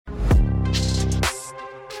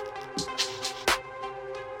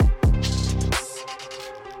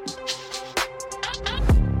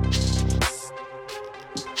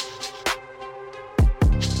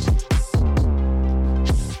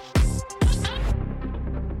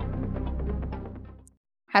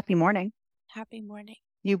Happy morning. Happy morning.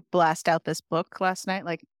 You blast out this book last night.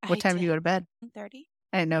 Like, what I time did you go to bed? 10:30.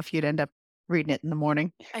 I didn't know if you'd end up reading it in the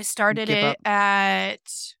morning. I started Give it up. at,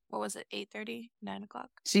 what was it, 8:30, 9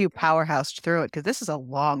 o'clock? So you powerhoused through it because this is a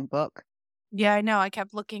long book. Yeah, I know. I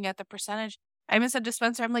kept looking at the percentage. I even said to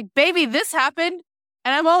Spencer, I'm like, baby, this happened.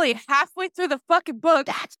 And I'm only halfway through the fucking book.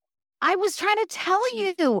 I was trying to tell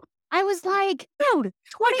you. I was like, dude, 25%.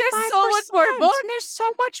 there's so much more book. And there's so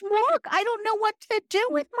much more. I don't know what to do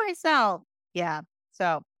with myself. Yeah.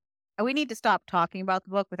 So we need to stop talking about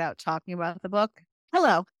the book without talking about the book.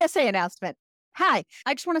 Hello, essay announcement. Hi,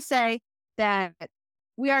 I just want to say that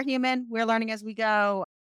we are human. We're learning as we go.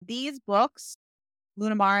 These books,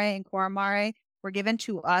 Lunamare and Koramare, were given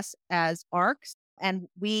to us as arcs, and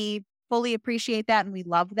we fully appreciate that and we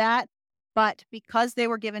love that. But because they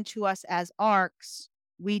were given to us as arcs,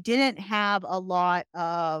 we didn't have a lot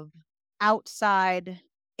of outside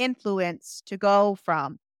influence to go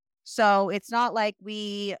from. So it's not like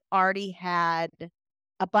we already had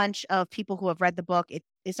a bunch of people who have read the book.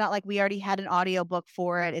 It's not like we already had an audiobook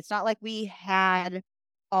for it. It's not like we had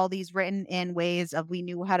all these written in ways of we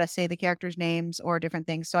knew how to say the characters' names or different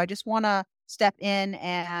things. So I just want to step in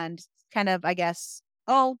and kind of, I guess,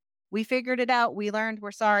 we figured it out. We learned,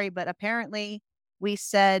 we're sorry. But apparently we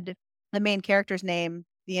said the main character's name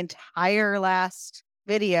the entire last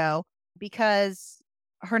video because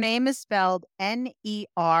her name is spelled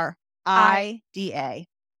Nerida.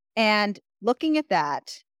 And looking at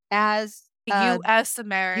that as U.S.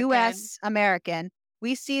 American. U.S. American,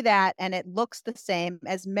 we see that and it looks the same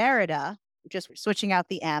as Merida, just switching out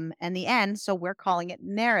the M and the N. So we're calling it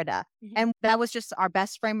Nerida. Mhm. And that was just our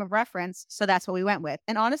best frame of reference. So that's what we went with.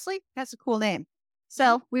 And honestly, that's a cool name.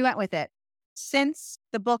 So we went with it. Since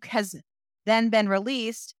the book has then been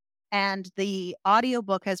released and the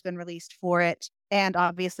audiobook has been released for it, and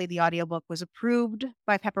obviously the audiobook was approved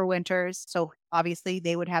by Pepper Winters, so obviously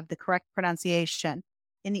they would have the correct pronunciation.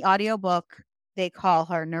 In the audiobook, they call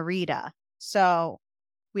her Nerida. So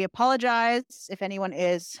we apologize if anyone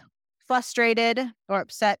is frustrated or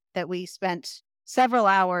upset that we spent several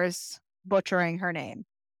hours butchering her name.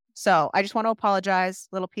 So I just want to apologize.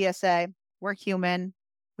 Little PSA. We're human.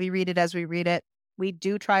 We read it as we read it. We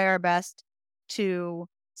do try our best to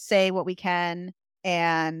say what we can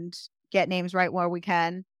and get names right where we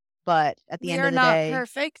can. But at the end of the day, we are not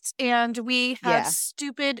perfect, and we have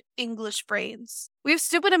stupid English brains. We have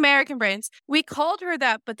stupid American brains. We called her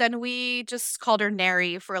that, but then we just called her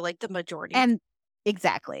Neri for like the majority. And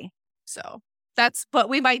exactly. So that's what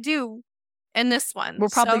we might do in this one. We're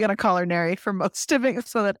probably going to call her Neri for most of it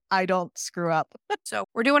so that I don't screw up. So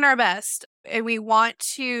we're doing our best, and we want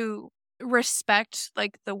to respect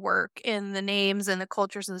like the work and the names and the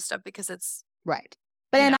cultures and stuff because it's right.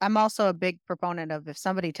 But I'm also a big proponent of if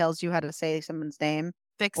somebody tells you how to say someone's name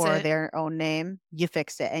or their own name, you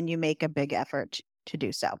fix it and you make a big effort to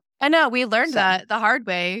do so. I know. We learned that the hard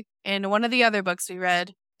way in one of the other books we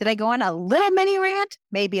read. Did I go on a little mini rant?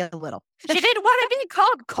 Maybe a little. She didn't want to be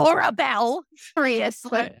called Cora Bell.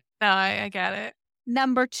 Seriously. No, I get it.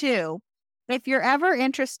 Number 2, if you're ever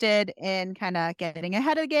interested in kind of getting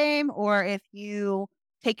ahead of the game, or if you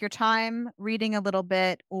take your time reading a little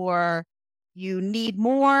bit, or you need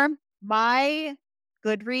more, my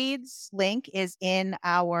Goodreads link is in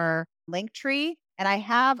our link tree, and I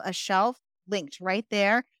have a shelf linked right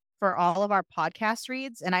there for all of our podcast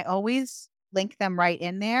reads, and I always link them right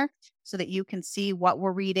in there so that you can see what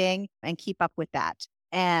we're reading and keep up with that.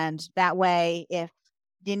 And that way, if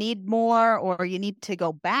you need more or you need to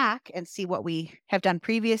go back and see what we have done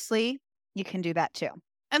previously, you can do that too.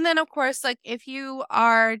 And then, of course, like if you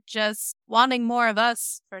are just wanting more of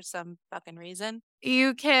us for some fucking reason,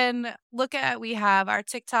 you can look at, we have our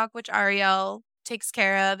TikTok, which Ariel takes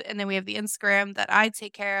care of. And then we have the Instagram that I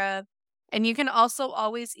take care of. And you can also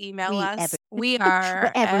always email us. We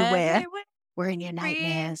are everywhere. We're in your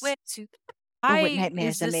nightmares. What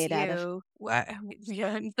nightmares are made out of.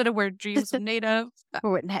 Yeah, instead of where dreams are made of.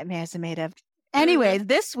 Or what nightmares are made of. Anyways,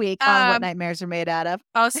 this week on What Nightmares Are Made Out of.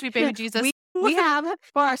 Oh, sweet baby Jesus. We have,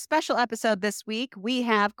 for our special episode this week, we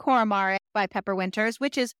have Koramare by Pepper Winters,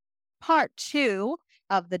 which is part 2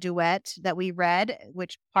 of the duet that we read,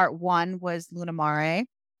 which part 1 was Lunamare.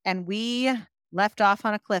 And we left off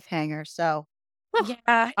on a cliffhanger. So,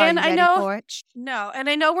 yeah. And I know, no, and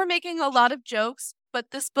I know we're making a lot of jokes,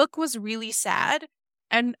 but this book was really sad.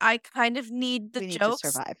 And I kind of need the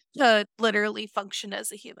jokes to literally function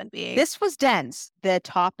as a human being. This was dense. The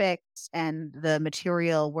topics and the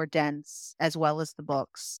material were dense, as well as the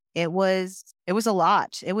books. It was a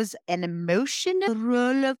lot. It was an emotional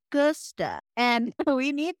roller coaster. And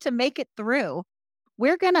we need to make it through.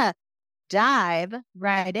 We're going to dive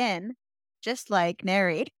right in, just like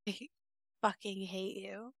Neri. I fucking hate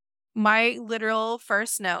you. My literal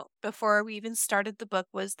first note before we even started the book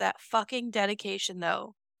was that fucking dedication,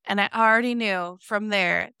 though. And I already knew from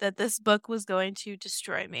there that this book was going to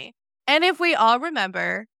destroy me. And if we all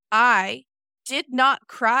remember, I did not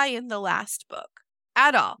cry in the last book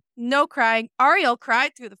at all. No crying. Ariel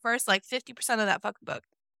cried through the first 50% of that fucking book.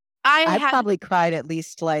 I probably cried at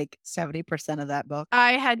least 70% of that book.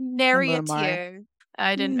 I had nary a Lunamare. tear.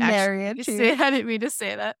 I didn't Nary a actually tear. say. I didn't mean to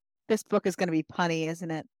say that. This book is going to be punny,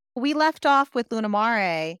 isn't it? We left off with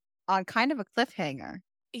Lunamare on kind of a cliffhanger.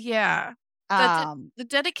 Yeah. The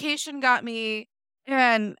dedication got me.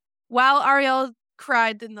 And while Ariel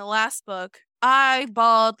cried in the last book, I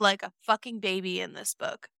bawled like a fucking baby in this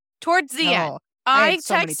book. Towards the end, I had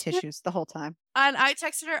so many tissues the whole time. And I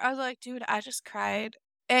texted her. I was like, dude, I just cried.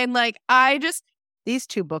 And these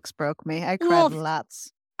 2 books broke me. I cried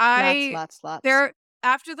lots. Lots.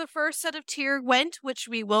 After the first set of tears went, which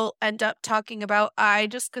we will end up talking about, I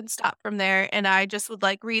just couldn't stop from there. And I just would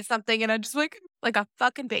read something and I just like a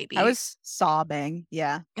fucking baby. I was sobbing.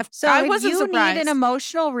 Yeah. So I wasn't surprised. Need an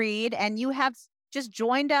emotional read and you have just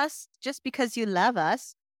joined us just because you love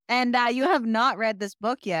us and you have not read this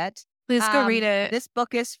book yet, please go read it. This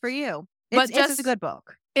book is for you. It's a good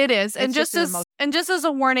book. It is. And just as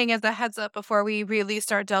a warning, as a heads up before we really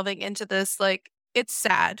start delving into this, it's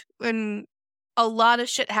sad when a lot of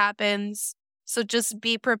shit happens. So just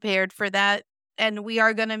be prepared for that. And we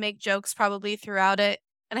are going to make jokes probably throughout it.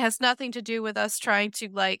 And it has nothing to do with us trying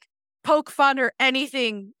to poke fun or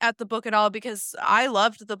anything at the book at all, because I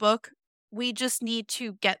loved the book. We just need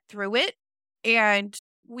to get through it. And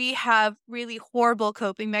we have really horrible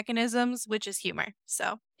coping mechanisms, which is humor.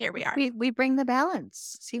 So here we are. We bring the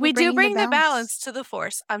balance. See, we do bring the balance to the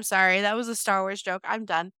Force. I'm sorry. That was a Star Wars joke. I'm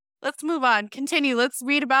done. Let's move on. Continue. Let's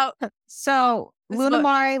read about. So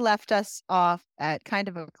Lunamare left us off at kind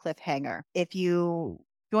of a cliffhanger. If you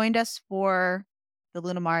joined us for the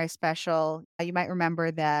Lunamare special, you might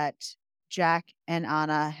remember that Jack and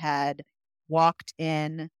Anna had walked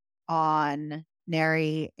in on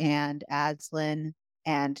Neri and Aslan,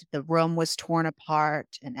 and the room was torn apart,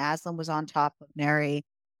 and Aslan was on top of Neri,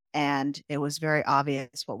 and it was very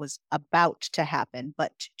obvious what was about to happen.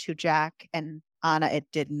 But to Jack and Anna, it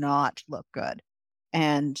did not look good.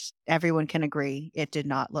 And everyone can agree it did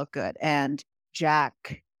not look good. And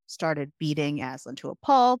Jack started beating Aslan to a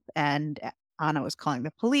pulp, and Anna was calling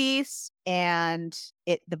the police. And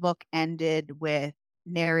the book ended with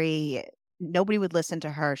Neri. Nobody would listen to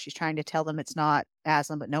her. She's trying to tell them it's not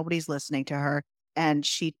Aslan, but nobody's listening to her. And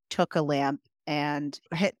she took a lamp and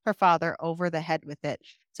hit her father over the head with it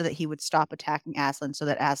so that he would stop attacking Aslan, so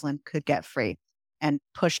that Aslan could get free, and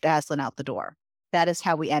pushed Aslan out the door. That is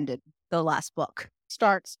how we ended the last book.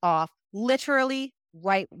 Starts off literally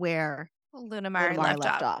right where Lunamare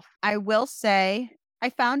left off. I will say I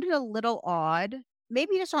found it a little odd,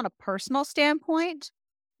 maybe just on a personal standpoint,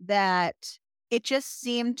 that it just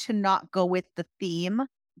seemed to not go with the theme,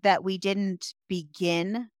 that we didn't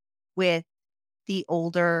begin with the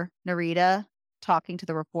older Narita talking to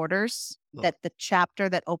the reporters, that the chapter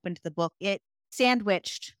that opened the book, it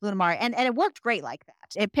sandwiched Lunamare, and it worked great like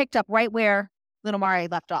that. It picked up right where Lunamare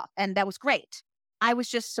left off, and that was great. I was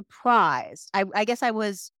just surprised. I guess I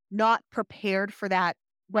was not prepared for that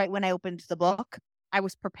right when I opened the book. I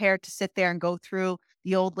was prepared to sit there and go through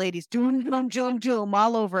the old lady's doom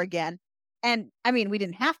all over again. And I mean, we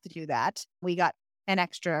didn't have to do that. We got an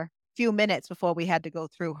extra few minutes before we had to go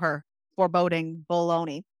through her foreboding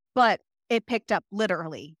baloney. But it picked up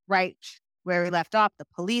literally right where we left off. The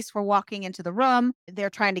police were walking into the room. They're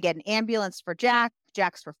trying to get an ambulance for Jack.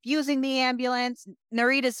 Jack's refusing the ambulance.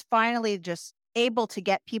 Narita's finally just able to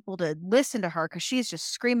get people to listen to her because she's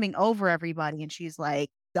just screaming over everybody. And she's like,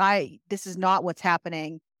 this is not what's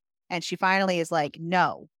happening. And she finally is like,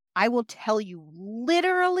 no, I will tell you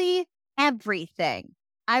literally everything.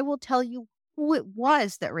 I will tell you who it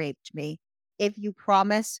was that raped me if you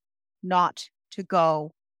promise not to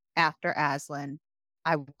go after Aslan.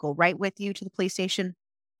 I will go right with you to the police station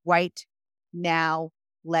right now.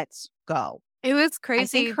 Let's go. It was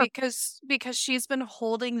crazy because she's been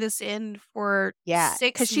holding this in for 6 months.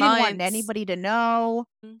 Because she didn't want anybody to know.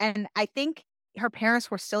 Mm-hmm. And I think her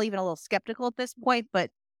parents were still even a little skeptical at this point,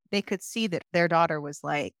 but they could see that their daughter was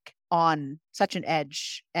like on such an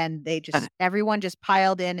edge, and they just everyone just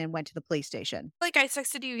piled in and went to the police station. Like I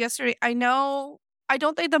texted you yesterday, I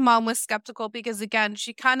don't think the mom was skeptical because again,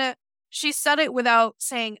 she said it without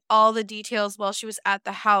saying all the details while she was at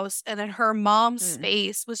the house, and then her mom's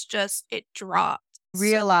face was just, it dropped.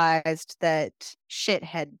 realized that shit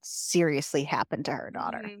had seriously happened to her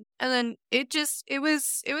daughter. And then it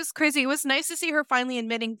was crazy. It was nice to see her finally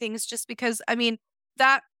admitting things, just because, I mean,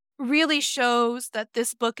 that really shows that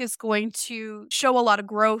this book is going to show a lot of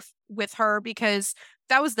growth with her, because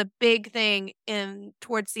that was the big thing in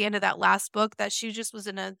towards the end of that last book, that she just was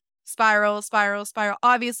in a spiral.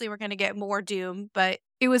 Obviously, we're going to get more doom, but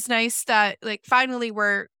it was nice that, like, finally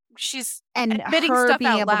she's And admitting her stuff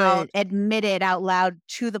being out able loud. to admit it out loud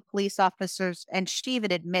to the police officers, and she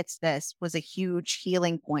even admits this, was a huge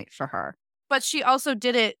healing point for her. But she also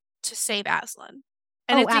did it to save Aslan.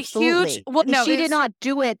 And Oh, it's a huge, absolutely. well, no, She did not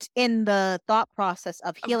do it in the thought process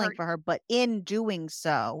of of healing her. for her, but in doing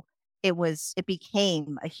so, it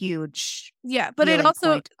became a huge Yeah, but healing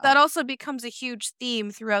point that of, also becomes a huge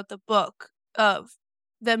theme throughout the book of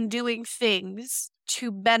them doing things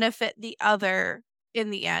to benefit the other in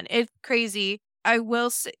the end. It's crazy. I will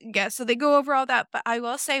say, yeah, so they go over all that, but I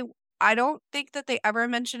will say, I don't think that they ever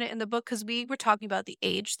mention it in the book, because we were talking about the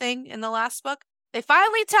age thing in the last book. They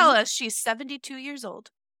finally tell us she's 72 years old.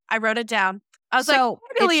 I wrote it down. I was like,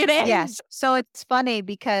 really, it is? Yes. So it's funny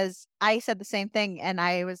because I said the same thing and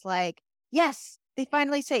I was like, yes, they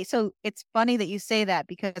finally say. So it's funny that you say that,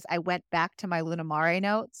 because I went back to my Lunamare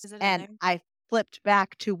notes and I flipped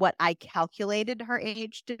back to what I calculated her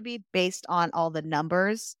age to be based on all the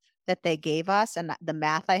numbers that they gave us and the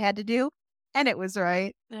math I had to do. And it was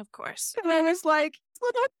right. Of course. And I was like,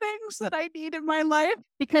 little things that I need in my life.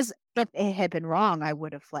 Because if it had been wrong, I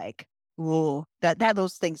would have like, ooh, that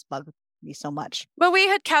those things bug me so much. But we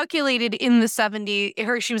had calculated in the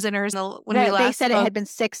 70s, she was in hers when we last They said spoke. it had been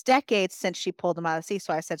 6 decades since she pulled him out of the sea.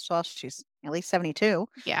 So I said, well, she's at least 72.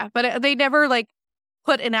 Yeah, but they never like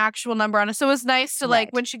put an actual number on it. So it was nice to like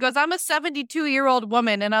when she goes, I'm a 72-year-old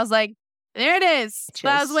woman. And I was like, there it is.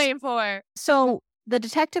 That I was waiting for. So the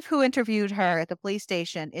detective who interviewed her at the police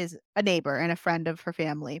station is a neighbor and a friend of her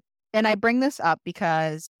family. And I bring this up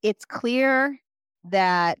because it's clear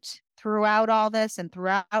that throughout all this and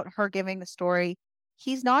throughout her giving the story,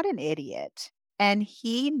 he's not an idiot. And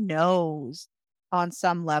he knows on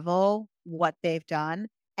some level what they've done.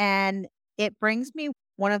 And it brings me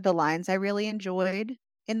one of the lines I really enjoyed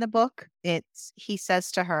in the book. He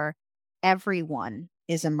says to her, everyone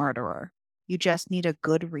is a murderer. You just need a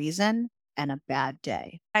good reason and a bad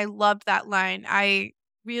day. I loved that line. It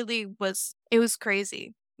was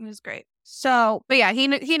crazy. It was great. So, but yeah,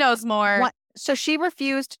 he knows more. So she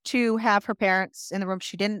refused to have her parents in the room.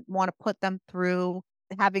 She didn't want to put them through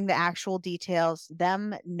having the actual details.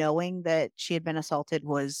 Them knowing that she had been assaulted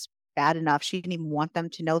was bad enough. She didn't even want them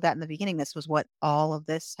to know that in the beginning. This was what all of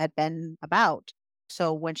this had been about.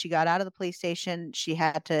 So when she got out of the police station, she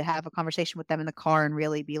had to have a conversation with them in the car and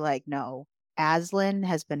really be like, no, Aslan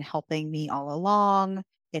has been helping me all along.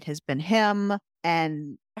 It has been him.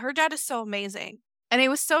 And her dad is so amazing. And it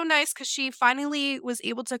was so nice because she finally was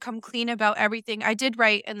able to come clean about everything. I did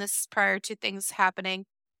write in this prior to things happening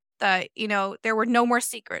that, there were no more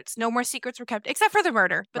secrets. No more secrets were kept except for the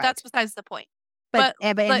murder. But that's besides the point. But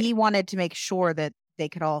he wanted to make sure that they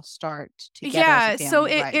could all start together. Yeah, so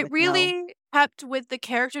it really kept with the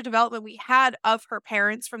character development we had of her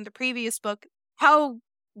parents from the previous book, how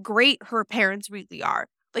great her parents really are.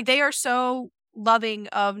 Like, they are so loving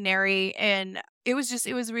of Neri, and it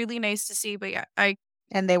was really nice to see. But yeah,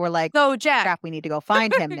 and they were like, "No, Jack, crap, we need to go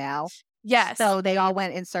find him now." Yes. So they all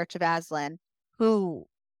went in search of Aslan,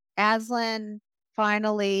 Aslan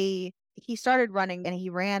finally, he started running and he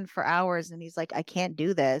ran for hours and he's like, I can't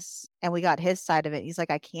do this. And we got his side of it. He's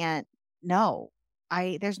like, I can't, no,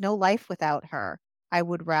 there's no life without her. I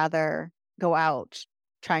would rather go out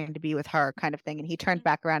trying to be with her, kind of thing. And he turned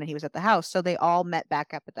back around and he was at the house. So they all met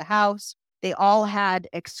back up at the house. They all had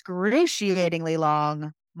excruciatingly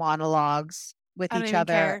long monologues with each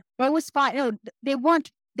other. Care. But it was fine. No, they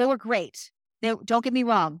were great. Don't get me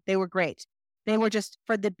wrong. They were great. They were just,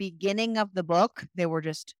 for the beginning of the book, they were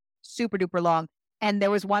just super duper long. And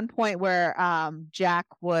there was one point where Jack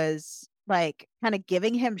was like kind of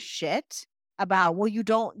giving him shit about, well, you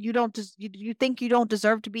think you don't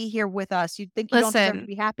deserve to be here with us. You think you don't deserve to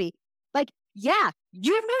be happy. Like, yeah,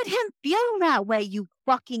 you made him feel that way, you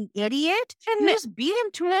fucking idiot. And you just beat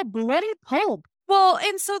him to a bloody pulp. Well,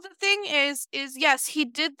 and so the thing is yes, he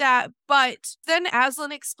did that, but then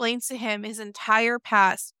Aslan explains to him his entire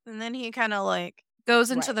past, and then he kind of like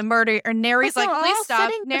goes into the murder, or Neri's like, please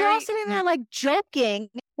stop. They're all sitting there like joking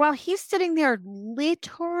while he's sitting there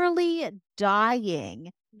literally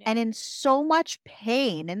dying and in so much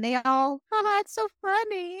pain, and they all, it's so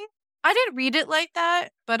funny. I didn't read it like that,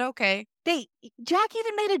 but okay. Jack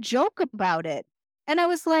even made a joke about it. And I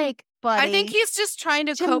was like, buddy. I think he's just trying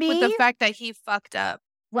to to cope with the me- fact that he fucked up.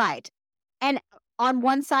 Right. And on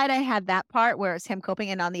one side, I had that part where it's him coping.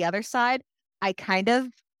 And on the other side, I kind of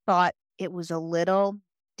thought it was a little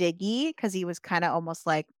diggy because he was kind of almost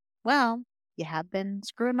like, well, you have been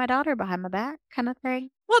screwing my daughter behind my back kind of thing.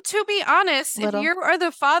 Well, to be honest, if Little. you are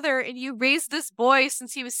the father and you raised this boy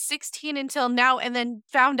since he was 16 until now and then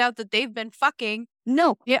found out that they've been fucking,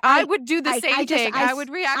 No, yeah, I would do the same thing. I would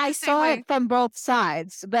react I the same saw way. it from both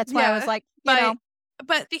sides. That's why I was Yeah, like, you know.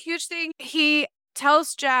 But the huge thing, he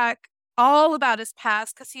tells Jack all about his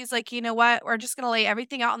past because he's like, you know what? We're just going to lay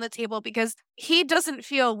everything out on the table because he doesn't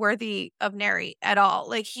feel worthy of Neri at all.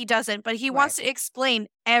 Like, he doesn't, but he wants to explain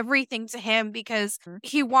everything to him because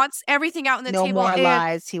he wants everything out on the No table. more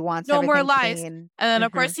lies. He wants no more everything lies. clean. And then,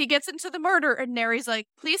 of course, he gets into the murder, and Neri's like,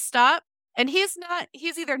 please stop. And he's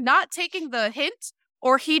either not taking the hint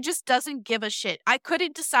or he just doesn't give a shit. I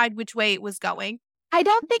couldn't decide which way it was going. I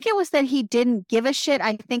don't think it was that he didn't give a shit.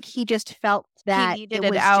 I think he just felt that it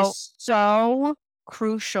was just so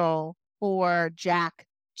crucial for Jack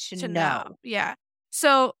to know. Yeah.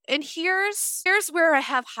 So, and here's where I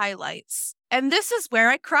have highlights. And this is where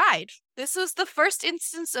I cried. This was the first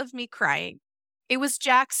instance of me crying. It was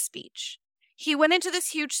Jack's speech. He went into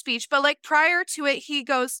this huge speech, but like prior to it, he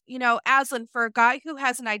goes, you know, Aslan, for a guy who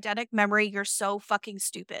has an eidetic memory, you're so fucking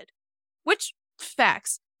stupid. Which,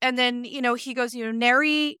 facts. And then, you know, he goes, you know,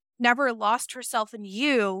 Neri never lost herself in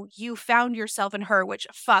you. You found yourself in her, which,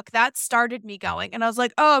 fuck, that started me going. And I was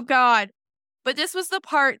like, oh, God. But this was the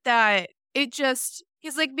part that it just,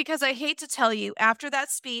 he's like, because I hate to tell you, after that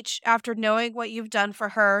speech, after knowing what you've done for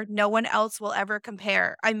her, no one else will ever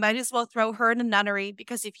compare. I might as well throw her in a nunnery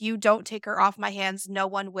because if you don't take her off my hands, no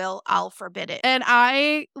one will. I'll forbid it. And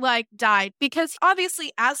I like died because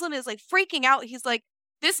obviously Aslan is like freaking out. He's like,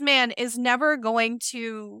 this man is never going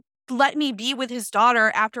to let me be with his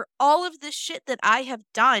daughter after all of this shit that I have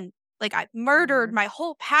done. Like, I've murdered, my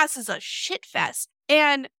whole past is a shit fest.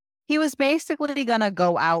 And he was basically going to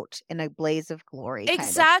go out in a blaze of glory.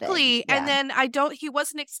 Exactly. Kind of thing. And then he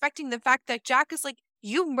wasn't expecting the fact that Jack is like,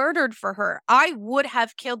 you murdered for her. I would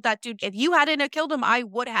have killed that dude. If you hadn't have killed him, I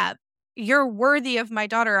would have. You're worthy of my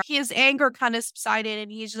daughter. His anger kind of subsided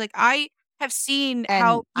and he's like, I have seen and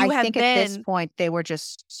how you I have think been. At this point, they were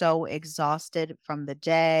just so exhausted from the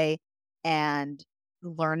day and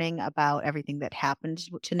learning about everything that happened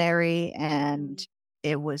to Neri. And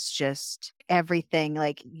it was just everything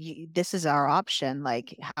like, this is our option.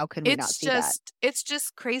 Like, how can we not see that? It's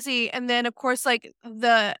just crazy. And then, of course, like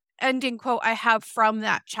the ending quote I have from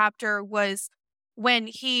that chapter was when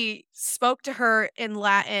he spoke to her in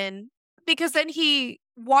Latin, because then he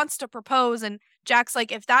wants to propose and Jack's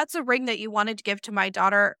like, if that's a ring that you wanted to give to my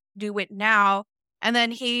daughter, do it now. And then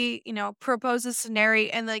he, you know, proposes to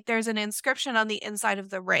Neri and like there's an inscription on the inside of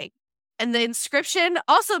the ring. And the inscription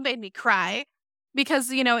also made me cry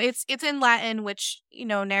because, you know, it's in Latin, which, you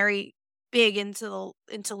know, Neri big into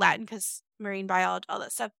Latin because marine biology, all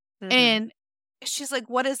that stuff. And she's like,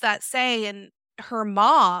 what does that say? And her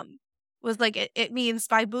mom was like, it means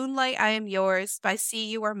by moonlight, I am yours. By sea,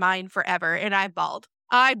 you are mine forever. And I bawled.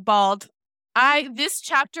 This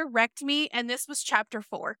chapter wrecked me. And this was chapter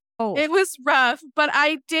 4. Oh. It was rough, but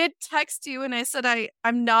I did text you and I said,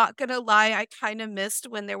 I'm not going to lie. I kind of missed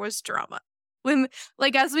when there was drama. When,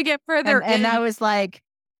 like, as we get further in. And I was like,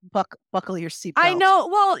 buckle your seatbelt. I know.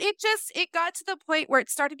 Well, it got to the point where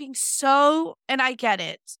it started being so, and I get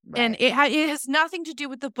it. Right. And it has nothing to do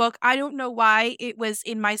with the book. I don't know why it was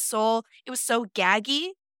in my soul. It was so gaggy.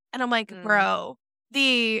 And I'm like, bro,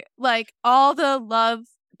 all the love.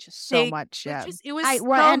 Just so much. Yeah. It was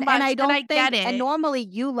so much. And I don't think, get it. And normally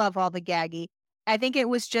you love all the gaggy. I think it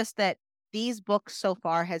was just that these books so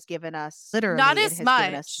far has given us literally not as much.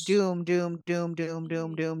 Given us doom.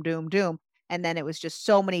 And then it was just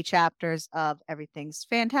so many chapters of everything's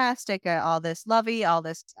fantastic, all this lovey, all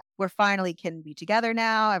this, we're finally can be together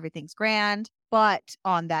now, everything's grand. But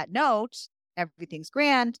on that note, everything's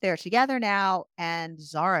grand, they're together now, and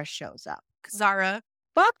Zara shows up. Zara.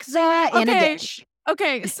 Fuck Zara in a dish.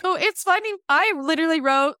 Okay, so it's funny. I literally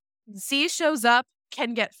wrote, Z shows up,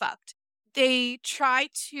 can get fucked. They try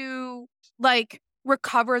to, like,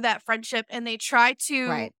 recover that friendship, and they try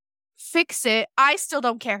to fix it. I still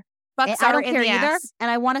don't care. Fuck Zara, I don't care either. And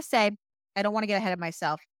I want to say, I don't want to get ahead of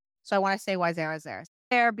myself. So I want to say why Zara's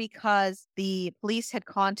there. Because the police had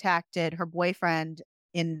contacted her boyfriend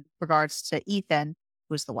in regards to Ethan,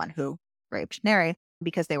 who's the one who raped Neri,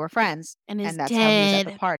 because they were friends. And that's how he was at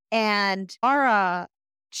the party. And Zara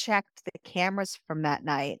checked the cameras from that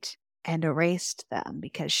night and erased them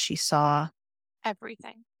because she saw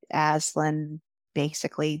everything. Aslan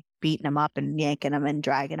basically beating him up and yanking him and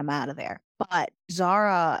dragging him out of there. But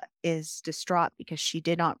Zara is distraught because she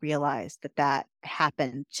did not realize that that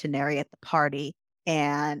happened to Neri at the party.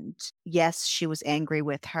 And yes, she was angry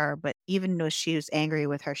with her, but even though she was angry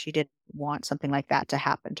with her, she didn't want something like that to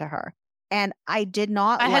happen to her. And I did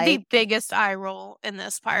not I had the like, biggest eye roll in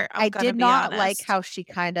this part. I'm I gonna did be not like honest. how she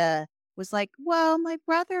kind of was like, well, my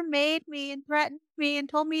brother made me and threatened me and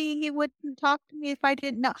told me he wouldn't talk to me if I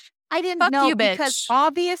didn't know. I didn't Fuck know you, because bitch.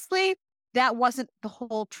 obviously that wasn't the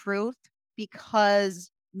whole truth because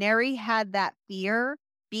Neri had that fear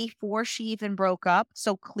before she even broke up.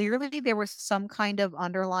 So clearly there was some kind of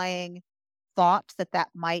underlying thought that that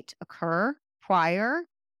might occur prior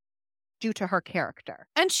due to her character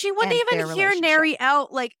And she wouldn't and even their hear relationship. Neri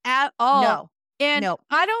out like at all. No, And no.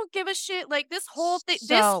 I don't give a shit. Like this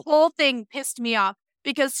So, whole thing pissed me off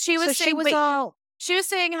because she so was she saying, was wait, all she was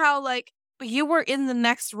saying how like, but you were in the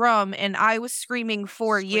next room and I was screaming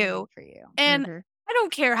for screaming you. for you. And Mm-hmm. I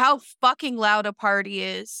don't care how fucking loud a party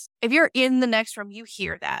is. If you're in the next room, you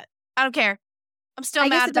hear that. I don't care. I'm still I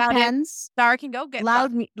guess mad it about it. depends. Dara can go get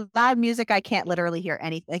fucked. Loud music, I can't literally hear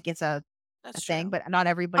anything. Like it's a That's thing, true. but not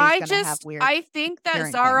everybody's gonna have weird I think that hearing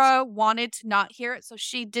things. Zara wanted to not hear it so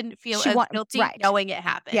she didn't feel She as want guilty right. knowing it Yeah.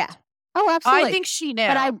 happened. Oh, I absolutely. think she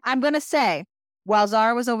But knew. I'm gonna say, while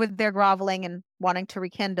Zara was over there groveling and wanting to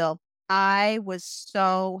rekindle, I was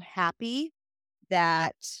so happy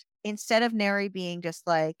that instead of Neri being just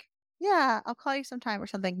like, yeah, I'll call you sometime or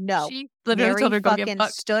something. No, She literally Neri told her to go get fucking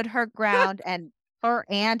fucked. stood her ground and her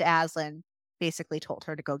and Aslan basically told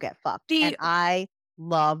her to go get fucked. And The I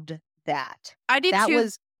loved that. I did That too.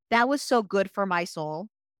 was that was so good for my soul.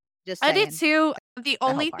 Just I did saying too. The that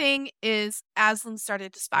whole only part. thing is Aslan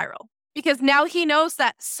started to spiral because now he knows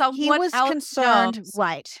that He someone was else concerned, knows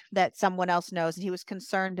right, that someone else knows, and he was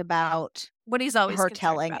concerned about what he's always her concerned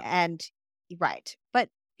telling about. and right. But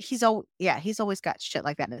he's always got shit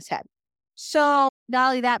like that in his head. So not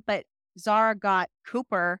only that, but Zara got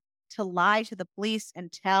Cooper to lie to the police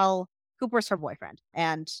and tell Cooper's her boyfriend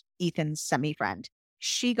and Ethan's semi friend.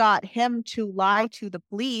 She got him to lie to the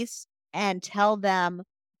police and tell them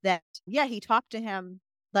that, yeah, he talked to him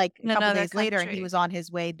like a In couple another days later and he country. was on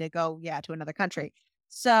his way to go, yeah, to another country.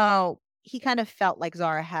 So he kind of felt like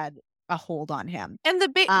Zara had a hold on him. And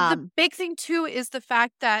the Um, big thing too is the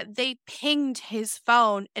fact that they pinged his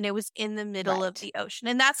phone and it was in the middle of right. the ocean.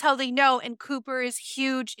 And that's how they know. And Cooper is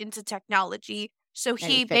huge into technology. So And he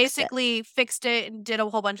he fixed it. basically fixed it and did a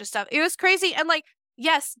whole bunch of stuff. It was crazy. And like,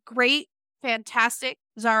 yes, great, fantastic.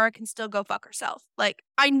 Zara can still go fuck herself. Like,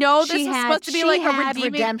 I know this was supposed to be She like a had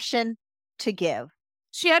redeeming. redemption to give.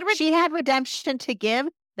 She had She had redemption to give.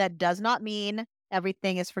 That does not mean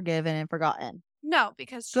everything is forgiven and forgotten. no,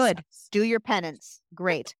 because she Good. sucks. Do your penance.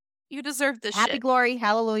 Great. You deserve this Happy shit. glory.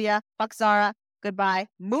 Hallelujah. Fuck Zara. Goodbye.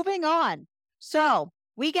 Moving on. So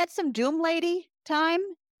we get some Doom Lady time,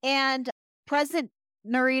 and President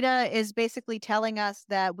Narita is basically telling us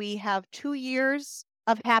that we have 2 years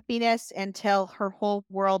of happiness until her whole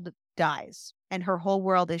world dies and her whole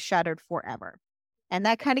world is shattered forever. And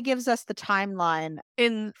that kind of gives us the timeline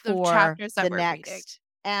In the for chapters that the we're reading. next.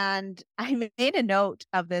 And I made a note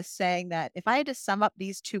of this saying that if I had to sum up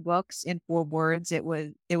these two books in 4 words, it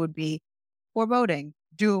would be foreboding,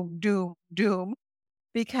 doom, doom, doom.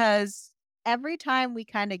 Because every time we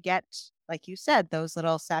kind of get, like you said, those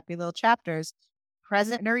little sappy little chapters,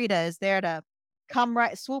 President Narita is there to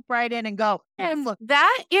swoop right in and go, And look,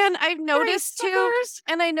 that, and I've you noticed too, suckers.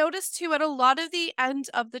 and I noticed too at a lot of the end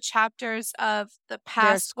of the chapters of the There's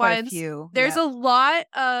past quite a ones, few. there's Yep. a lot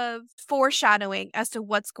of foreshadowing as to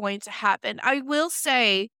what's going to happen. I will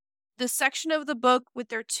say the section of the book with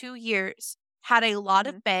their 2 years had a lot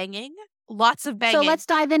of banging, lots of banging. So let's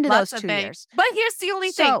dive into lots those of 2 bang. years. But here's the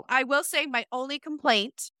only thing. So I will say my only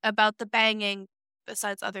complaint about the banging,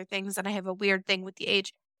 besides other things, and I have a weird thing with the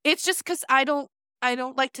age, it's just because I don't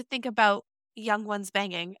like to think about young ones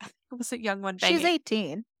banging. Was it young one she's banging?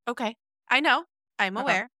 18. Okay. I know. I'm Uh-oh.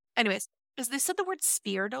 aware. Anyways, because they said the word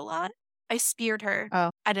speared a lot. I speared her.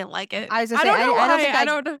 Oh. I didn't like it. I was gonna I say, don't know I don't why. think I I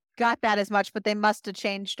don't know. got that as much, but they must have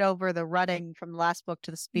changed over the rutting from the last book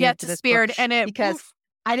to the Yeah, spear to to this speared, book and it because oof.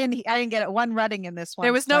 I didn't get one rutting in this one.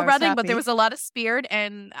 There was so no I was rutting, but there happy. was a lot of speared,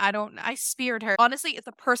 and I speared her. Honestly, it's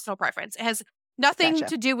a personal preference. It has nothing Gotcha.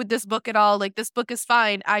 to do with this book at all. Like, this book is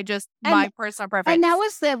fine. I just, my personal preference. And that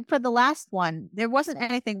was for the last one. There wasn't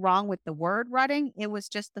anything wrong with the word rutting. It was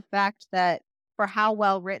just the fact that for how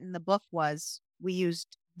well written the book was, we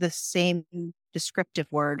used the same descriptive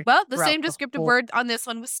word. Well, the throughout same descriptive word on this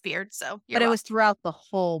one was speared, so but it was throughout the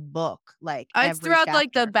whole book, like it's every throughout chapter.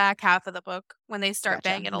 like the back half of the book when they start Gotcha.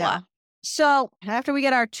 banging a No. lot. So after we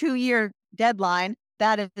get our 2 year deadline,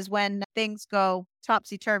 that is when things go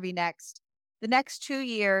topsy-turvy next. The next 2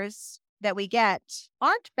 years that we get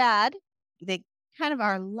aren't bad. They kind of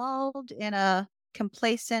are lulled in a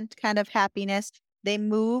complacent kind of happiness. They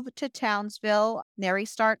move to Townsville. Neri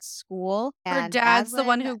starts school, Her and dad's the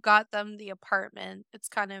one Aslan, who got them the apartment. It's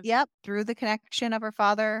kind of yep, through the connection of her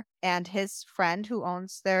father and his friend who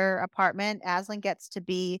owns their apartment, Aslan gets to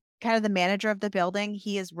be kind of the manager of the building.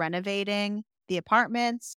 He is renovating the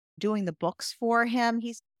apartments, doing the books for him.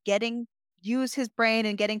 He's getting use his brain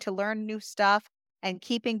and getting to learn new stuff and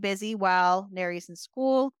keeping busy while Neri's in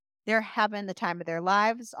school. They're having the time of their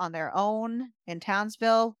lives on their own in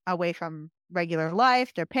Townsville, away from regular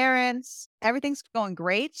life, their parents. Everything's going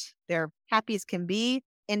great. They're happy as can be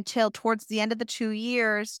until towards the end of the 2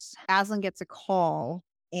 years, Aslan gets a call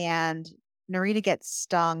and Narita gets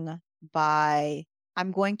stung by,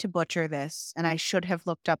 I'm going to butcher this, and I should have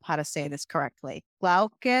looked up how to say this correctly.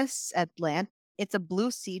 Glaucus atlant. It's a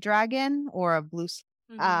blue sea dragon or a blue.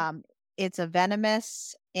 Mhm. It's a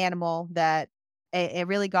venomous animal that it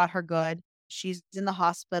really got her good. She's in the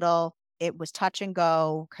hospital. It was touch and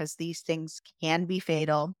go because these things can be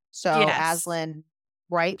fatal. So Yes. Aslan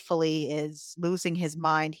rightfully is losing his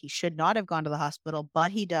mind. He should not have gone to the hospital,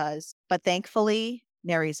 but he does. But thankfully,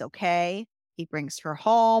 Neri's okay. He brings her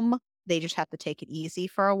home. They just have to take it easy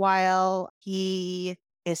for a while. He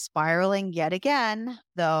is spiraling yet again,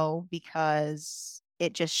 though, because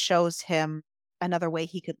it just shows him another way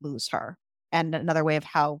he could lose her and another way of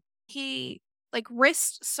how. He like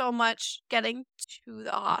risked so much getting to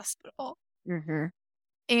the hospital. Mhm.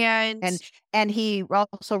 And and and he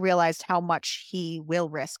also realized how much he will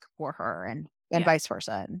risk for her and yeah, vice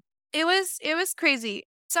versa. And it was crazy.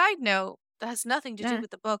 Side note, that has nothing to do eh,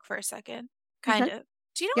 with the book for a second. Kind mhm. of.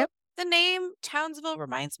 Do you know what Yep, the name Townsville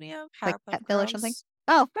reminds me of? like Powerpuff Petville or something. Girls.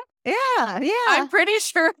 Oh, yeah, I'm yeah. pretty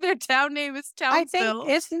sure their town name is I think, Townsville.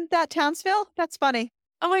 isn't that Townsville? That's funny.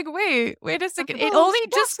 I'm like, wait a second. Apples,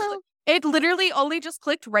 blossom, It literally only just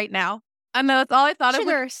clicked right now. And that's all I thought of. Like,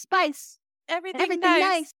 sugar, spice, everything everything nice.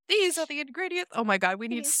 nice. These are the ingredients. Oh my god, we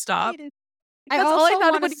need to Ingredients stop. needed. I That's all I also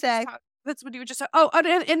thought of want to when you were just say, talk that's what you were just oh,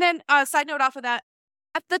 and then, side note off of that,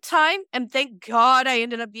 at the time, and thank God I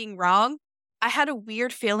ended up being wrong, I had a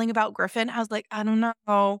weird feeling about Griffin. I was like, "I don't know.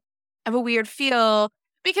 I have a weird feel."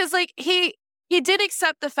 Because, like, he did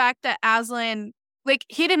accept the fact that Aslan like,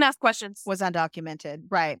 he didn't ask questions. was undocumented,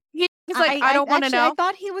 right? He's like, "I don't wanna I know."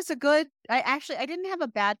 thought he was a good. I didn't have a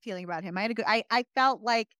bad feeling about him. I had a good. I felt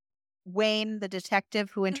like Wayne, the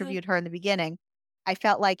detective who Mhm. interviewed her in the beginning, I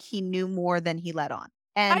felt like he knew more than he let on,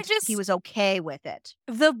 I and he just was okay with it.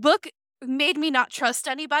 the book made me not trust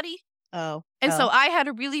anybody. Oh, And so oh, I had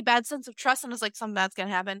a really bad sense of trust, and I was like, "Something bad's gonna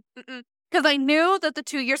happen." Because I knew that the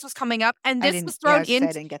 2 years was coming up, and I didn't. Yeah, I was gonna say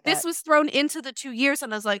I didn't get this that. was thrown into the 2 years,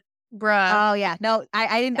 and I was like, "Bruh, Oh yeah, no,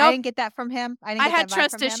 I didn't. I nope." didn't get that from him. I didn't I get had that vibe trust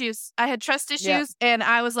from him. issues. I had trust Yep. issues, and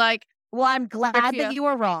I was like, Well, I'm glad that "Griffia." you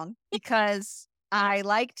were wrong because I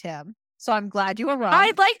liked him. So I'm glad you were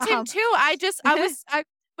I wrong. liked him Um, too.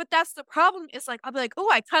 But that's the problem. It's like I'll be like, "Oh,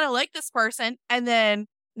 I kind of like this person," and then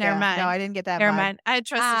never yeah, no, mind, I didn't get that never vibe. mind. I had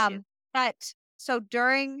trust issues. Um, but so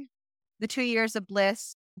during the 2 years of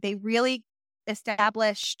bliss, they really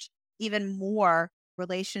established even more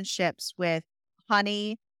relationships with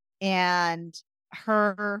Honey and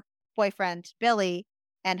her boyfriend, Billy,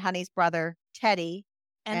 and Honey's brother, Teddy,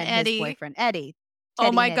 And and his Eddie, boyfriend, Eddie.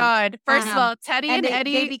 oh Teddy and my Eddie. god! First of all, Teddy And and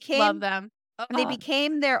they Eddie, love became them. and they Ugh.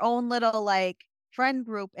 became their own little like friend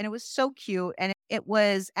group, and it was so cute. And it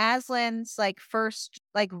was Aslan's like first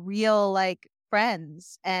like real like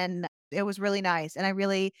friends, and it was really nice. And I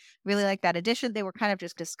really really like that addition. They were kind of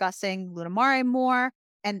just discussing Lunamare more,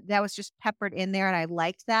 and that was just peppered in there, and I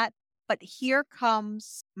liked that. But here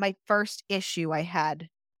comes my first issue I had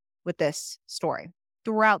with this story.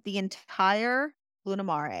 Throughout the entire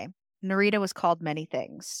Lunamare, Narita was called many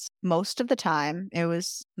things. Most of the time, it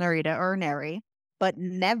was Narita or Neri, but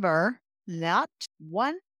never, not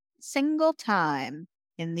one single time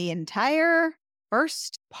in the entire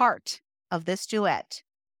first part of this duet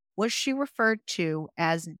was she referred to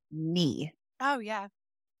as Ni. Oh yeah.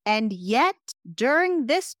 And yet, during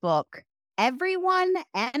this book, everyone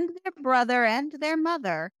and their brother and their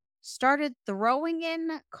mother started throwing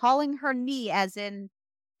in calling her Ni as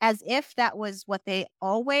if that was what they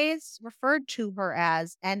always referred to her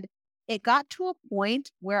as. And it got to a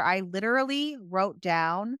point where I literally wrote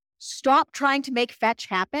down, stop trying to make fetch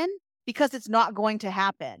happen because it's not going to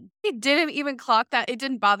happen. He didn't even clock that. It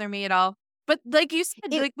didn't bother me at all. But like you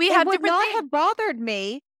said, It like we it have would different not things. have bothered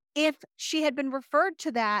me if she had been referred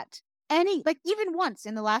to that any like even once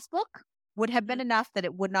in the last book would have been Mhm. enough that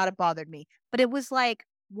it would not have bothered me. But it was like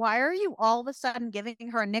why are you all of a sudden giving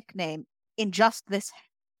her a nickname in just this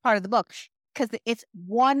part of the book? Because it's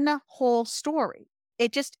one whole story.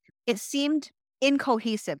 It seemed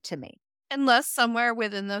incohesive to me. Unless somewhere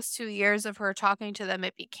within those 2 years of her talking to them,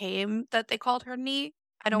 it became that they called her Nee.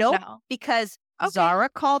 I don't Nope, know. because Okay. Zara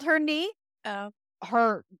called her Nee. Oh.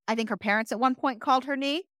 I think her parents at one point called her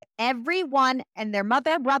Nee. Everyone and their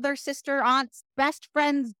mother, brother, sister, aunts, best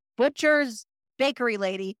friends, butchers, bakery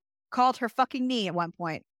lady called her fucking Nee at one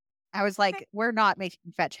point. I was like, we're not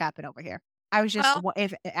making fetch happen over here. I was just,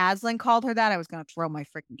 if Aslan called her that, I was going to throw my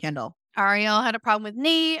freaking Kindle. Ariel had a problem with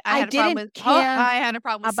Nee. I had a problem with care I had a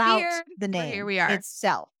problem with about Spear. the name Here we are.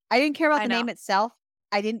 itself. I didn't care about I the name know. itself.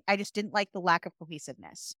 I just didn't like the lack of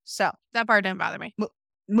cohesiveness. So That part didn't bother me.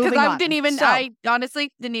 moving I on. I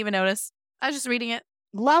honestly didn't even notice. I was just reading it.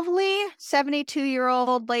 Lovely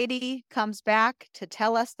 72-year-old lady comes back to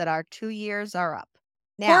tell us that our 2 years are up.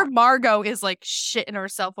 Now, poor Margot is like shitting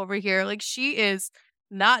herself over here. Like, she is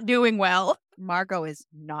not doing well. Margot is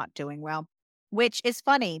not doing well, which is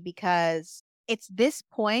funny because it's this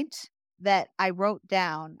point that I wrote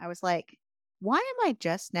down. I was like, why am I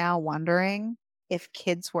just now wondering if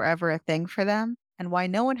kids were ever a thing for them and why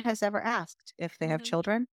no one has ever asked if they have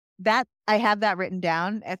children? That I have that written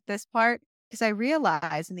down at this part because I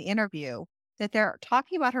realized in the interview that they're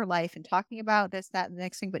talking about her life and talking about this, that, and the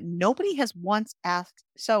next thing, but nobody has once asked.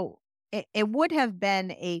 So it would have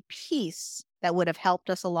been a piece that would have helped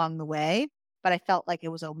us along the way, but I felt like it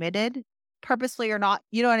was omitted purposely or not.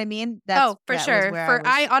 You know what I mean? For sure.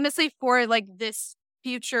 I honestly, for like this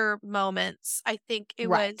future moments, I think it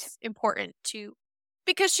was important to,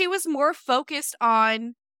 because she was more focused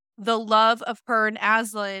on the love of her and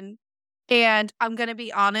Aslan. And I'm going to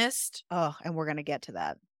be honest. Oh, and we're going to get to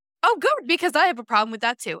that. Oh, good, because I have a problem with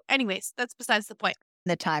that too. Anyways, that's besides the point.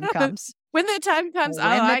 When the time comes. When the time comes.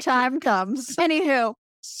 Time comes. Anywho,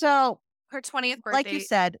 so her 20th birthday. Like you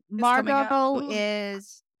said, Margot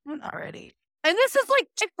is already. And this is like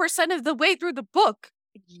 10% of the way through the book.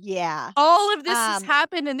 Yeah. All of this has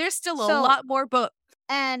happened and there's still a lot more books.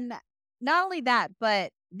 And not only that,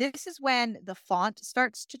 but this is when the font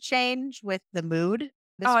starts to change with the mood.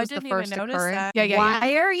 This was the first occurrence.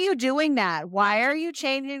 Why are you doing that? Why are you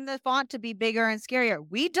changing the font to be bigger and scarier?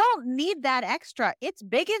 We don't need that extra. It's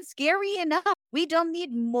big and scary enough. We don't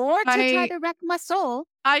need more to try to wreck my soul.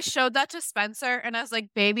 I showed that to Spencer and I was like,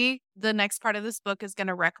 baby, the next part of this book is going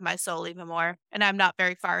to wreck my soul even more. And I'm not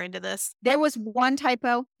very far into this. There was one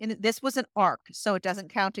typo, and this was an arc, so it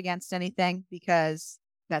doesn't count against anything because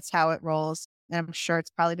that's how it rolls. And I'm sure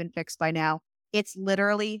it's probably been fixed by now. It's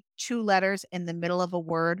literally 2 letters in the middle of a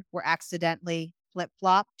word were accidentally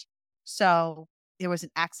flip-flopped. So there was an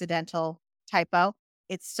accidental typo.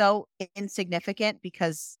 It's so insignificant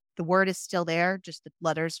because the word is still there, just the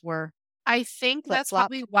letters were I think that's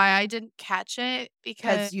probably why I didn't catch it,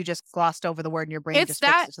 because you just glossed over the word and your brain just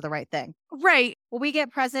fixed it to the right thing. Right. Well, we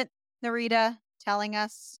get present Narita telling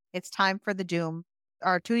us it's time for the doom.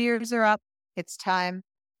 Our 2 years are up. It's time.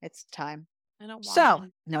 It's time. I don't want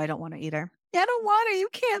it. No, I don't want to either. I don't want it. You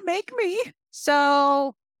can't make me.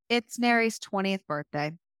 So it's Neri's 20th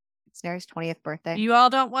birthday. It's Neri's 20th birthday. You all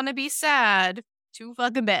don't want to be sad. Too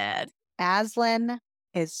fucking bad. Aslan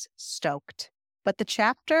is stoked. But the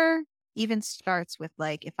chapter even starts with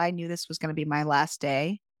like, if I knew this was going to be my last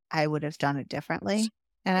day, I would have done it differently.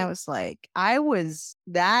 And I was like, I was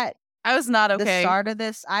not okay. The start of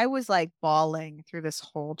this, I was like bawling through this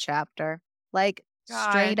whole chapter. Like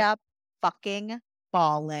straight up fucking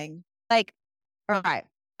bawling. Like, all right,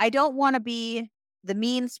 I don't want to be the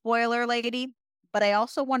mean spoiler lady, but I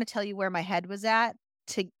also want to tell you where my head was at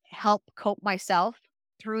to help cope myself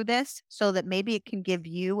through this so that maybe it can give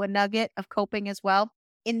you a nugget of coping as well.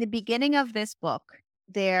 In the beginning of this book,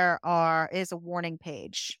 there is a warning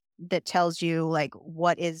page that tells you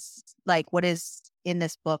what is in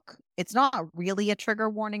this book. It's not really a trigger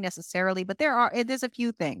warning necessarily, but there's a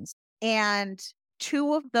few things. And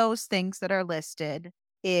 2 of those things that are listed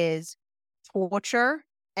is torture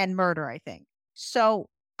and murder, I think. So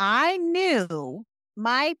I knew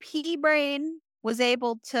my pea brain was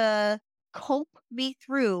able to cope me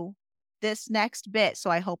through this next bit. So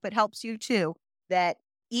I hope it helps you too, that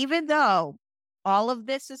even though all of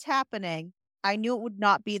this is happening, I knew it would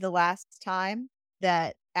not be the last time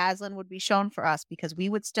that Aslan would be shown for us, because we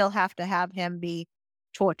would still have to have him be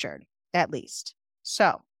tortured, at least.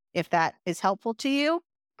 So if that is helpful to you,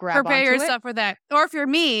 prepare yourself for that. Or if you're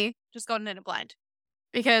me, just go in it blind.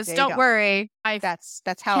 Because don't worry. That's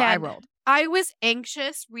how I rolled. I was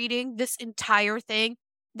anxious reading this entire thing.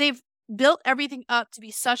 They've built everything up to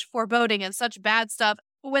be such foreboding and such bad stuff.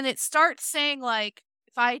 When it starts saying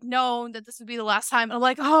if I had known that this would be the last time, I'm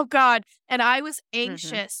like, oh God. And I was Mm-hmm.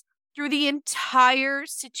 anxious through the entire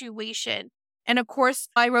situation. And of course,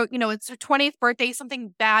 I wrote, it's her 20th birthday,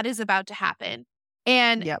 something bad is about to happen.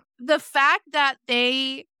 And Yep. the fact that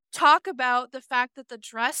they talk about the fact that the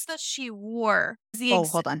dress that she wore, Oh,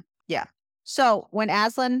 hold on. Yeah. So when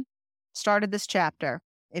Aslan started this chapter,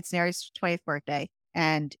 it's Neri's 20th birthday,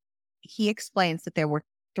 and he explains that there were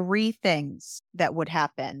 3 things that would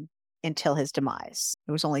happen until his demise.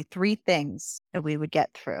 There was only 3 things that we would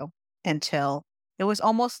get through until it was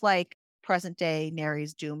almost like present day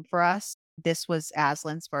Neri's doom for us. This was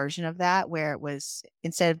Aslan's version of that, where it was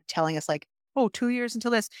instead of telling us like, oh, 2 years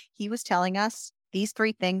until this, he was telling us these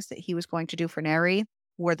 3 things that he was going to do for Neri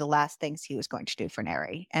were the last things he was going to do for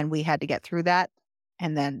Neri. And we had to get through that.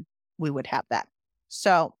 And then we would have that.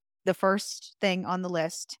 So the first thing on the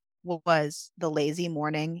list was the lazy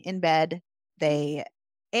morning in bed. They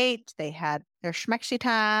ate, they had their schmexy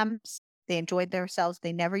times, they enjoyed themselves.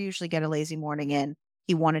 They never usually get a lazy morning in.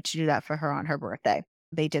 He wanted to do that for her on her birthday.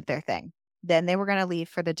 They did their thing. Then they were going to leave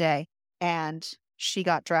for the day. And she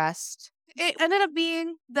got dressed. It ended up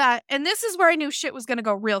being that, and this is where I knew shit was going to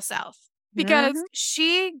go real south. Because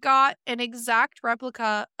she got an exact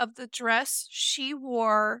replica of the dress she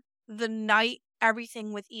wore the night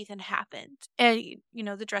everything with Ethan happened. And,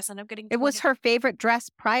 the dress ended up getting It was her favorite dress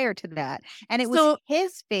prior to that. And it was So,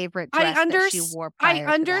 his favorite dress that she wore prior to that.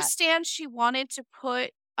 I understand she wanted to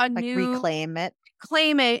put a Like new... reclaim it.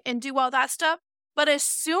 Claim it and do all that stuff. But as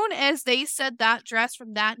soon as they said that dress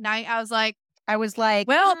from that night, I was like,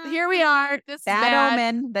 well, here we are. This bad is bad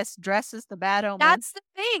omen. This dress is the bad omen. That's the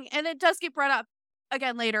thing. And it does get brought up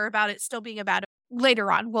again later about it still being a bad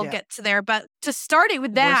later on. We'll get to there. But to start it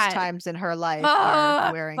with that. Worst times in her life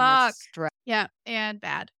are wearing this dress. Yeah, and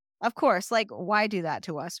bad. Of course. Like, why do that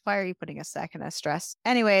to us? Why are you putting us back in this dress?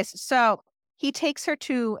 Anyways, so he takes her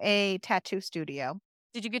to a tattoo studio.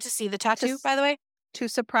 Did you get to see the tattoo, by the way? To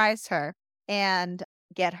surprise her and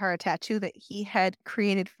get her a tattoo that he had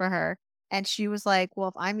created for her. And she was like, well,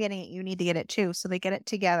 if I'm getting it, you need to get it too. So they get it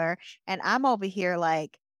together. And I'm over here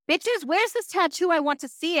like, bitches, where's this tattoo? I want to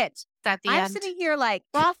see it. I'm sitting here like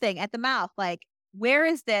frothing at the mouth. Like, where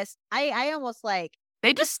is this? I almost like.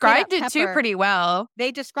 They described it too pretty well.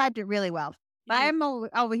 They described it really well. But I'm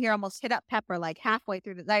over here almost hit up Pepper like halfway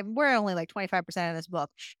through the. We're only like 25% of this book.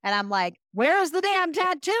 And I'm like, where's the damn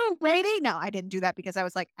tattoo, lady? No, I didn't do that because I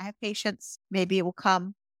was like, I have patience. Maybe it will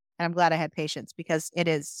come. And I'm glad I had patience because it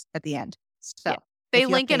is at the end. So they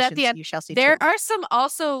link it at the end. You shall see. There are some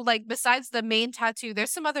also like besides the main tattoo,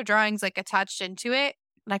 there's some other drawings like attached into it.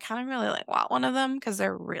 And I kind of really like want one of them because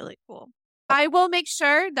they're really cool. I will make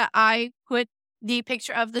sure that I put the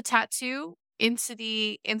picture of the tattoo into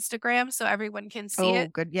the Instagram so everyone can see it.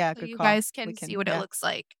 Oh, good. Yeah, so good you call. guys can see what it looks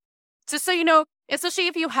like. Just so you know, especially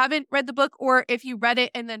if you haven't read the book or if you read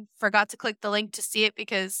it and then forgot to click the link to see it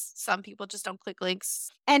because some people just don't click links.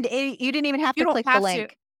 And you didn't even have to click the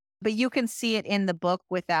link, but you can see it in the book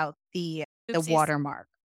without the watermark.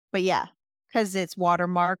 But yeah, because it's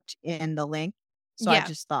watermarked in the link. So I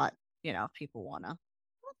just thought, if people want to.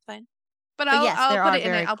 That's fine. But I'll put it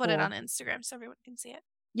in it. I'll put it on Instagram so everyone can see it.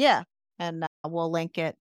 Yeah. And we'll link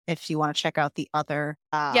it if you want to check out the other.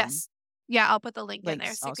 Yes. Yeah, I'll put the link in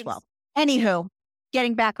there. So as well. Anywho,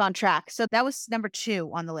 getting back on track. So that was number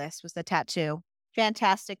 2 on the list was the tattoo.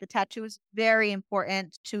 Fantastic. The tattoo is very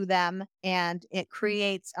important to them and it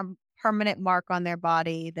creates a permanent mark on their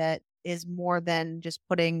body that is more than just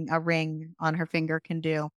putting a ring on her finger can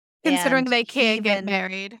do. Considering they can't get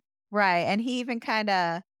married. Right. And he even kind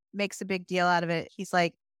of makes a big deal out of it. He's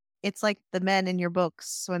like, it's like the men in your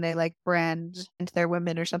books when they like brand into their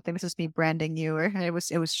women or something. This is me branding you. Or it was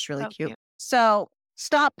just really cute. So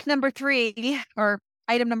stop number 3 or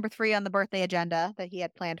item number 3 on the birthday agenda that he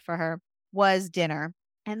had planned for her was dinner.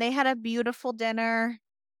 And they had a beautiful dinner.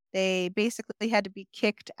 They basically had to be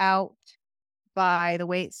kicked out by the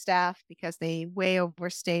wait staff because they way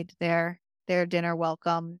overstayed their dinner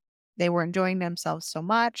welcome. They were enjoying themselves so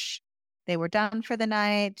much. They were done for the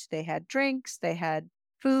night. They had drinks. They had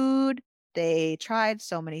food. They tried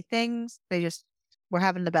so many things. They just were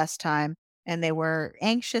having the best time. And they were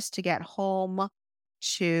anxious to get home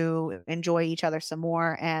to enjoy each other some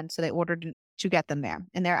more. And so they ordered to get them there.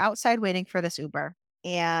 And they're outside waiting for this Uber.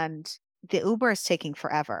 And the Uber is taking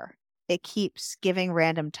forever. It keeps giving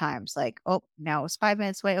random times like, oh, now it's 5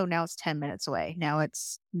 minutes away. Oh, now it's 10 minutes away. Now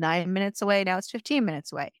it's 9 minutes away. Now it's 15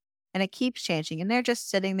 minutes away. And it keeps changing. And they're just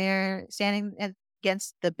sitting there, standing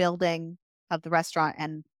against the building of the restaurant.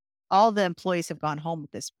 And all the employees have gone home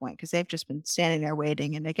at this point because they've just been standing there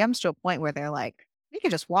waiting. And it comes to a point where they're like, we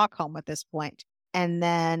could just walk home at this point. And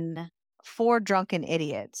then 4 drunken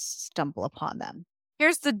idiots stumble upon them.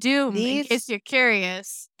 Here's the doom, in These case you're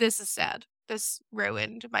curious. This is sad. This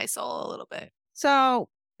ruined my soul a little bit. So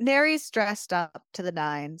Neri's dressed up to the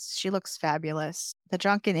nines. She looks fabulous. The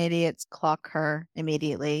drunken idiots clock her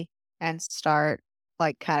immediately and start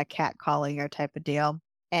like kind of catcalling her type of deal.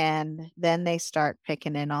 And then they start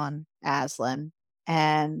picking in on Aslan.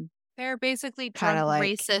 And They're basically kind drunk of like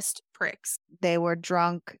racist pricks. they were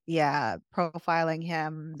drunk, yeah, profiling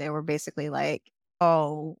him. They were basically like,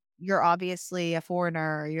 oh, you're obviously a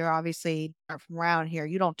foreigner. You're obviously not from around here.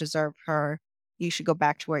 You don't deserve her. You should go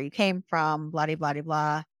back to where you came from, blah, blah, blah,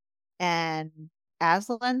 blah. And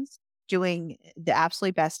Aslan's doing the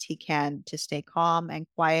absolute best he can to stay calm and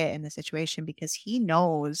quiet in the situation because he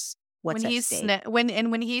knows When what's at he stake.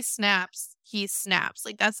 when he snaps, he snaps.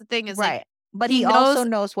 Like that's the thing is like Right. But he he also knows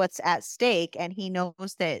knows what's at stake and he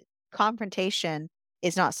knows that confrontation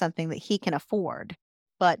is not something that he can afford.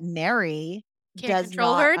 But Neri can't does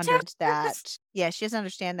control not her understand tempers. that. Yeah, she doesn't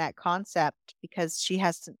understand that concept because she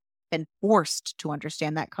hasn't been forced to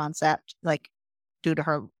understand that concept, like due to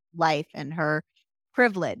her life and her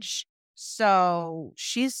privilege. So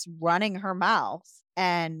she's running her mouth.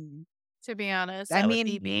 And To be honest, I that would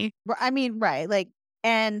be mean, me. right. Like,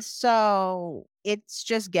 and so it's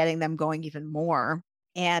just getting them going even more.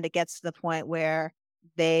 And it gets to the point where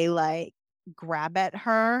they like grab at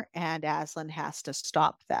her and Aslan has to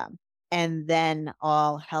stop them. And then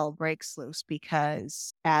all hell breaks loose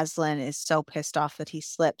because Aslan is so pissed off that he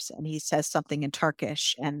slips and he says something in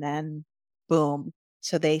Turkish and then boom.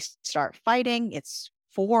 So they start fighting. It's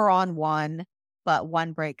 4-on-1, but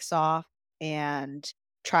one breaks off and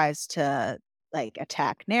tries to like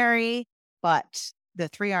attack Neri, but the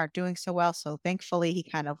 3 aren't doing so well. So thankfully, he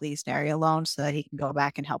kind of leaves Neri alone so that he can go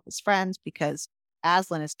back and help his friends because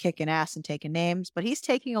Aslan is kicking ass and taking names, but he's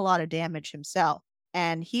taking a lot of damage himself.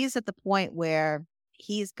 And he's at the point where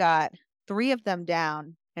he's got 3 of them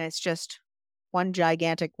down, and it's just one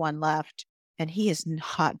gigantic one left, and he is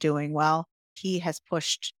not doing well. He has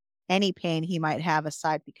pushed any pain he might have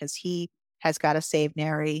aside because he has got to save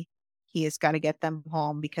Neri. He has got to get them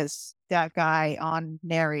home because that guy on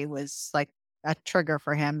Neri was like a trigger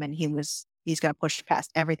for him, and he's going to push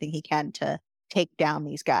past everything he can to take down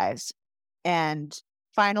these guys. And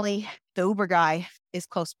finally, the Uber guy is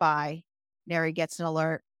close by. Neri gets an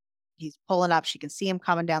alert. He's pulling up. She can see him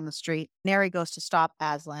coming down the street. Neri goes to stop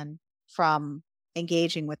Aslan from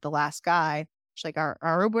engaging with the last guy. She's like,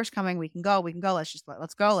 our Uber's coming. We can go. We can go. Let's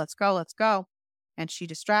go. Let's go. Let's go. And she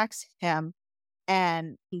distracts him.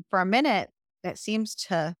 And for a minute, that seems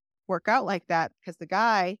to work out like that because the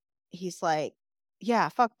guy, he's like, yeah,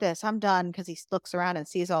 fuck this. I'm done because he looks around and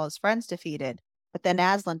sees all his friends defeated. But then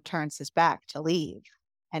Aslan turns his back to leave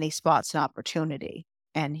and he spots an opportunity.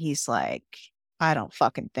 And he's like, I don't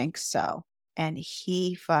fucking think so. And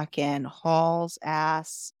he fucking hauls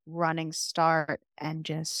ass, running start, and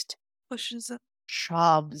just Pushes it.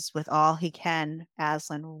 shoves with all he can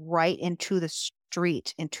Aslan right into the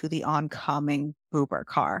street, into the oncoming Uber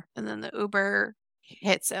car. And then the Uber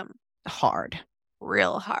hits him Hard.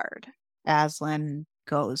 real hard. Aslan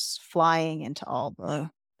goes flying into all the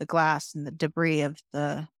glass and the debris of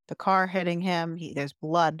the car hitting him. There's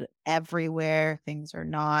blood everywhere. Things are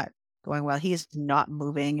not going well. He's not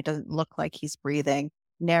moving. It doesn't look like he's breathing.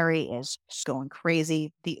 Neri is just going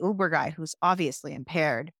crazy. The Uber guy, who's obviously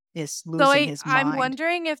impaired, is losing his I'm mind.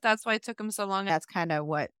 wondering if that's why it took him so long. That's kind of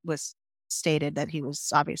what was stated, that he was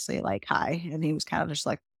obviously like high and he was kind of just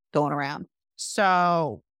like going around.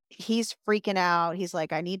 So he's freaking out. He's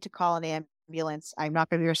like, I need to call an ambulance. I'm not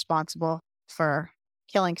going to be responsible for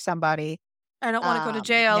killing somebody. I don't want to go to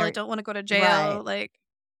jail. I Neri, don't want to go to jail. right. Like,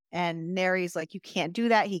 And Neri's like, you can't do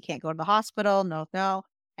that. He can't go to the hospital. No, no.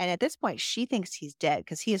 And at this point, she thinks he's dead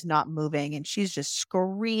because he is not moving. And she's just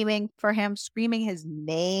screaming for him, screaming his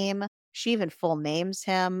name. She even full names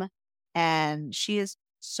him. And she is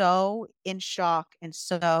so in shock and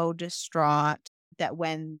so distraught that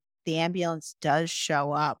when the ambulance does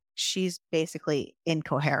show up, she's basically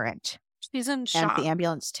incoherent. she's in And shock. the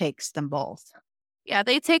ambulance takes them both. Yeah,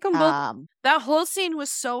 they take them both. That whole scene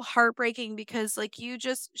was so heartbreaking because, like,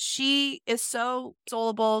 she is so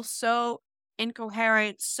soulable, so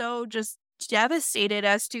incoherent, so just devastated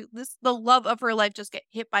as to the love of her life just get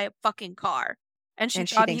hit by a fucking car. And she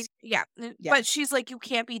thought thinks, yeah. But she's like, you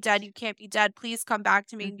can't be dead. You can't be dead. Please come back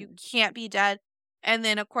to me. Mhm. You can't be dead. And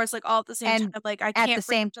then, of course, like, all at the same time, like, I can't. At the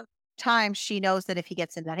same time, she knows that if he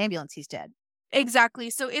gets in that ambulance, he's dead.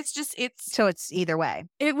 Exactly. So it's either way.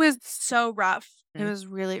 it was so rough. It was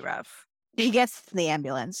really rough. He gets in the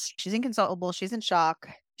ambulance. She's inconsolable. She's in shock.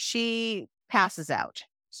 She passes out.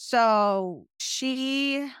 So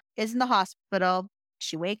she is in the hospital.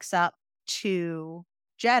 She wakes up to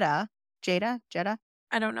Jetta. Jetta.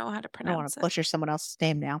 I don't know how to I don't want pronounce to it. butcher someone else's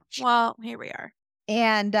name now. Well, here we are.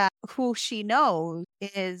 And who she knows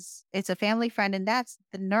is it's a family friend, and that's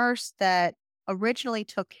the nurse that originally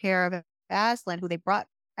took care of Aslan, who they brought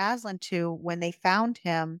Aslan to when they found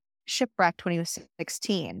him shipwrecked when he was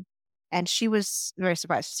 16. And she was very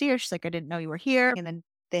surprised to see her. She's like, I didn't know you were here. And then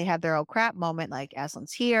they had their old crap moment, like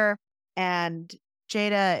Aslan's here. And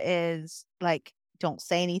Jada is like, don't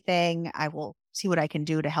say anything. I will see what I can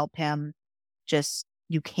do to help him. Just,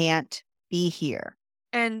 you can't be here.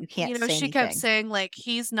 And, You can't say she kept anything. saying, like,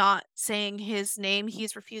 he's not saying his name.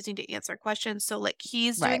 He's refusing to answer questions. So, like,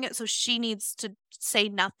 he's doing it. So she needs to say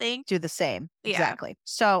nothing. Do the same. Yeah. Exactly.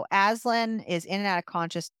 So Aslan is in and out of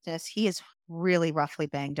consciousness. He is really roughly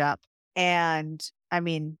banged up. And I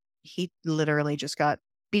mean, he literally just got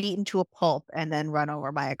beaten to a pulp and then run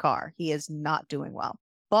over by a car. He is not doing well.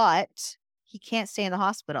 But he can't stay in the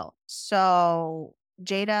hospital. So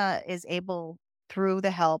Jada is able, through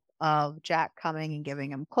the help of Jack coming and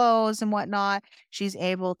giving him clothes and whatnot, she's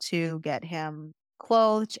able to get him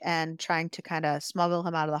clothed and trying to kind of smuggle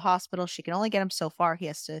him out of the hospital. She can only get him so far. He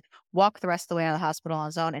has to walk the rest of the way out of the hospital on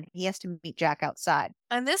his own, and he has to meet Jack outside.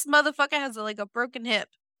 And this motherfucker has like a broken hip.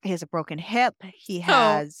 He has a broken hip. He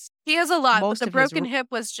has a lot, but most the of his broken hip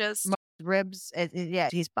was just ribs. Yeah,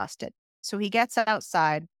 he's busted. So he gets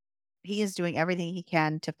outside. He is doing everything he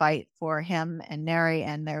can to fight for him and Neri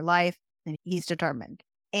and their life, and he's determined.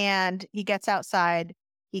 And he gets outside.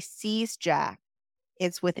 He sees Jack.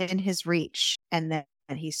 It's within his reach, and then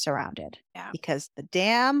he's surrounded. Yeah. Because the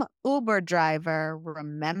damn Uber driver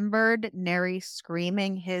remembered Neri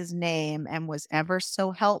screaming his name and was ever so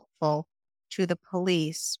helpful to the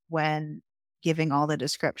police when giving all the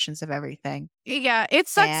descriptions of everything. Yeah, it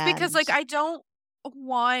sucks because like I don't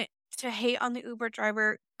want to hate on the Uber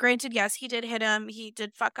driver. Granted, yes, he did hit him. He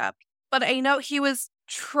did fuck up. But I know he was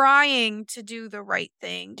trying to do the right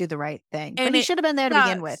thing. And but he should have been there to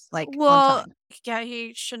begin with, like on time. Yeah,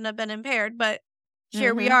 he shouldn't have been impaired, but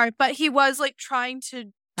here we are. But he was like trying to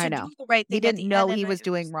do the right thing. He didn't know he was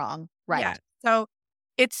doing wrong. Right. Yeah. So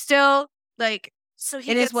it's still like, so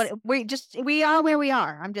he is what we are where we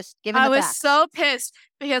are. I'm just giving. I was so pissed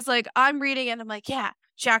because like I'm reading it and I'm like, yeah,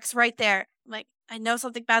 Jack's right there. I'm like, I know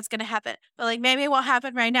something bad's gonna happen, but like maybe it won't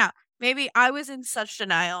happen right now. Maybe I was in such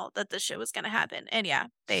denial that this shit was gonna happen. And yeah,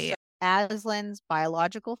 Aslan's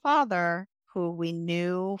biological father, who we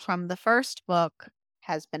knew from the first book,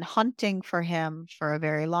 has been hunting for him for a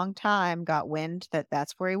very long time, got wind that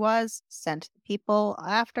that's where he was, sent people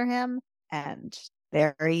after him, and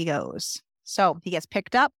there he goes. So he gets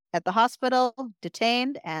picked up at the hospital,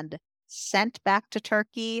 detained, and sent back to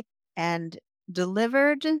Turkey and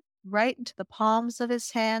delivered right into the palms of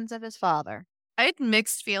his hands of his father. I had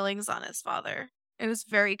mixed feelings on his father. It was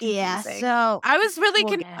very confusing. Yeah, so I was really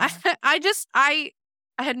I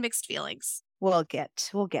had mixed feelings. We'll get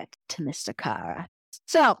to Mr. Kara.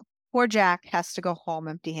 So poor Jack has to go home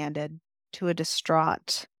empty-handed to a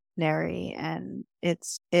distraught Neri, and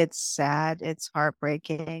it's sad. It's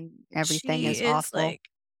heartbreaking. Everything is awful. Like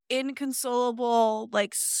inconsolable,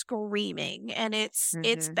 like screaming, and it's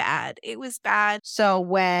bad. It was bad. So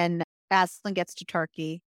when Aslan gets to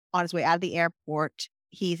Turkey on his way out of the airport,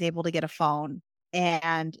 he's able to get a phone,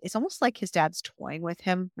 and it's almost like his dad's toying with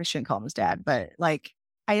him. I shouldn't call him his dad, but like,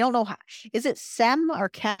 I don't know how. Is it Sem or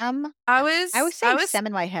Kem? I was saying Sem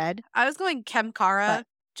in my head. I was going Kem Kara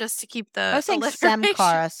just to keep the. I was saying Sem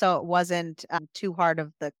Kara, so it wasn't too hard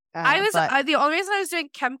of the. The only reason I was doing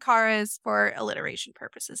Kem Kara is for alliteration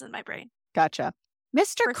purposes in my brain. Gotcha.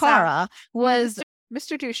 Mr. Kara was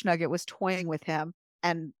Mr. Douche Nugget was toying with him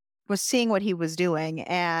and was seeing what he was doing,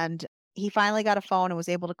 and he finally got a phone and was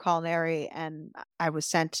able to call Neri, and I was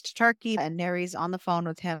sent to Turkey, and Neri's on the phone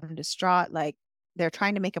with him, distraught. Like, they're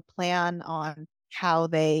trying to make a plan on how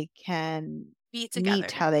they can be together,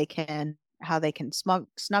 how they can snuggle, how they can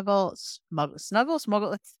smuggle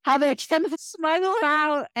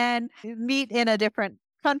out and meet in a different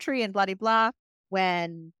country and blah blah blah.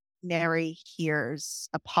 When Neri hears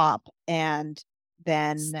a pop, and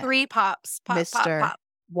then 3 pops, pop, pop, pop.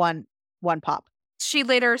 One pop. She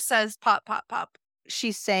later says pop, pop, pop.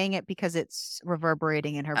 She's saying it because it's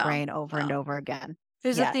reverberating in her brain over and over again.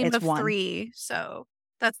 There's a theme of 3, so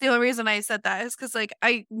that's the only reason I said that is because like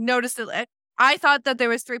I noticed it. I thought that there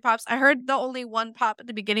was 3 pops. I heard the only 1 pop at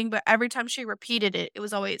the beginning, but every time she repeated it, it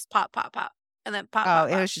was always pop, pop, pop, and then pop. Oh,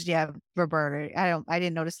 it was just reverberating. I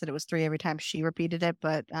didn't notice that it was 3 every time she repeated it,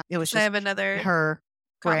 but it was just I have another her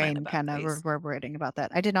brain kind of reverberating about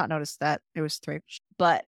that. I did not notice that it was 3,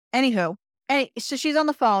 but anywho, And so she's on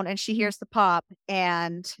the phone and she hears the pop.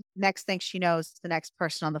 And next thing she knows, the next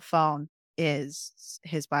person on the phone is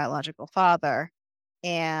his biological father.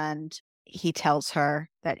 And he tells her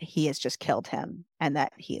that he has just killed him and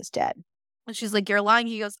that he is dead. And she's like, "You're lying."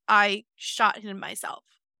 He goes, "I shot him myself."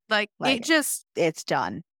 Like, it Like, just. it's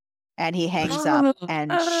done. And he hangs up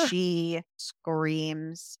and she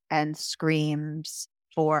screams and screams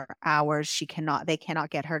for hours. They cannot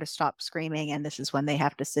get her to stop screaming. And this is when they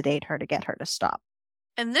have to sedate her to get her to stop.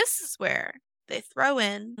 And this is where they throw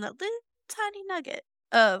in the little tiny nugget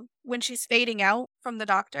of when she's fading out from the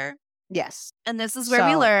doctor. Yes. And this is where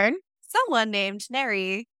we learn someone named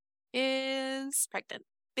Neri is pregnant.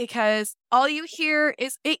 Because all you hear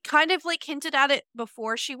is, it kind of like hinted at it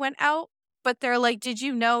before she went out, but they're like, "Did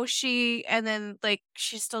you know she?" And then like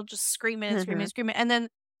she's still just screaming and screaming and screaming. And then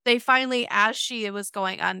they finally, as she was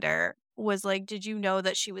going under, was like, "Did you know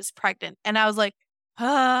that she was pregnant?" And I was like,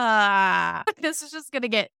 this is just gonna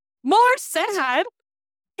get more sad.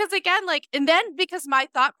 Because again, like, and then because my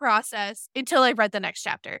thought process until I read the next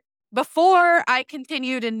chapter, before I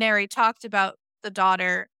continued and Neri talked about the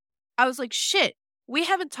daughter, I was like, shit, we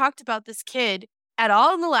haven't talked about this kid at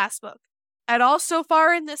all in the last book, at all so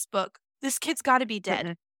far in this book. This kid's got to be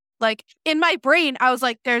dead. Like, in my brain, I was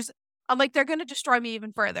like, I'm like, they're going to destroy me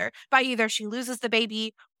even further by either she loses the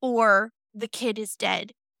baby or the kid is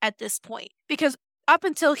dead at this point. Because up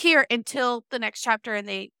until here, until the next chapter and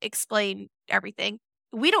they explain everything,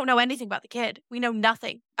 we don't know anything about the kid. We know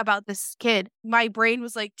nothing about this kid. My brain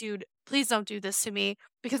was like, dude, please don't do this to me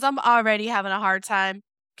because I'm already having a hard time.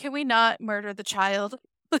 Can we not murder the child?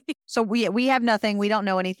 So we have nothing. We don't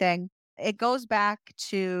know anything. It goes back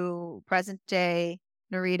to present day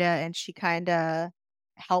Narita, and she kind of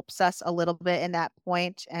helps us a little bit in that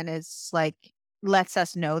point and is like, lets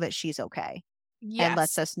us know that she's okay. Yes. And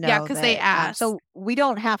lets us know yeah, because they asked. So we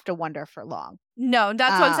don't have to wonder for long. No,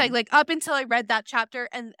 that's what I'm saying. Like, up until I read that chapter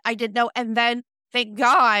and I didn't know. And then thank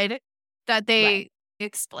God that they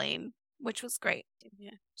explain, which was great.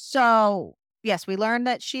 Yeah. So yes, we learned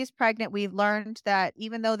that she's pregnant. We learned that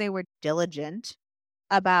even though they were diligent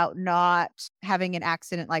about not having an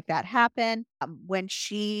accident like that happen, when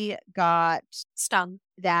she got stung,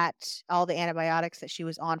 that all the antibiotics that she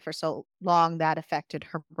was on for so long, that affected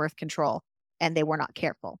her birth control and they were not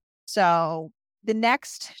careful. So the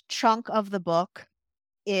next chunk of the book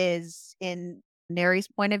is in Neri's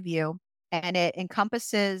point of view, and it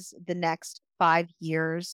encompasses the next 5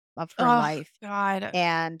 years of her life. God.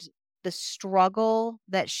 And the struggle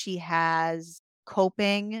that she has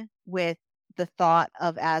coping with the thought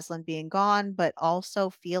of Aslan being gone, but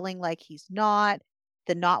also feeling like he's not,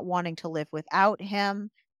 the not wanting to live without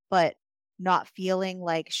him, but not feeling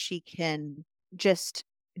like she can just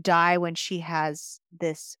die when she has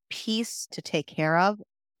this piece to take care of,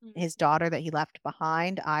 his daughter that he left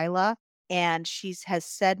behind, Isla. And she has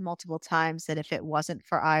said multiple times that if it wasn't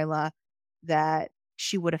for Isla, that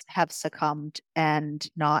she would have succumbed and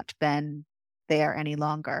not been there any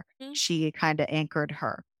longer. She kind of anchored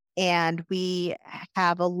her. And we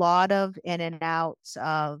have a lot of in and outs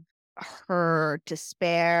of her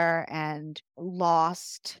despair and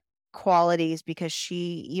lost qualities because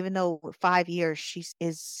she, even though 5 years, she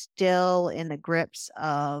is still in the grips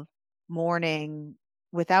of mourning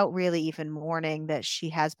without really even mourning that she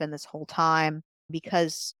has been this whole time,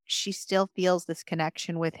 because she still feels this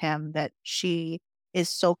connection with him that she is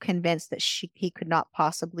so convinced that he could not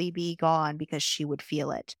possibly be gone because she would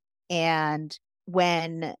feel it. And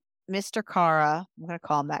when Mr. Kara, I'm going to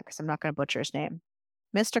call him that because I'm not going to butcher his name,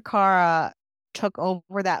 Mr. Kara took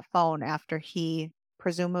over that phone after he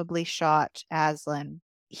presumably shot Aslan,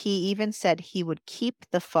 he even said he would keep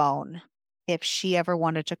the phone if she ever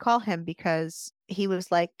wanted to call him because he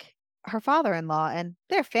was like her father-in-law and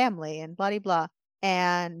their family and blah, blah, blah.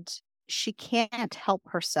 And she can't help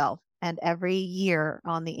herself. And every year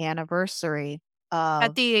on the anniversary of...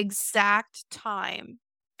 At the exact time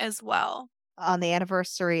as well. On the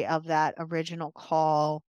anniversary of that original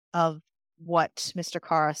call of what Mr.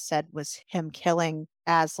 Kara said was him killing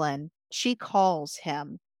Aslan, she calls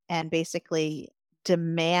him and basically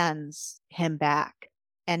demands him back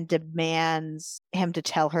and demands him to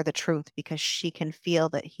tell her the truth because she can feel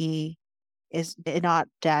that he is not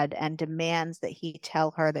dead and demands that he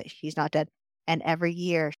tell her that he's not dead. And every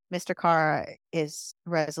year, Mr. Kara is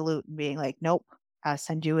resolute in being like, nope, I'll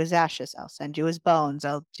send you his ashes. I'll send you his bones.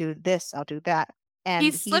 I'll do this. I'll do that. And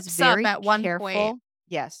he he's slips very up at one careful. point.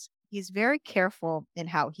 Yes. He's very careful in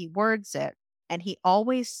how he words it. And he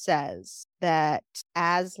always says that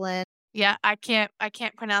Aslan... Yeah, I can't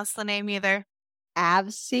pronounce the name either.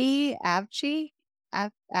 Avci,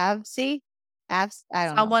 I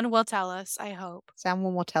don't know. Someone will tell us, I hope.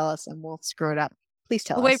 Someone will tell us and we'll screw it up. Please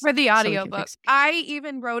tell We'll us. wait for the so we can audiobook. fix it. I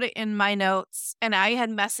even wrote it in my notes and I had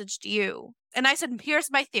messaged you. And I said, here's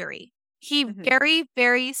my theory. He very,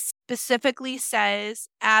 very specifically says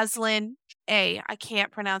Aslan A. I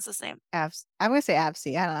can't pronounce his name. I'm going to say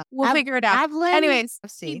Avsi. I don't know. We'll figure it out. Avlin? Anyways,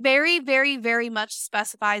 Avsi. he very, very, very much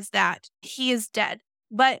specifies that he is dead.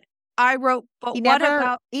 But I wrote, but He what never,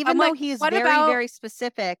 about, even I'm though like, he's what very, about, very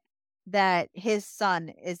specific that his son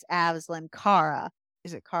is Aslan Kara.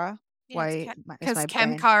 Is it Kara? Why? because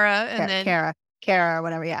Kem Kara and then Kara or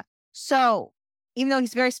whatever. Yeah. So even though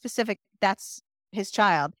he's very specific, that's his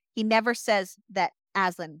child. He never says that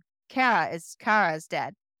Aslan Kara is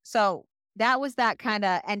dead. So that was that kind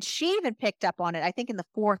of, and she even picked up on it, I think in the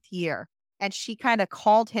 4th year, and she kind of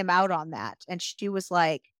called him out on that. And she was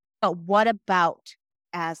like, but what about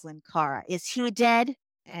Aslan Kara? Is he dead?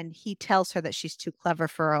 And he tells her that she's too clever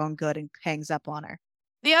for her own good and hangs up on her.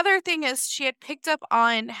 The other thing is she had picked up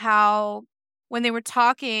on how when they were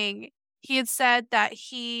talking, he had said that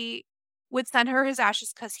he would send her his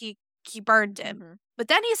ashes because he burned him. But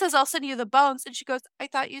then he says, I'll send you the bones. And she goes, I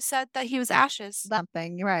thought you said that he was ashes.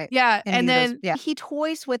 Something, you're right. Yeah. And then he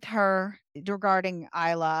toys with her regarding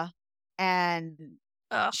Isla, and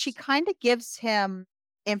she kind of gives him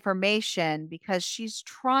information because she's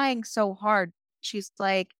trying so hard. She's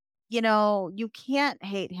like, you can't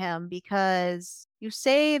hate him because you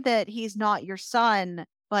say that he's not your son,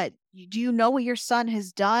 but do you know what your son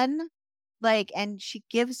has done? Like, and she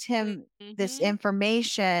gives him this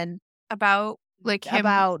information about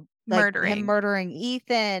him murdering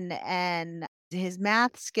Ethan and his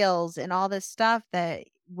math skills and all this stuff that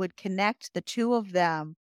would connect the two of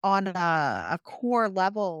them on a core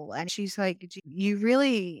level. And she's like, you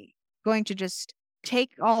really going to just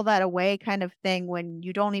take all that away kind of thing when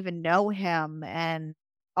you don't even know him and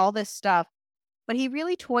all this stuff. But he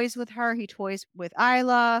really toys with her. He toys with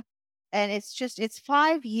Isla. And it's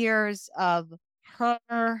 5 years of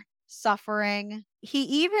her suffering. He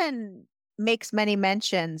even makes many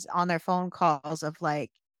mentions on their phone calls of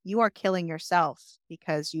like, you are killing yourself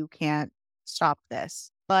because you can't stop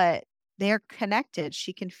this. But they're connected.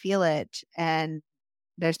 She can feel it. And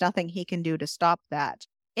there's nothing he can do to stop that.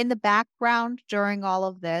 In the background during all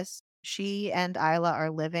of this, she and Isla are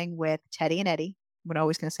living with Teddy and Eddie. I'm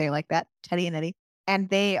always going to say it like that, Teddy and Eddie. And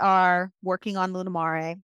they are working on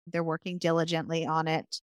Lunamare. They're working diligently on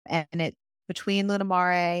it. And it between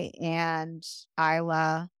Lunamare and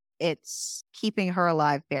Isla, it's keeping her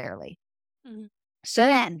alive barely. So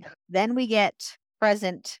then we get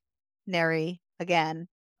present Neri again,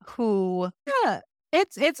 who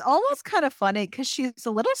it's almost kind of funny because she's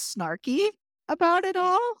a little snarky about it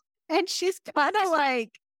all. And she's kind of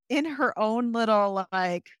like in her own little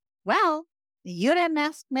like, well, you didn't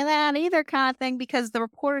ask me that either kind of thing, because the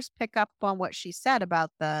reporters pick up on what she said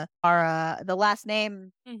about the last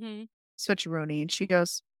name switcheroony. And she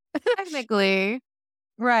goes, technically.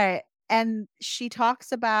 Right. And she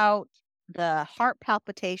talks about the heart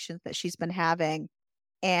palpitations that she's been having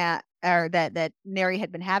or that Neri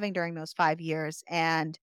had been having during those 5 years,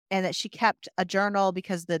 and that she kept a journal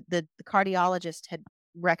because the cardiologist had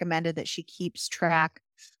recommended that she keeps track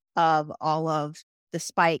of all of the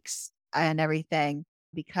spikes and everything,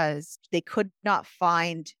 because they could not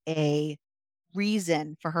find a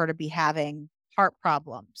reason for her to be having heart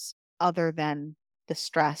problems other than the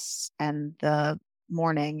stress and the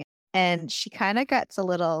mourning. And she kind of gets a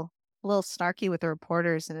little snarky with the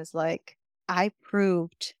reporters and is like, I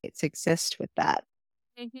proved its exist with that.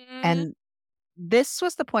 And this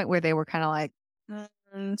was the point where they were kind of like,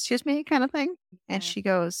 excuse me, kind of thing. And she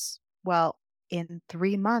goes, well, in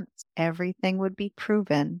 3 months, everything would be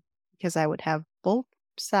proven because I would have both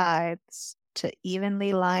sides to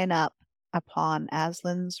evenly line up upon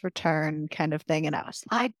Aslan's return, kind of thing. And I was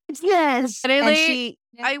like, yes. And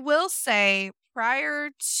I will say, prior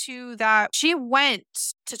to that, she went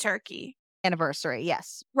to Turkey. Anniversary,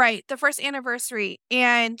 yes. Right, the first anniversary.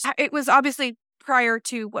 And it was obviously prior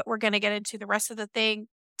to what we're going to get into the rest of the thing.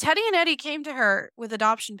 Teddy and Eddie came to her with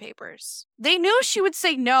adoption papers. They knew she would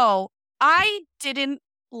say no. I didn't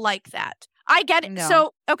like that. I get it. No.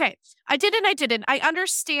 So, okay, I did and I didn't. I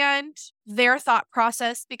understand their thought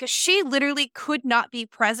process because she literally could not be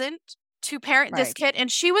present to parent this kid,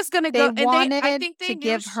 and she was going to go. And I think they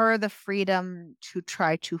give her the freedom to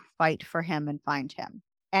try to fight for him and find him.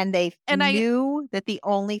 And they knew that the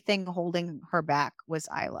only thing holding her back was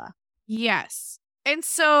Isla. Yes. And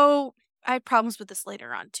so I had problems with this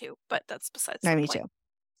later on too, but that's besides the point. Me too.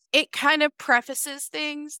 It kind of prefaces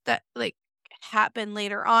things that like happen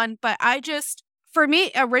later on, but I just for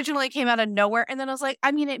me, originally came out of nowhere. And then I was like,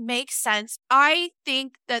 I mean, it makes sense. I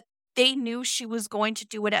think that they knew she was going to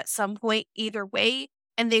do it at some point either way.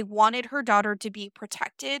 And they wanted her daughter to be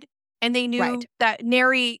protected. And they knew Right. that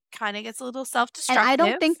Neri kind of gets a little And self-destructive. I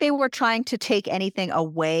don't think they were trying to take anything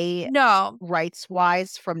away No,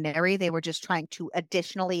 rights-wise from Neri. They were just trying to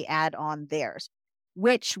additionally add on theirs,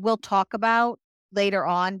 which we'll talk about later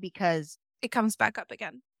on, because it comes back up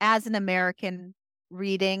again. as an American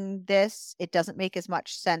reading this, it doesn't make as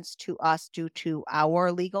much sense to us due to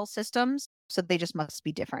our legal systems. So they just must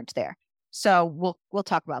be different there. So we'll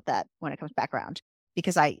talk about that when it comes back around,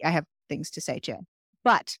 because I have things to say too.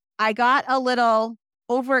 But I got a little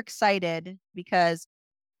overexcited because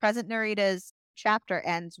Present Narita's chapter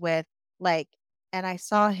ends with like, and I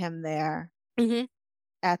saw him there Mm-hmm.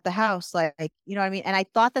 at the house, like, you know what I mean? And I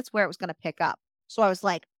thought that's where it was going to pick up. So I was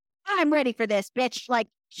like, I'm ready for this, bitch. Like,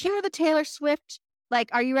 hear the Taylor Swift, like,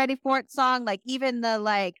 are you ready for it song? Like, even the,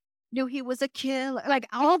 like, knew he was a killer, like,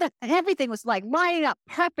 all that, everything was like lining up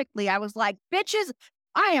perfectly. I was like, bitches,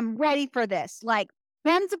 I am ready for this. Like,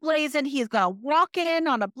 Ben's ablazing. He's going to walk in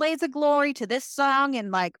on a blaze of glory to this song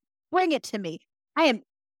and, like, bring it to me. I am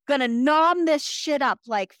going to nom this shit up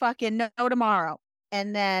like fucking no tomorrow.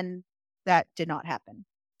 And then that did not happen.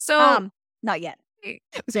 So not yet. It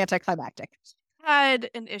was anticlimactic. Had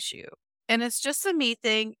an issue, and it's just a me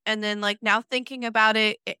thing. And then, like, now thinking about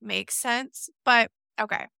it, it makes sense. But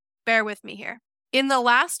okay, bear with me here. In the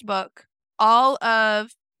last book, all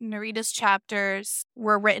of Narita's chapters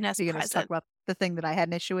were written as You're going to talk present. about the thing that I had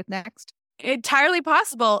an issue with next? Entirely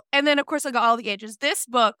possible. And then, of course, I got all the ages. This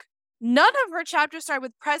book, none of her chapters started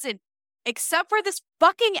with present, except for this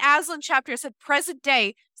fucking Aslan chapter said present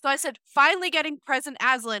day. So I said, finally getting present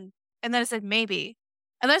Aslan. And then I said, maybe.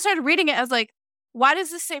 And then I started reading it. I was like, why does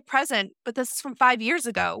this say present? But this is from 5 years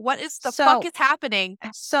ago. What is the fuck is happening?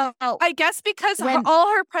 So I guess because all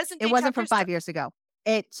her present day it wasn't from chapters 5 years ago.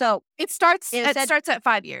 It starts at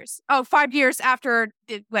 5 years. Oh, 5 years after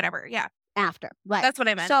whatever. Yeah. After. Right. That's what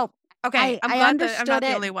I meant. So okay, I understood I'm not the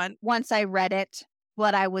it only one. Once I read it,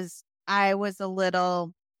 but I was a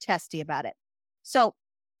little testy about it. So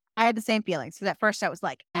I had the same feelings. Because at first I was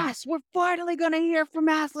like, yes, we're finally going to hear from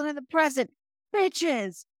Aslan in the present.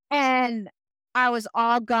 Bitches. And I was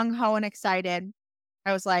all gung-ho and excited.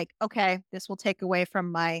 I was like, okay, this will take away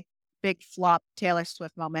from my big flop Taylor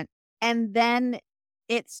Swift moment. And then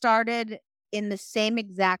it started in the same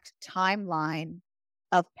exact timeline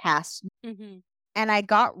of past. Mm-hmm. And I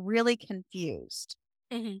got really confused.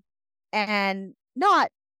 Mm-hmm. And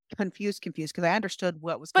not confused because I understood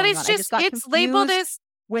what was but going it's on. just I just got it's confused labeled as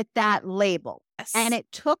with that label. yes. And it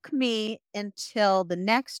took me until the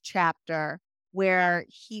next chapter where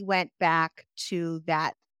he went back to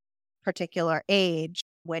that particular age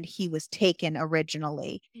when he was taken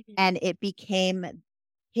originally. Mm-hmm. And it became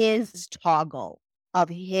his toggle of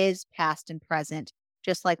his past and present,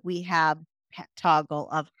 just like we have toggle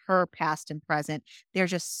of her past and present. They're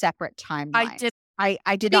just separate timelines.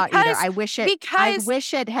 I did not either. I wish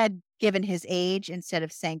it had given his age instead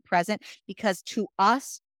of saying present, because to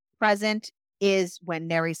us, present is when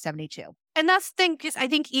Neri's 72. And that's the thing, because I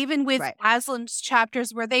think even with Aslan's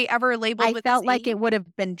chapters, were they ever labeled I with felt his like age? it would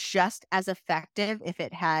have been just as effective if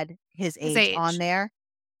it had his age on there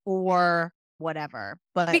or whatever.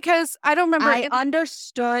 But because I don't remember. I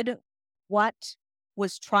understood what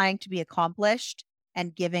was trying to be accomplished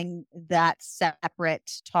and giving that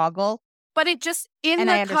separate toggle. But it just in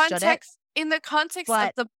the context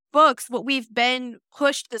of the books, what we've been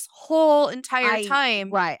pushed this whole entire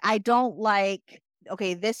time. Right. I don't like,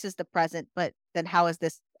 okay, this is the present, but then how is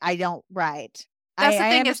this? I don't, right. That's the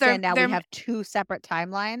thing, I understand now we have two separate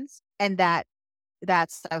timelines, and I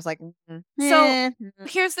was like, so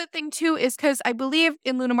here's the thing too, is because I believe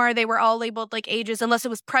in Lunamar, they were all labeled like ages, unless it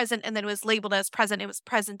was present and then it was labeled as present. It was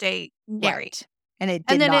present day Neri. Right. And it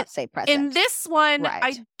did not say present. In this one,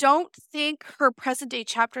 I don't think her present day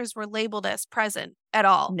chapters were labeled as present at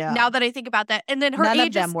all. No. Now that I think about that. And then her none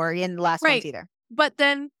of them were in the last ones either. But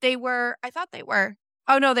then they were, I thought they were.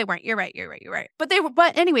 Oh, no, they weren't. You're right. But they were,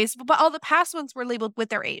 but anyways, but all the past ones were labeled with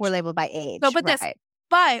their age. Were labeled by age. So,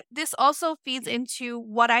 but this also feeds into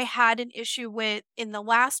what I had an issue with in the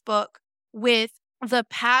last book with the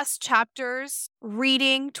past chapters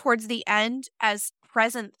reading towards the end as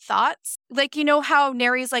present thoughts. Like, you know how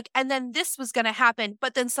Neri's like, and then this was going to happen.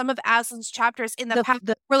 But then some of Aslan's chapters in the past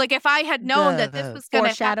were like, if I had known that this was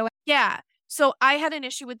going to happen. Yeah. So I had an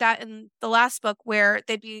issue with that in the last book where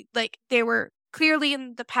they'd be like, they were clearly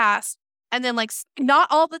in the past. And then, like, not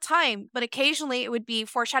all the time, but occasionally it would be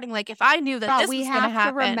foreshadowing. Like, if I knew that this was going to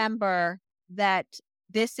happen. We have to remember that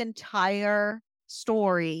this entire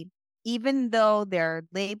story even though they're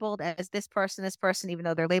labeled as this person, even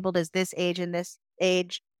though they're labeled as this age and this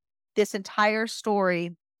age, this entire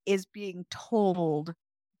story is being told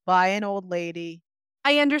by an old lady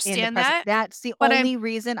I in the understand present. that, That's the but I'm only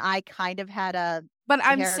reason I kind of had a but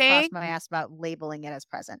I'm hair across saying my ass about labeling it as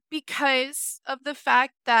present. because of the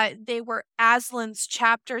fact that they were Aslan's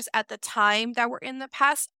chapters at the time that were in the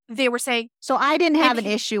past, they were saying, So I didn't and have an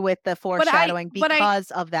issue with the I foreshadowing but I because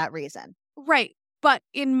of that reason. right. But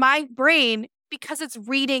in my brain, because it's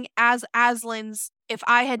reading as Aslan's, if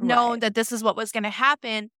I had known Right. that this is what was going to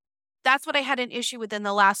happen, that's what I had an issue with in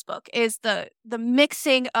the last book is the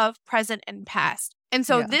mixing of present and past. And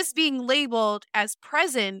so Yeah. this being labeled as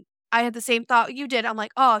present, I had the same thought you did. I'm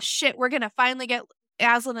like, oh shit, we're gonna finally get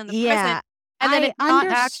Aslan in the present. Yeah. And then I it not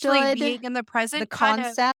actually understood being in the the present kind of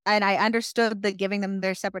concept and I understood the giving them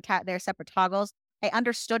their separate toggles. I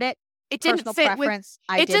understood it. it didn't Personal fit with preference,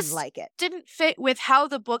 I it didn't just like it. didn't fit with how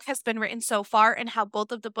the book has been written so far and how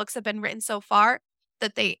both of the books have been written so far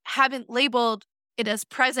that they haven't labeled it as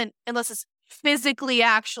present unless it's physically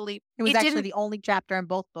actually It was it actually didn't the only chapter in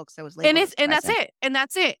both books that was and labeled it's as and that's present. it and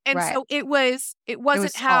that's it and Right. so it It wasn't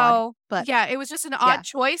was odd, how but yeah it was just an yeah. odd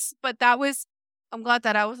choice but that was I'm glad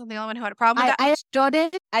that I wasn't the only one who had a problem with that. I understood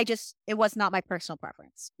it. It was not my personal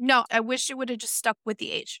preference. No, I wish it would have just stuck with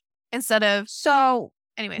the age instead of So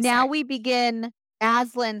anyway, now sorry. we begin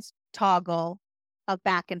Aslan's toggle of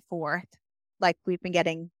back and forth, like we've been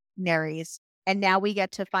getting Nerys. And now we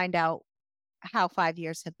get to find out how 5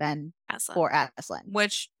 years have been Aslan. for Aslan.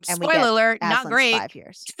 Which And we spoiler get alert, not Aslan's great. 5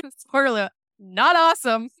 years. Spoiler alert, not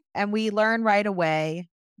awesome. And we learn right away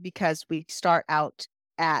because we start out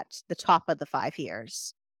at the top of the 5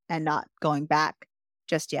 years and not going back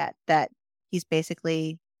just yet that he's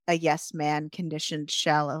basically a yes man conditioned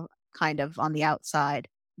shell kind of on the outside.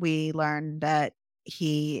 We learn that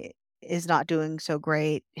he is not doing so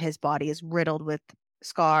great. His body is riddled with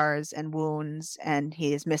scars and wounds, and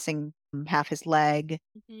he is missing half his leg.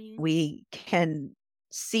 Mhm. We can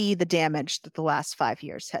see the damage that the last 5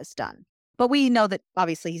 years has done. But we know that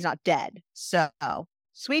obviously he's not dead. So,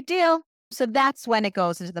 sweet deal. So that's when it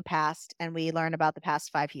goes into the past and we learn about the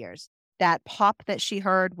past 5 years. That pop that she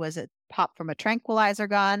heard was a pop from a tranquilizer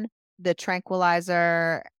gun. The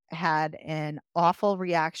tranquilizer had an awful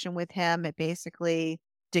reaction with him. It basically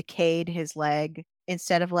decayed his leg.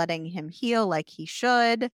 Instead of letting him heal like he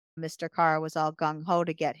should, Mr. Carr was all gung ho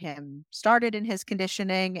to get him started in his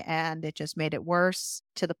conditioning, and it just made it worse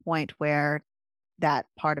to the point where that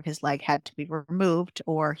part of his leg had to be removed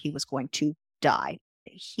or he was going to die.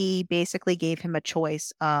 He basically gave him a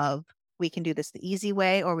choice of we can do this the easy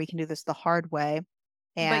way or we can do this the hard way.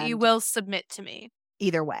 But you And will submit to me.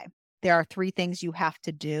 either way, there are three things you have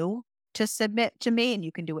to do to submit to me, and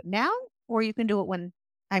you can do it now or you can do it when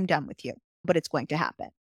I'm done with you. But it's going to happen.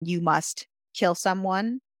 You must kill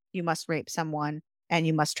someone, you must rape someone, and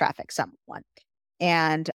you must traffic someone.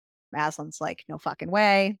 And Aslan's like, no fucking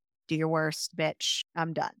way. Do your worst, bitch.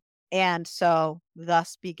 I'm done. And so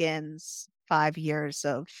thus begins 5 years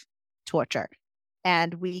of torture.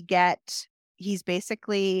 And he's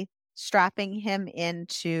basically strapping him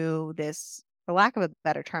into this, for lack of a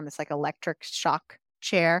better term, it's like electric shock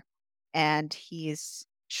chair. And he's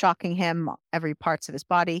shocking him every parts of his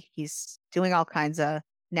body. He's doing all kinds of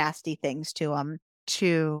nasty things to him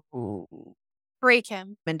to Break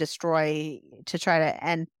him. and destroy to try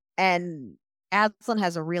to and Aslan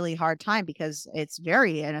has a really hard time because it's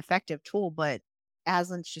very an effective tool, but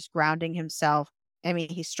Aslan's just grounding himself. I mean,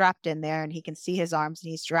 he's strapped in there and he can see his arms and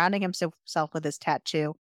he's surrounding himself with his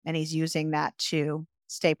tattoo and he's using that to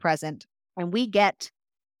stay present. And we get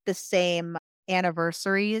the same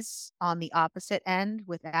anniversaries on the opposite end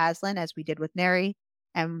with Aslan as we did with Neri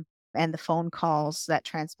and the phone calls that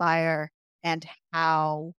transpire and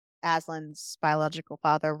how Aslan's biological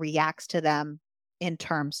father reacts to them in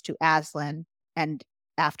terms to Aslan. And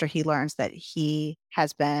after he learns that he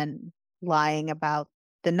has been lying about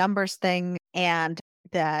the numbers thing and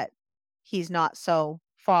that he's not so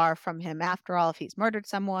far from him after all, if he's murdered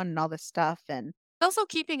someone and all this stuff. And Also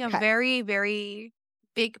keeping a very, very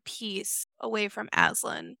big piece away from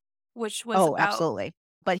Aslan, which was oh, about absolutely.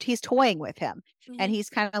 But he's toying with him and Mhm. he's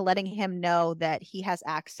kind of letting him know that he has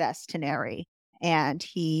access to Neri and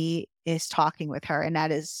he is talking with her. And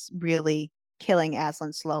that is really killing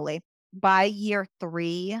Aslan slowly. By year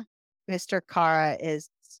 3, Mr. Kara is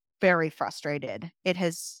very frustrated. It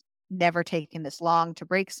has never taken this long to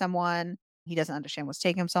break someone. He doesn't understand what's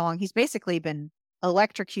taking him so long. He's basically been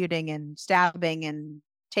electrocuting and stabbing and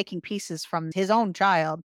taking pieces from his own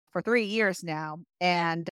child for 3 years now.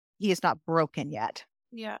 And he is not broken yet.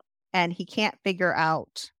 Yeah. And he can't figure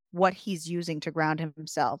out what he's using to ground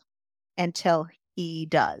himself. until he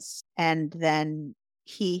does. And then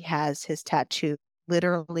he has his tattoo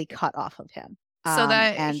literally cut off of him. So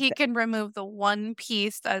that And he can remove the one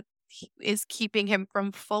piece that is keeping him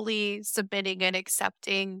from fully submitting and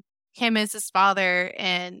accepting him as his father.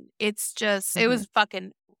 And it's just, it was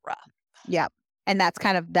fucking rough. Yeah. And that's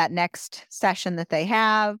kind of that next session that they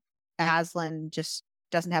have. Aslan just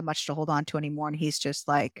doesn't have much to hold on to anymore. And he's just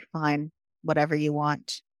like, fine, whatever you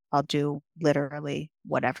want. I'll do literally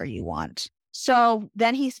whatever you want. So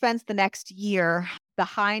then he spends the next year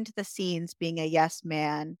behind the scenes being a yes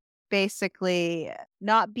man, basically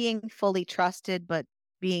not being fully trusted, but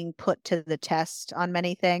being put to the test on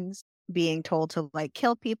many things, being told to like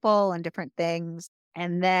kill people and different things.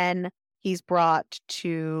 And then he's brought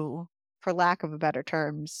to, for lack of a better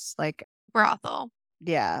terms, like brothel.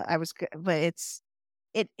 Yeah, but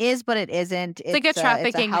it is, but it isn't. It's like a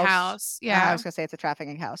trafficking house. Yeah. I was gonna say it's a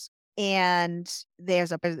trafficking house. And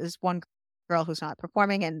there's one girl who's not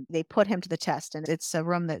performing, and they put him to the test. And it's a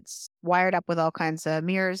room that's wired up with all kinds of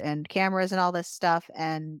mirrors and cameras and all this stuff.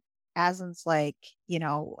 And Aslan's like,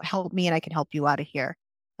 help me and I can help you out of here.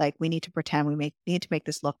 Like, we need to pretend need to make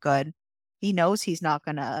this look good. He knows he's not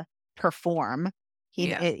gonna perform.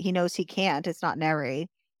 He knows he can't. It's not Neri.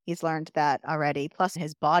 He's learned that already. Plus,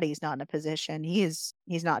 his body's not in a position. He's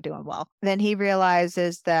not doing well. Then he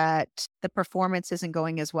realizes that the performance isn't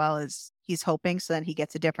going as well as he's hoping. So then he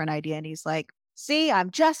gets a different idea and he's like, see, I'm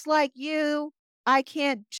just like you. I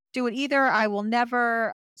can't do it either. I will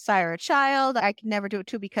never sire a child. I can never do it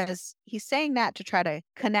too, because he's saying that to try to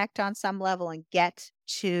connect on some level and get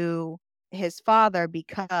to his father,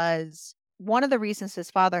 because one of the reasons his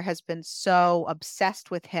father has been so obsessed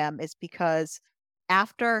with him is because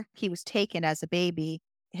after he was taken as a baby,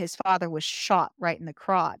 his father was shot right in the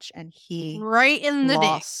crotch, and he right in the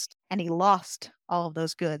lost, and he lost all of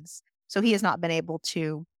those goods. So he has not been able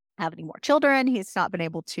to have any more children. He's not been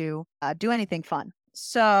able to do anything fun.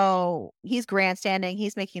 So he's grandstanding.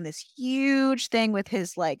 He's making this huge thing with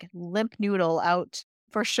his like limp noodle out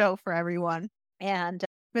for show for everyone. And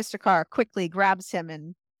Mr. Carr quickly grabs him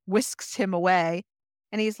and whisks him away.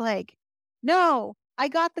 And he's like, no, I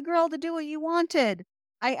got the girl to do what you wanted.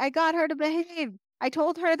 I got her to behave. I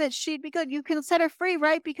told her that she'd be good. You can set her free,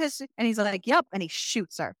 right? And he's like, yep. And he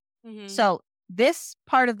shoots her. Mm-hmm. So this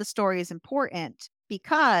part of the story is important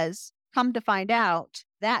because, come to find out,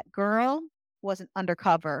 that girl was an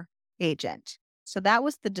undercover agent. So that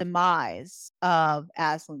was the demise of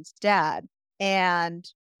Aslan's dad. And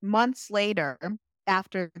months later,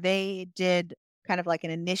 after they did kind of like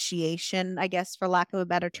an initiation, I guess, for lack of a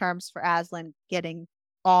better terms, for Aslan, getting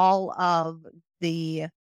all of the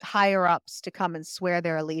higher ups to come and swear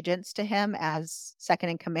their allegiance to him as second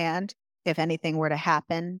in command, if anything were to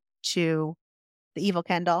happen to the evil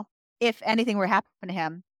Kendall. If anything were to happen to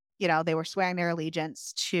him, they were swearing their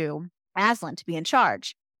allegiance to Aslan to be in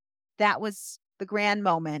charge. That was the grand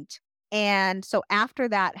moment. And so after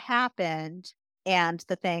that happened and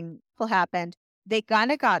the thing happened, they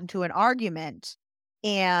kind of got into an argument,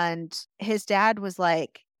 and his dad was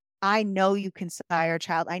like, I know you can sire a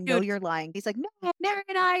child. I know you're lying. He's like, no, Neri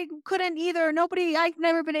and I couldn't either. I've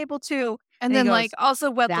never been able to. And then, like, also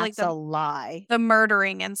what, that's like, a lie. The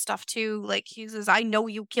murdering and stuff too. Like, he says, I know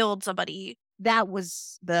you killed somebody. That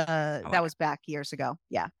was that was back years ago.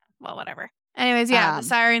 Yeah. Well, whatever. Anyways, yeah, the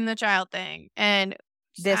siring the child thing. And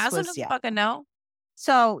this Aslan was, doesn't fucking know.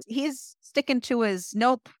 So he's sticking to his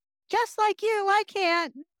nope. Just like you, I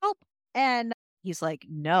can't. Nope. And he's like,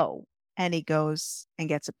 no. And he goes and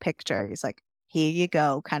gets a picture. He's like, here you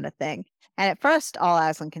go, kind of thing. And at first, all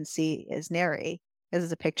Aslan can see is Neri. This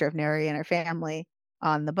is a picture of Neri and her family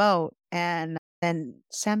on the boat. And then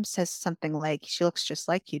Sem says something like, she looks just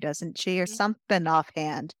like you, doesn't she? Or something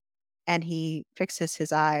offhand. And he fixes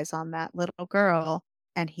his eyes on that little girl,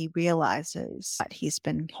 and he realizes what he's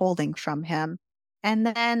been holding from him. And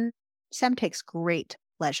then Sem takes great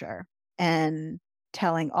pleasure in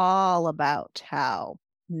telling all about how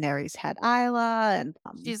Neri's had Isla and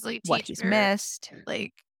she's like what he's missed,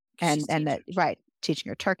 like, and that teaching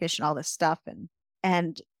her Turkish and all this stuff,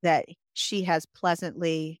 and that she has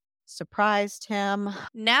pleasantly surprised him.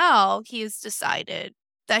 Now he's decided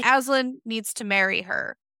that Aslan needs to marry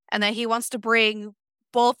her, and that he wants to bring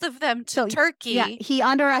both of them to Turkey. Yeah, he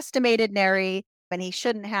underestimated Neri, and he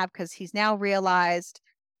shouldn't have, because he's now realized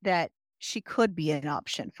that she could be an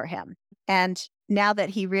option for him. And now that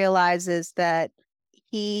he realizes that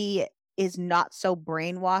he is not so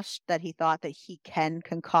brainwashed that he thought that he can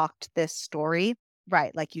concoct this story,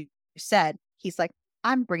 right, like you said, he's like,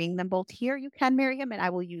 I'm bringing them both here. You can marry him, and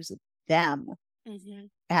I will use them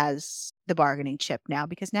as the bargaining chip now,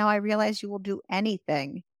 because now I realize you will do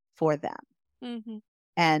anything for them. Mm-hmm.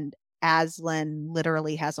 And Aslan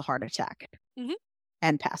literally has a heart attack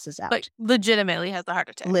and passes out. Like legitimately has a heart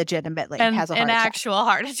attack. Legitimately and has a heart an attack. actual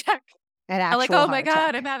heart attack. An I'm like, actual oh my heart God,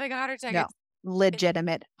 attack. I'm having a heart attack. No,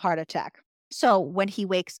 legitimate heart attack. So when he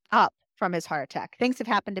wakes up from his heart attack, things have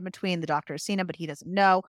happened in between. The doctor has seen him, but he doesn't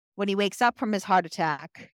know. When he wakes up from his heart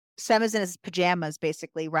attack, Sem is in his pajamas,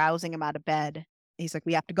 basically rousing him out of bed. He's like,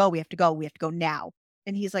 we have to go, we have to go, we have to go now.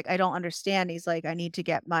 And he's like, I don't understand. He's like, I need to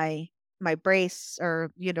get my brace,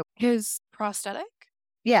 or, you know, his prosthetic.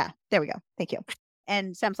 Yeah, there we go. Thank you.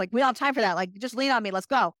 And Sam's like, we don't have time for that. Like, just lean on me. Let's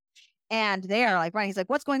go. And they're like, right. He's like,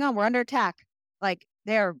 what's going on? We're under attack. Like,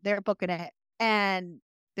 they're booking it. And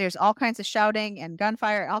there's all kinds of shouting and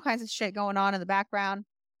gunfire, all kinds of shit going on in the background.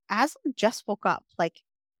 Aslan just woke up, like,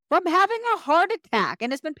 from having a heart attack,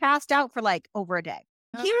 and has been passed out for like over a day.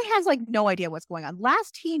 He has like no idea what's going on.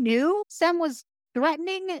 Last he knew, Sem was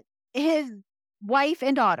threatening his wife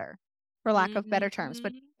and daughter, for lack of better terms,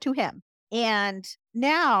 but to him. And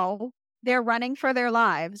now they're running for their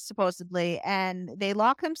lives, supposedly, and they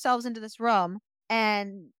lock themselves into this room,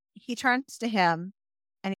 and he turns to him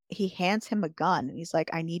and he hands him a gun. And he's like,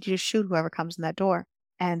 I need you to shoot whoever comes in that door.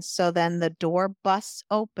 And so then the door busts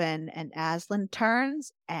open and Aslan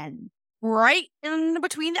turns and right in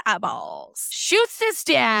between the eyeballs shoots his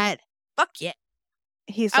dad. Fuck yeah.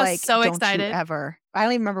 He's I was like, so don't excited. you ever. I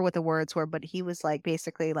don't even remember what the words were, but he was like,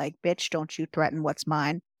 basically like, bitch, don't you threaten what's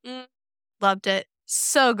mine. Loved it.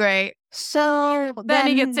 So great. So then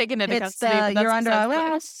he gets taken into custody. You're under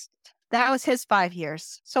arrest. That was his 5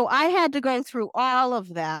 years. So I had to go through all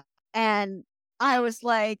of that. And I was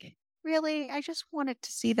like, really? I just wanted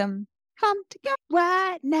to see them come together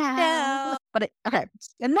right now. No. But okay.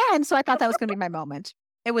 And then, so I thought that was going to be my moment.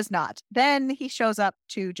 It was not. Then he shows up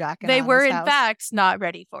to Jack and they Anna's were, in house. fact, not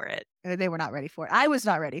ready for it. They were not ready for it. I was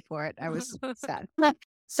not ready for it. I was sad.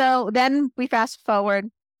 So then we fast forward.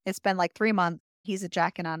 It's been like 3 months. He's at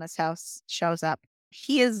Jack and Anna's house, shows up.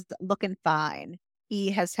 He is looking fine. He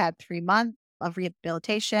has had 3 months of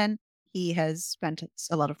rehabilitation. He has spent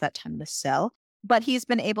a lot of that time in the cell, but he's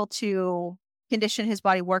been able to condition his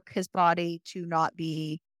body, work his body to not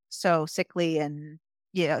be so sickly. And,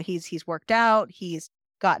 you know, he's worked out. He's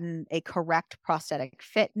gotten a correct prosthetic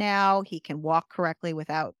fit now. He can walk correctly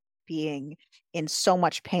without being in so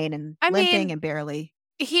much pain and limping and barely.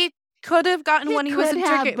 He could have gotten one. He was in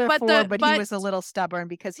Turkey, but he was a little stubborn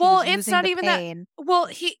because he was using the pain.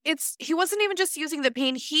 He wasn't even just using the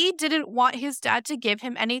pain. He didn't want his dad to give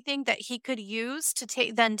him anything that he could use to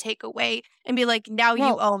take away and be like, now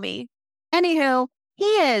you owe me. Anywho, he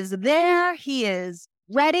is there. He is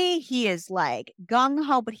ready. He is like gung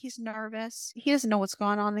ho, but he's nervous. He doesn't know what's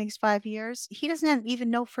gone on in these 5 years. He doesn't even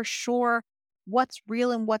know for sure what's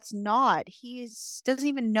real and what's not. He doesn't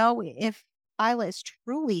even know if Isla is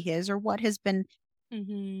truly his or what has been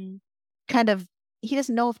kind of. He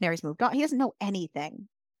doesn't know if Neri's moved on. He doesn't know anything,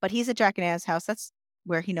 but he's at Jack and Anna's house. That's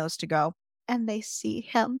where he knows to go. And they see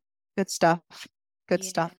him. Good stuff. Good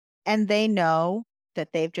stuff. And they know that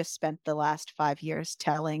they've just spent the last 5 years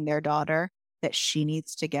telling their daughter that she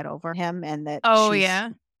needs to get over him and that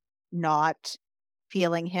she's not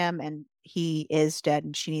feeling him and he is dead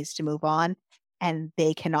and she needs to move on. And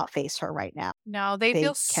they cannot face her right now. No, they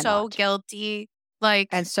feel so guilty.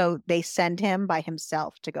 And so they send him by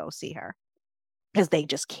himself to go see her because they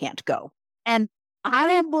just can't go. And I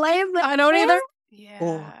didn't blame them. I don't either. Yeah.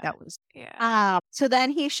 Oh, that was. Yeah. So then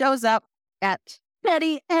he shows up at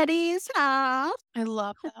Teddy Eddie's house. I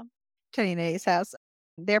love them. Teddy and Eddie's house.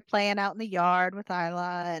 They're playing out in the yard with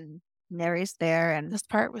Isla and Mary's there. And this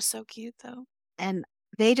part was so cute, though. And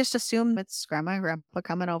they just assume it's Grandma and Grandpa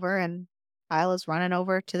coming over, and Isla's running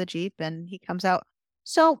over to the Jeep and he comes out.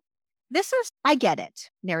 So I get it.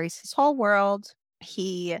 Mary's his whole world.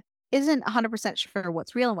 He isn't 100% sure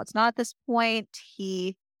what's real and what's not at this point.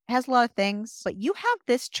 He has a lot of things, but you have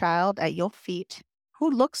this child at your feet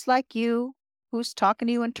who looks like you, who's talking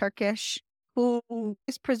to you in Turkish, who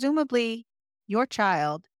is presumably your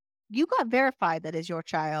child. You got verified that is your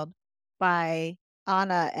child by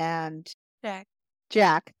Anna and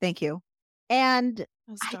Jack. Thank you. And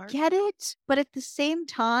I get it, but at the same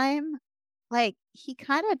time, like, he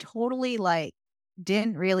kind of totally, like,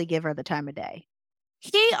 didn't really give her the time of day.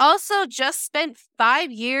 He also just spent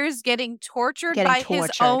 5 years getting tortured by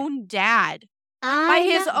his own dad.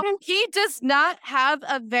 He does not have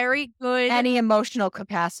a very good... any emotional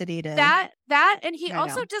capacity to... and he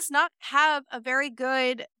also does not have a very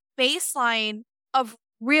good baseline of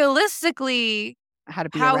realistically... how to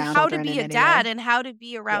be a dad and how to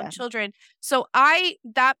be around children. So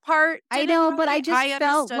that part, I know, but I just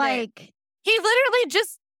felt like he literally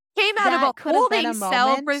just came out of a that could have been holding a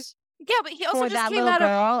cell for. moment Yeah, but he also for just that came little out of.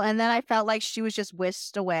 girl, and then I felt like she was just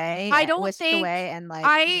I don't whisked think away, and like,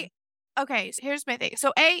 I. Okay, so here's my thing.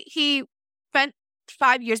 So he spent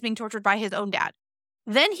 5 years being tortured by his own dad.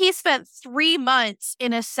 Then he spent 3 months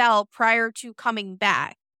in a cell prior to coming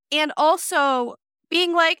back, and also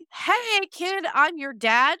being like, "Hey, kid, I'm your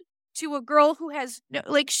dad." To a girl who has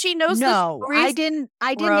like she knows the no, stories. I didn't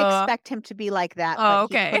Bruh. expect him to be like that, but Oh, he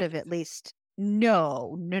could okay. have at least.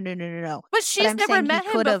 No, no, no, no, no, no. But But she's I'm never saying he met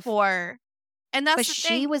him could have. before. And But that's the she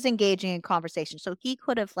thing. was engaging in conversation, so he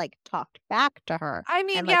could have like talked back to her I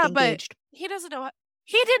mean, and like yeah, but engaged. he doesn't know.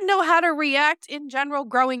 He didn't know how to react in general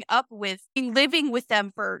growing up with living with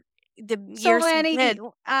them for the So years he did.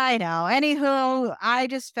 I know. Anywho, I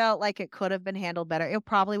just felt like it could have been handled better. It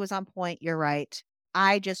probably was on point. You're right.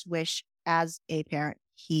 I just wish, as a parent,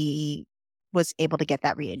 he was able to get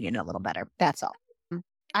that reunion a little better. That's all.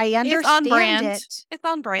 I It's on understand brand. it. It's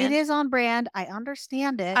on It brand. is on brand. I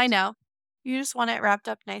understand I it. know. You just want it wrapped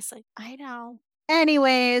up nicely. I know.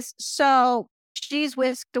 Anyways, so she's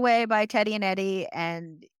whisked away by Teddy and Eddie,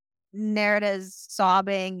 and Nerida's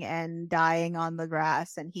sobbing and dying on the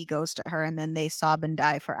grass, and he goes to her, and then they sob and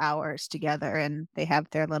die for hours together, and they have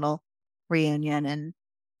their little reunion, and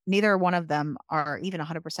neither one of them are even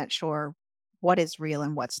 100% sure what is real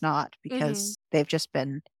and what's not Mm-hmm. because they've just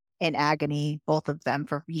been in agony, both of them,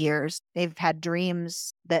 for years. They've had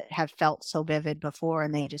dreams that have felt so vivid before,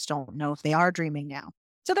 and they just don't know if they are dreaming now.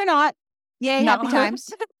 So they're not. Yay, happy No. times.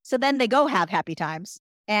 So then they go have happy times.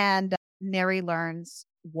 And Neri learns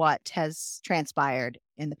what has transpired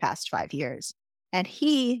in the past 5 years. And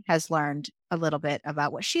he has learned a little bit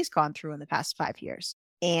about what she's gone through in the past 5 years.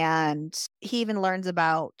 And he even learns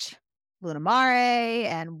about Lunamare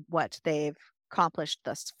and what they've accomplished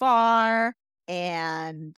thus far.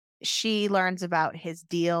 And she learns about his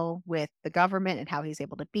deal with the government and how he's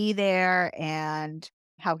able to be there and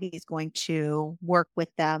how he's going to work with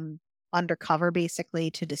them undercover,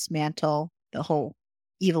 basically, to dismantle the whole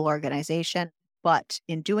evil organization. But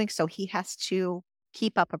in doing so, he has to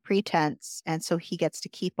keep up a pretense. And so he gets to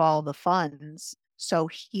keep all the funds. So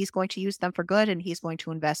he's going to use them for good and he's going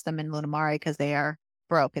to invest them in Lunamare because they are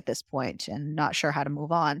broke at this point and not sure how to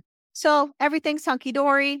move on. So everything's hunky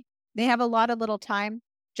dory. They have a lot of little time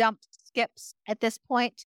jump skips at this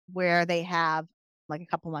point where they have like a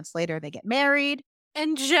couple months later, they get married.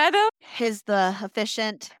 And Jeddah, Is the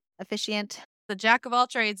officiant. the jack of all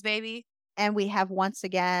trades, baby. And we have once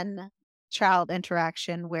again child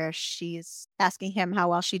interaction where she's asking him how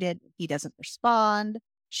well she did. He doesn't respond.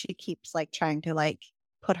 She keeps like trying to like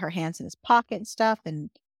put her hands in his pocket and stuff. And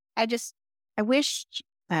I wish,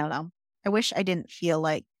 I don't know. I wish I didn't feel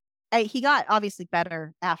like he got obviously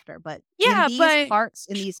better after, but in Yeah, these but parts,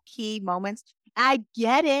 in these key moments, I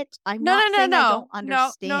get it. I'm no, no, not no, saying I don't no, no,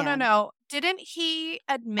 no, no, understand. no. Didn't he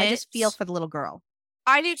I admit? just feel for the little girl.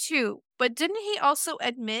 I do too. But didn't he also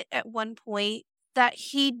admit at one point that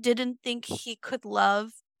he didn't think he could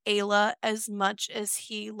love Ayla as much as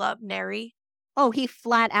he loved Neri? Oh, he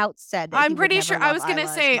flat out said that he I'm would pretty never sure I love was gonna Isla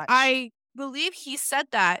as say much. I believe he said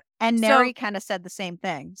that. And So- Neri kind of said the same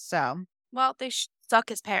thing. So Well, they suck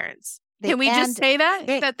as parents. They- Can we just and say that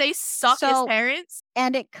it- that they suck as so- parents?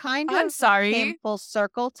 and it kind I'm of sorry. came full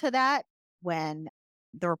circle to that when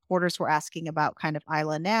the reporters were asking about kind of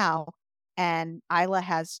Isla now. And Isla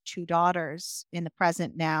has 2 daughters in the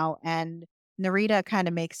present now. And Narita kind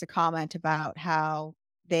of makes a comment about how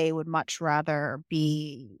they would much rather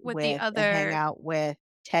be With with the and other hang out with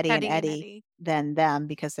Teddy and Teddy and Eddie Eddie. than them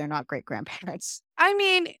because they're not great grandparents. I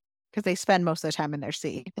mean, Because they spend most of the time in their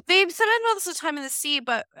seat. they spend most of the time in the sea,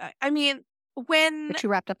 but I mean, when They're too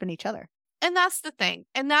wrapped up in each other. and that's the thing.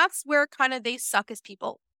 And that's where kind of they suck as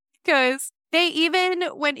people. Because they even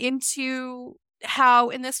went into how,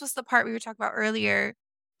 and this was the part we were talking about earlier,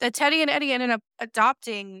 that Teddy and Eddie ended up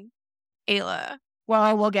adopting Ayla.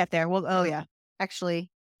 Well, we'll get there. Oh yeah. Actually,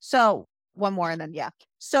 so one more and then yeah.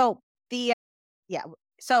 So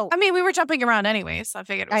so I mean, we were jumping around anyway, so I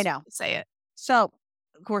figured it was I know. say it. So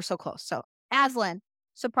we're so close. So Aslan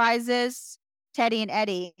surprises Teddy and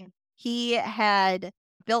Eddie. He had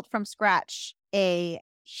built from scratch a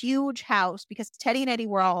huge house because Teddy and Eddie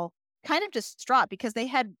were all kind of distraught because they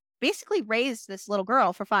had basically raised this little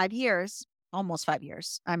girl for 5 years, almost 5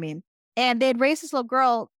 years. I mean, and they had raised this little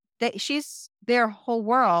girl that she's their whole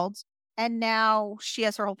world. And now she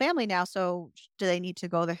has her whole family now. So do they need to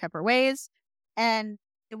go their separate ways? And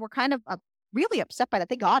they were kind of really upset by that.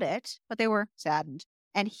 They got it, but they were saddened.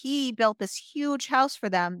 And he built this huge house for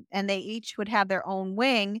them, and they each would have their own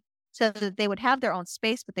wing so that they would have their own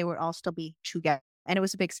space, but they would all still be together. And it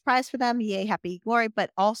was a big surprise for them. Yay, happy glory.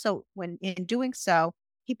 But also, when in doing so,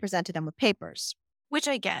 he presented them with papers. Which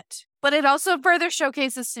I get. But it also further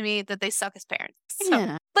showcases to me that they suck as parents. So,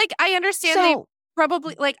 Yeah. like, I understand they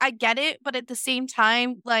probably, like, I get it, but at the same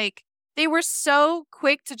time, like, they were so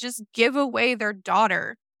quick to just give away their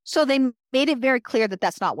daughter. So they made it very clear that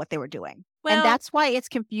that's not what they were doing. Well, and that's why it's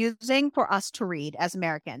confusing for us to read as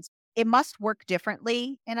Americans. It must work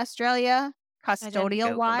differently in Australia,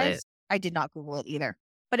 custodial wise. I did not Google it either,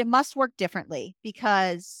 but it must work differently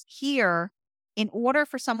because here, in order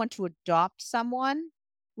for someone to adopt someone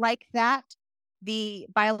like that, the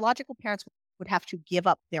biological parents would have to give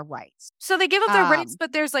up their rights. So they give up their rights,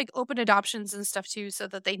 but there's like open adoptions and stuff too, so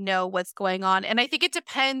that they know what's going on. And I think it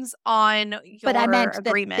depends on your but I meant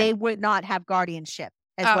agreement. That they would not have guardianship,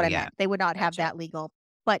 is what I meant. They would not have that legal.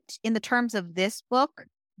 But in the terms of this book,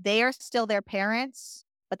 they are still their parents,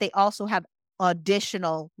 but they also have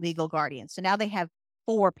additional legal guardians. So now they have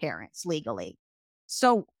 4 parents legally.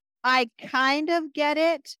 So I kind of get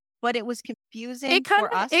it, but it was confusing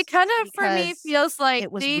for us. It kind of for me feels like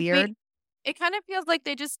it was weird. It kind of feels like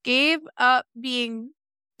they just gave up being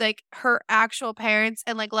like her actual parents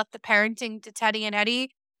and like left the parenting to Teddy and Eddie.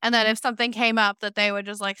 And then if something came up that they would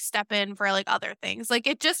just like step in for like other things. Like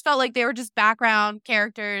it just felt like they were just background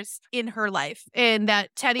characters in her life. And that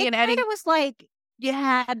Teddy and Eddie. It was like you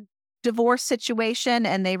had divorce situation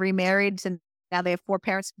and they remarried and now they have 4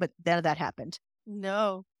 parents, but none of that happened.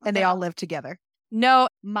 No. And they all live together. No.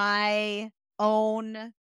 My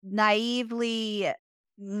own naively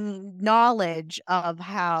knowledge of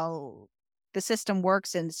how the system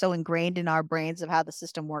works and so ingrained in our brains of how the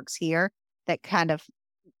system works here that kind of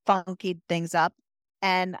funkied things up.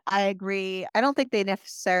 And I agree. I don't think they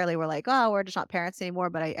necessarily were like, oh, we're just not parents anymore.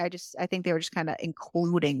 But I think they were just kind of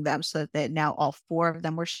including them so that now all 4 of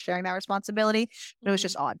them were sharing that responsibility. But it was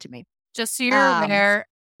just odd to me. Just so you're aware,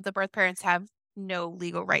 the birth parents have no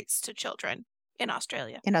legal rights to children in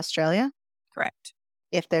Australia. In Australia? Correct.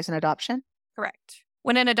 If there's an adoption? Correct.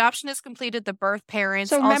 When an adoption is completed, the birth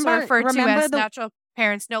parents, also referred to as natural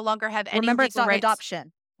parents, no longer have any legal rights. Remember, it's not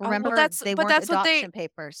adoption. Remember, they weren't adoption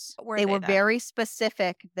papers. They were very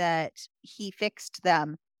specific that he fixed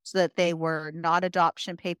them so that they were not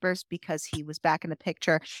adoption papers because he was back in the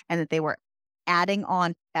picture and that they were adding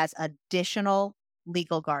on as additional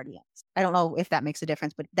legal guardians. I don't know if that makes a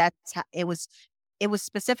difference, but that's how it was. It was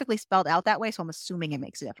specifically spelled out that way, so I'm assuming it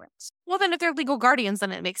makes a difference. Well, then if they're legal guardians,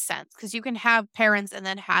 then it makes sense because you can have parents and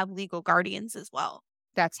then have legal guardians as well.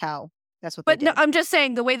 That's what they did. No, I'm just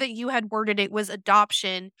saying the way that you had worded it was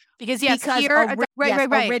adoption because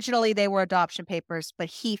originally they were adoption papers, but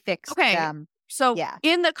he fixed them. So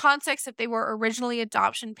in the context, if they were originally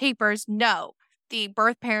adoption papers, no, the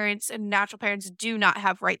birth parents and natural parents do not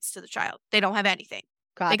have rights to the child. They don't have anything.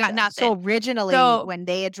 Gotcha. They got nothing. So originally, when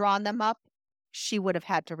they had drawn them up, she would have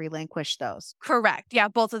had to relinquish those. Correct. Yeah,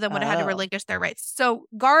 both of them would have had to relinquish their rights. So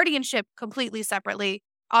guardianship completely separately.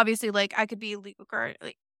 Obviously, like I could be a legal guard,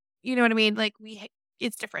 like you know what I mean? Like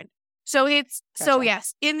it's different. So it's so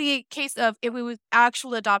yes. In the case of if it was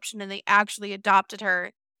actual adoption and they actually adopted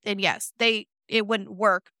her, then yes, it wouldn't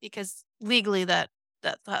work because legally that's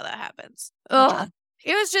how that happens. Ugh.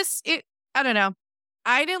 It was just I don't know.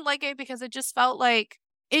 I didn't like it because it just felt like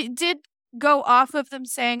it did go off of them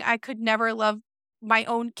saying I could never love my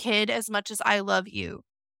own kid as much as I love you.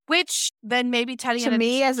 Which then maybe Teddy to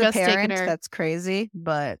me as a parent, that's crazy.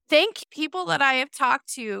 But think people that I have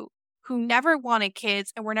talked to who never wanted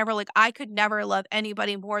kids and were never like, I could never love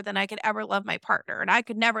anybody more than I could ever love my partner. And I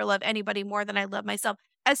could never love anybody more than I love myself.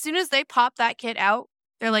 As soon as they pop that kid out,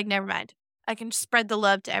 they're like, never mind. I can spread the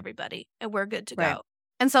love to everybody and we're good to go.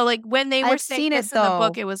 And so like when they were saying this in the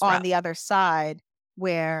book, it was on rough. The other side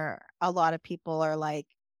where a lot of people are like,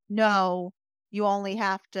 no, you only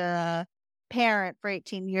have to parent for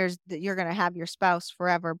 18 years that you're going to have your spouse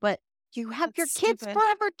forever. But you have your kids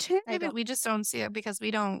forever too. We just don't see it because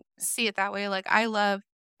we don't see it that way. Like I love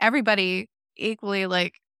everybody equally.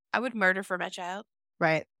 Like I would murder for my child.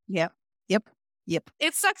 Right. Yep.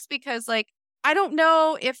 It sucks because like, I don't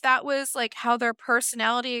know if that was like how their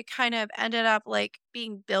personality kind of ended up like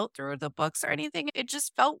being built through the books or anything. It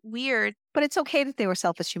just felt weird. But it's okay that they were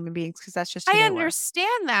selfish human beings because that's just who I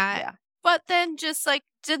understand that. Yeah. But then just like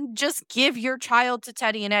didn't just give your child to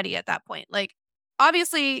Teddy and Eddie at that point. Like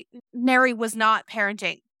obviously Mary was not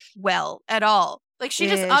parenting well at all. Like she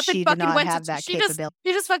just up and fucking went to she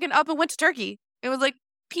just fucking up and went to Turkey. It was like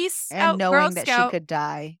peace out, Girl knowing that Scout. She could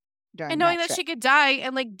die. And knowing that she could die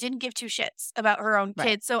and like didn't give 2 shits about her own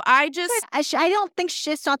kid. So I don't think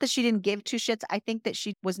it's not that she didn't give 2 shits. I think that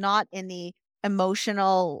she was not in the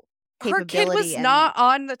emotional capability. Her kid was not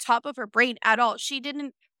on the top of her brain at all. She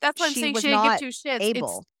didn't. That's why I'm saying she didn't give 2 shits.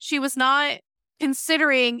 Able. She was not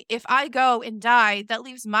considering if I go and die, that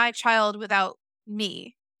leaves my child without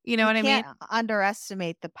me. You know what I mean? Can't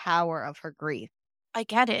underestimate the power of her grief. I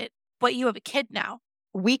get it, but you have a kid now.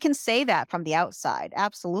 We can say that from the outside,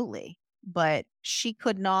 absolutely. But she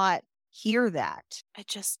could not hear that. It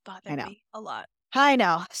just bothered me a lot. I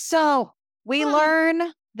know. So we learn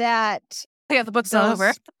that Yeah, the book's not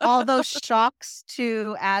over. all those shocks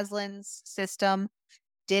to Aslan's system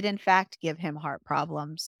did in fact give him heart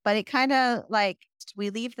problems. But it kind of like we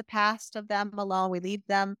leave the past of them alone. We leave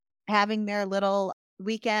them having their little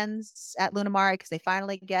weekends at Lunamare because they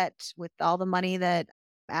finally get, with all the money that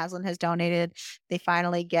Aslan has donated, they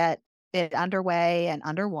finally get it underway and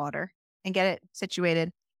underwater and get it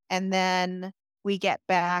situated. And then we get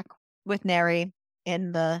back with Neri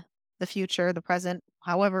in the future, the present,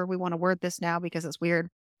 however we want to word this now because it's weird.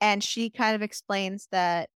 And she kind of explains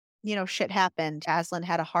that, you know, shit happened. Aslan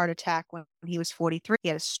had a heart attack when he was 43. He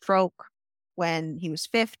had a stroke when he was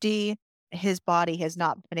 50. His body has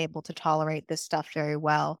not been able to tolerate this stuff very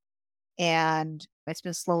well. And it's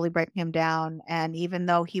been slowly breaking him down. And even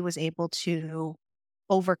though he was able to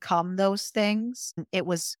overcome those things, it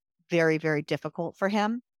was very, very difficult for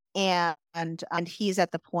him. And he's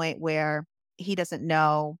at the point where he doesn't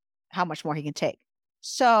know how much more he can take.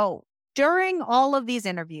 So during all of these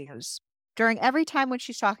interviews, during every time when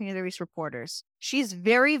she's talking to these reporters, she's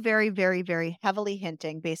very, very, very, very heavily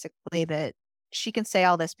hinting basically that she can say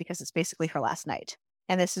all this because it's basically her last night.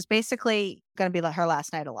 And this is basically going to be her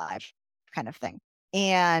last night alive kind of thing.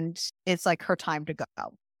 And it's like her time to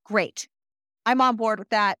go. Great. I'm on board with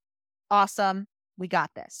that. Awesome. We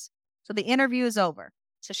got this. So the interview is over.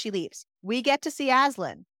 So she leaves. We get to see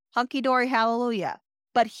Aslan. Hunky dory, hallelujah.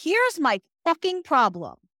 But here's my fucking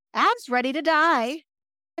problem. Ab's ready to die.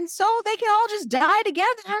 And so they can all just die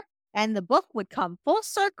together. And the book would come full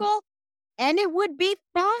circle and it would be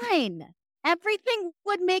fine. Everything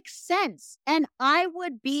would make sense. And I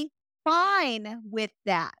would be fine with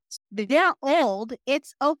that. They're old.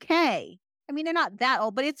 It's okay. I mean, they're not that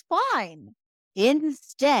old, but it's fine.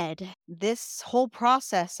 Instead, this whole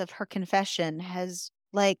process of her confession has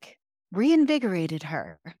like reinvigorated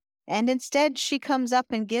her. And instead, she comes up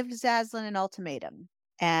and gives Aslan an ultimatum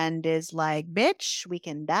and is like, bitch, we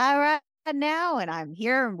can die right now. And I'm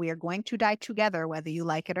here and we are going to die together, whether you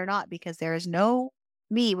like it or not, because there is no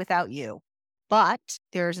me without you. But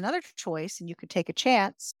there's another choice and you could take a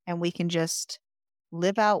chance and we can just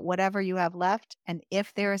live out whatever you have left. And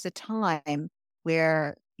if there is a time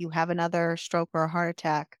where you have another stroke or a heart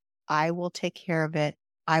attack, I will take care of it.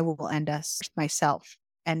 I will end us myself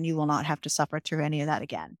and you will not have to suffer through any of that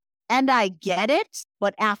again. And I get it,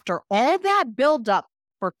 but after all that buildup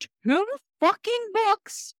for 2 fucking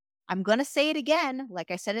books, I'm going to say it again, like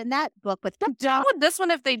I said in that book, but this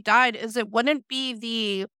one, if they died, is it wouldn't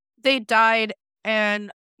be they died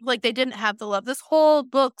and like they didn't have the love. This whole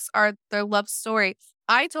books are their love story.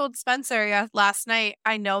 I told Spencer last night,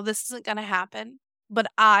 I know this isn't going to happen, but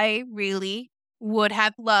I really would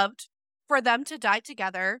have loved for them to die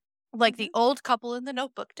together like the old couple in The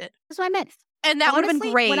Notebook did. That's what I meant. And that would have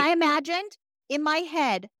been great. When I imagined, in my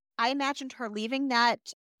head, I imagined her leaving that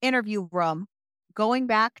interview room, going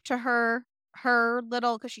back to her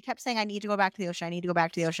little, because she kept saying, I need to go back to the ocean. I need to go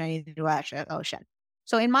back to the ocean. I need to go back to the ocean.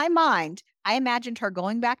 So in my mind, I imagined her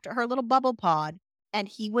going back to her little bubble pod and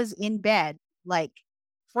he was in bed, like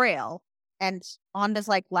frail and on this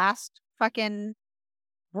like last fucking,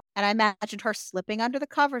 and I imagined her slipping under the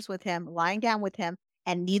covers with him, lying down with him,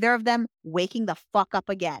 and neither of them waking the fuck up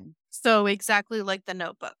again. So exactly like The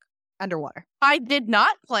Notebook. Underwater. I did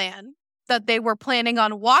not plan that they were planning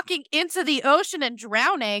on walking into the ocean and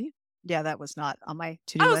drowning. Yeah, that was not on my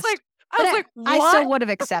to-do list. I was like, what? I still would have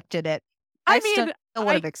accepted it. I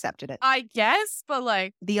would have accepted it. I guess, but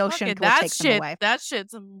like the ocean will take them away. That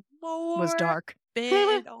shit's was dark.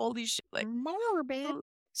 Holy shit. Like morbid.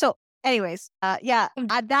 So anyways,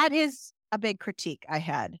 that is a big critique I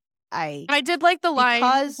had. I did like the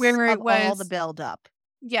line where it was all the build up.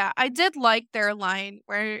 Yeah, I did like their line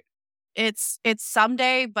where it's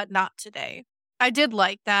someday, but not today. I did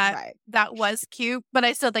like that. Right. That was cute, but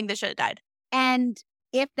I still think they should have died. And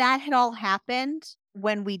if that had all happened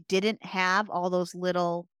when we didn't have all those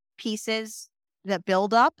little pieces that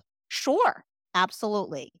build up, sure,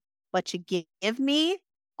 absolutely. But you give me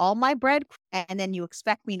all my bread and then you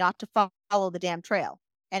expect me not to follow the damn trail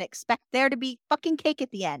and expect there to be fucking cake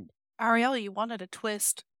at the end. Ariel, you wanted a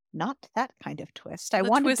twist. Not that kind of twist. I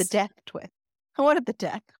wanted the death twist. I wanted the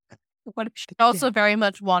death. I also very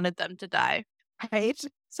much wanted them to die. Right?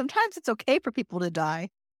 Sometimes it's okay for people to die.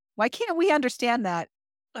 Why can't we understand that?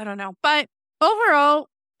 I don't know. But overall,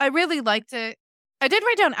 I really liked it. I did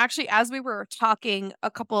write down, actually, as we were talking,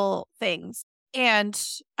 a couple things. And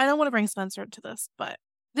I don't want to bring Spencer into this, but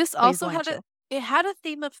this Oh, he's also going had to. it had a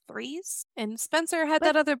theme of threes, and Spencer had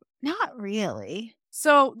But that other. not really.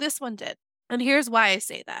 So this one did. And here's why I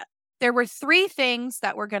say that. There were three things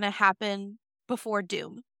that were going to happen before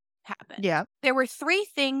Doom happened. Yeah. There were three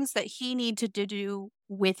things that he needed to do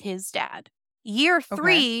with his dad. Year Okay.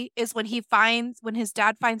 3 is when when his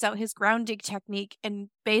dad finds out his grounding technique and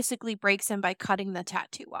basically breaks him by cutting the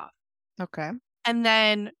tattoo off. Okay. And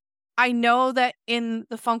then I know that in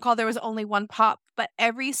the phone call there was only one pop, but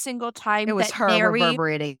every single It time was that her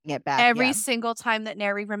reverberating it back. every Yeah. single time that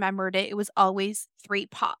Neri remembered it, it was always 3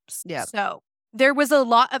 pops. Yeah. So there was a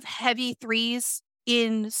lot of heavy threes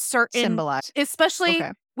in certain, Symbolize. especially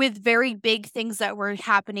Okay. with very big things that were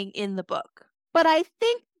happening in the book. But I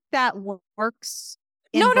think that works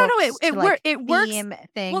No, in no, no. books to like It works. theme Well,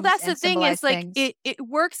 things that's the and thing symbolize is like things. it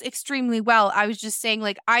works extremely well. I was just saying,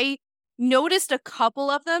 like, I noticed a couple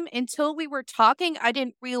of them until we were talking. I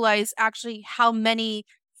didn't realize actually how many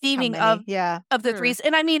How theming many? Yeah. of the Sure. threes.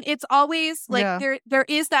 And I mean, it's always like Yeah. there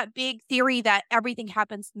is that big theory that everything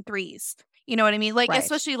happens in threes. You know what I mean? Like, Right.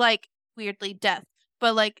 especially like weirdly death.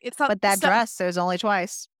 But like it's not But that stuff dress, there's only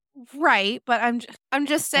twice. right. But I'm just I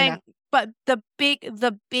know. saying, but the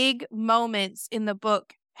big moments in the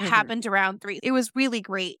book Mhm. happened around 3. It was really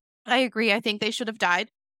great. I agree. I think they should have died.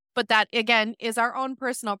 But that again is our own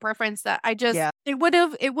personal preference that I just Yeah. it would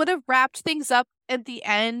have wrapped things up at the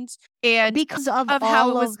end and Because of of how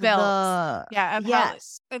it all was of built. the Yeah,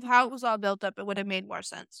 yes. of how it was all built up, it would have made more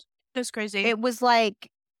sense. That's crazy. It was like,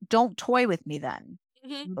 don't toy with me then.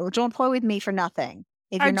 Mhm. Don't toy with me for nothing.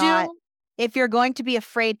 If I you're not do if you're going to be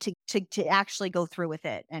afraid to actually go through with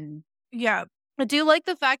it and Yeah. I do like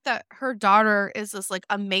the fact that her daughter is this like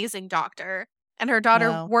amazing doctor and her daughter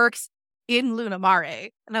no, works in Luna Mare.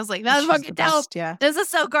 And I was like, that's she's the fucking dope. best. Yeah. This is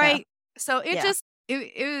so Yeah. great. So it Yeah. just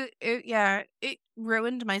yeah, it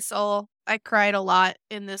ruined my soul. I cried a lot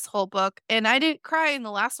in this whole book. And I didn't cry in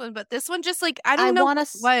the last one, but this one just like I I don't know want what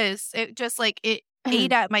it to was. It just like it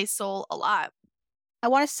ate at my soul a lot. I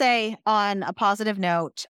want to say on a positive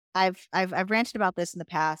note, I've ranted about this in the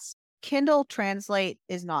past. Kindle Translate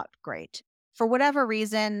is not great. For whatever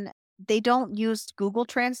reason, they don't use Google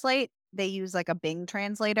Translate. They use like a Bing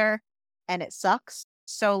translator and it sucks.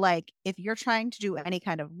 So like if you're trying to do any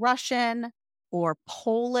kind of Russian or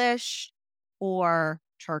Polish or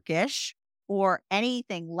Turkish or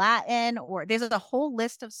anything Latin or there's a whole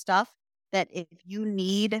list of stuff that if you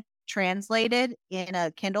need translated in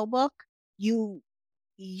a Kindle book,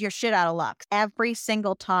 you're shit out of luck. Every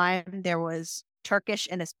single time there was Turkish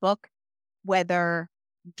in his book, whether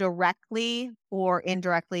directly or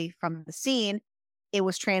indirectly from the scene, it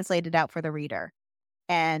was translated out for the reader.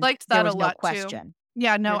 And Liked there that a was no lot too. question.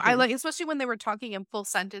 Yeah, no, I Mhm. like especially when they were talking in full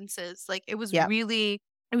sentences. Like Yep.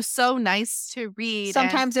 it was so nice to read and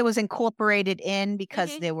Sometimes it was incorporated in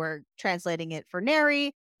because Mhm. they were translating it for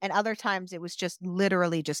Neri, and other times it was just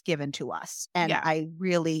literally just given to us. And Yeah, I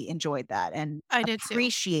really enjoyed that and I did too.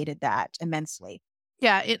 appreciated that immensely.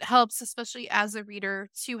 Yeah, it helps, especially as a reader,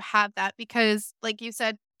 to have that because, like you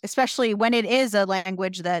said, Especially when it is a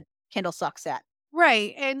language that Kindle sucks at.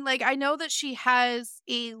 right. And like, I know that she has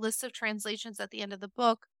a list of translations at the end of the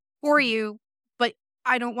book for Mhm. you, but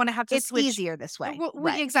I don't want to have to It's switch. easier this way.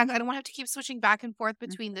 Right. Exactly. I don't want to have to keep switching back and forth Mhm.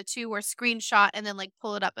 between the two or screenshot and then like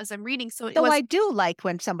pull it up as I'm reading. So it Though was I do like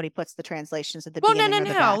when somebody puts the translations at the Well, no, beginning no,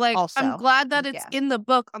 or the no. back Like, I'm also. glad that it's Yeah, in the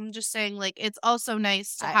book. I'm just saying, like, it's also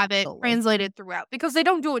nice to I have it absolutely. translated throughout because they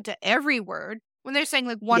don't do it to every word. When they're saying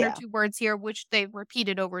like one or Yeah, two words here, which they've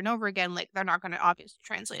repeated over and over again, like they're not going to obviously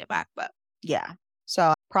translate it back. But yeah.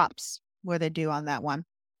 So props where they do on that one.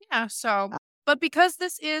 yeah, so, Uh, but because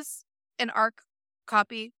this is an ARC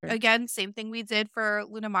copy, sure. again, same thing we did for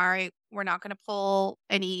Lunamari, we're not going to pull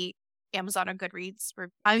any Amazon or Goodreads.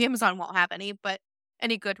 Amazon won't have any, but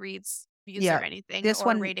any Goodreads views or Yeah, anything this or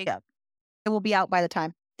one, rating yeah, it will be out by the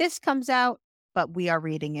time this comes out, but we are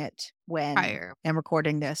reading it when higher. and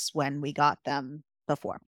recording this when we got them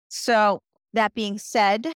before. So that being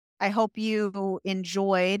said, I hope you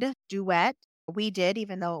enjoyed Duet. We did,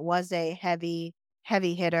 even though it was a heavy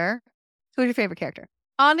hitter. Who's your favorite character?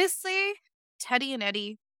 Honestly, Teddy and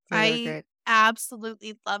Eddie, Yeah, they were I great.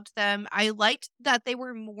 absolutely loved them. I liked that they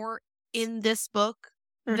were more in this book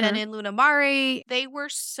than Mhm. in Lunamari. They were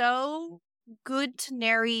so good to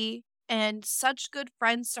Neri and such good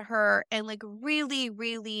friends to her and like really,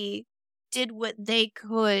 really did what they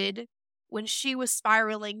could when she was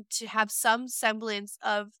spiraling to have some semblance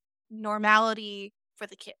of normality for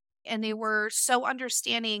the kid. And they were so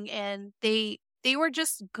understanding and they were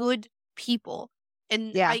just good people.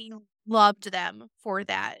 And Yeah. I loved them for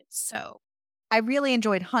that. So I really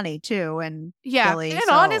enjoyed Honey too, and yeah. Billy. And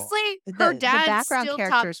So honestly, her the dad's background still top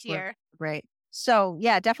characters were tier. great. So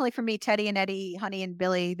yeah, definitely for me, Teddy and Eddie, Honey and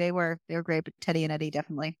Billy, they were great, but Teddy and Eddie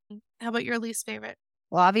definitely. How about your least favorite?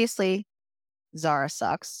 Well, obviously Zara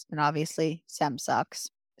sucks, and obviously Sem sucks.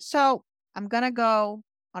 So I'm gonna go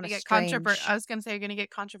on a You get I strange. was gonna say you're gonna get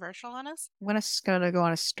controversial on us. I'm gonna go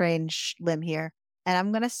on a strange limb here, and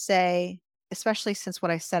I'm gonna say, especially since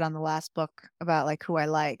what I said on the last book about like who I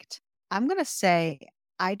liked, I'm gonna say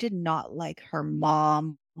I did not like her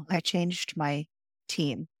mom. I changed my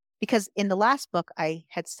team because in the last book I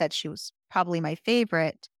had said she was probably my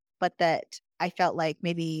favorite, but that I felt like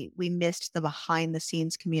maybe we missed the behind the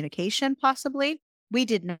scenes communication, possibly. We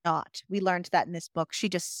did not. We learned that in this book. She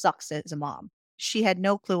just sucks as a mom. She had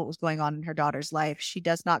no clue what was going on in her daughter's life. She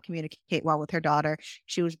does not communicate well with her daughter.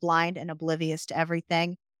 She was blind and oblivious to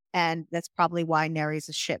everything. And that's probably why Neri's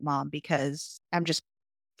a shit mom, because I'm just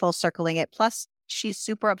full circling it. Plus, she's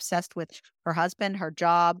super obsessed with her husband, her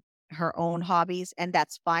job, her own hobbies, and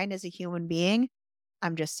that's fine as a human being.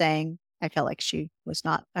 I'm just saying, I felt like she was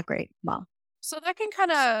not a great mom. So that can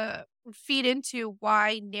kind of feed into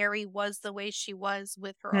why Neri was the way she was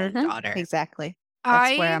with her own daughter. Exactly.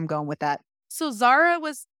 That's where I I'm going with that. So Zara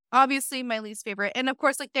was obviously my least favorite. And of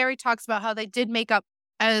course, like Neri talks about how they did make up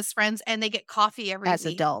as friends and they get coffee every As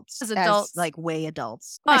week. adults, As as adults. like way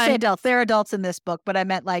adults. I say adults, they're adults in this book, but I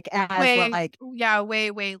meant like as like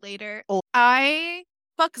way later. old. I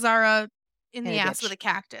fuck Zara in the In a ass with ditch. a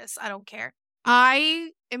cactus. I don't care.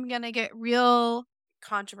 I am gonna get real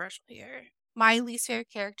controversial here. My least favorite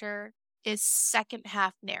character is second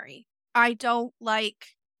half Neri. I don't like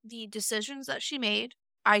the decisions that she made.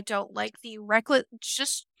 I don't like the reckless.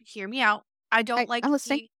 Just hear me out. I don't like I'm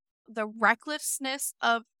listening. the recklessness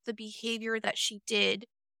of the behavior that she did.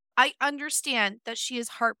 I understand that she is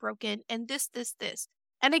heartbroken and this.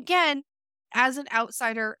 And again, as an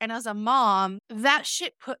outsider and as a mom, that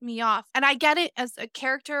shit put me off. And I get it as a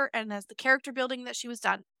character and as the character building that she was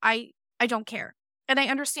done. I don't care. And I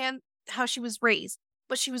understand how she was raised,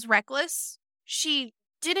 but she was reckless. She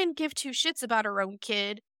didn't give two shits about her own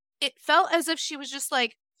kid. It felt as if she was just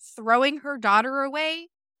like throwing her daughter away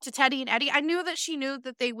to Teddy and Eddie. I knew that she knew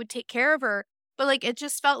that they would take care of her, but like it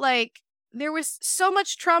just felt like there was so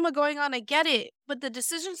much trauma going on. I get it, but the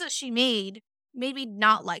decisions that she made me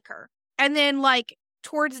not like her. And then like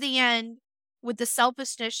towards the end with the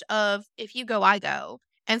selfishness of if you go, I go.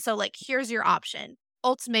 And so like here's your option.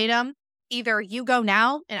 Ultimatum, either you go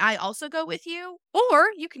now and I also go with you, or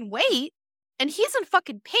you can wait and he's in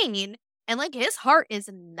fucking pain and like his heart is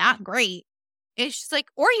not great. It's just like,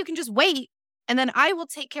 or you can just wait and then I will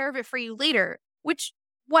take care of it for you later, which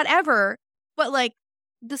whatever. But like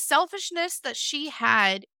the selfishness that she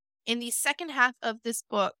had in the second half of this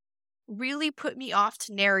book really put me off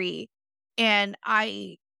to Neri. And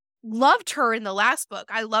I loved her in the last book.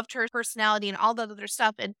 I loved her personality and all that other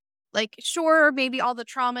stuff. And like, sure, maybe all the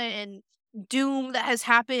trauma and doom that has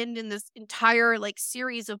happened in this entire like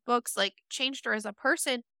series of books like changed her as a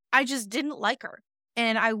person. I just didn't like her.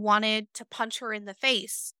 And I wanted to punch her in the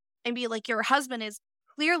face and be like, your husband is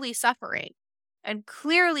clearly suffering and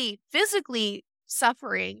clearly physically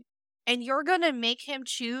suffering. And you're going to make him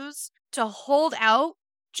choose to hold out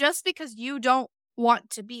just because you don't want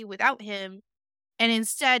to be without him. And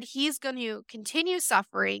instead, he's going to continue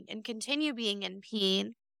suffering and continue being in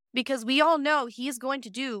pain because we all know he's going to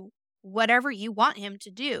do whatever you want him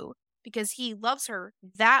to do because he loves her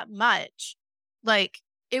that much. Like,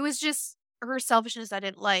 it was just her selfishness I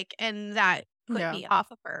didn't like, and that put me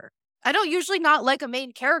off of her. I don't usually not like a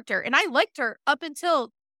main character, and I liked her up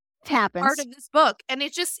until part of this book. And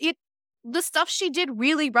the stuff she did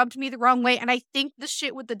really rubbed me the wrong way. And I think the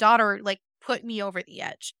shit with the daughter, like, put me over the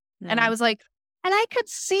edge. And I was like, and I could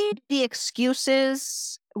see the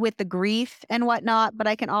excuses with the grief and whatnot, but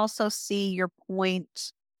I can also see your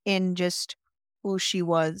point in just who she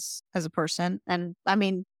was as a person. And I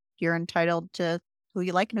mean, you're entitled to who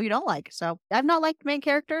you like and who you don't like. So I've not liked main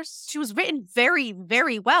characters. She was written very,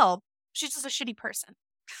 very well. She's just a shitty person.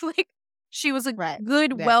 Like, she was a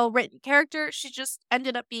good, well-written character. She just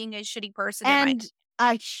ended up being a shitty person. And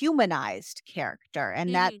a humanized character.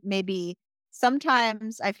 And that maybe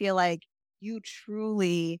sometimes I feel like you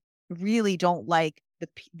truly, really don't like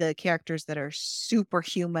the characters that are super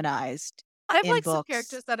humanized. I've liked some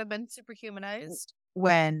characters that have been super humanized.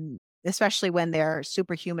 Especially when they're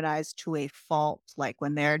super humanized to a fault, like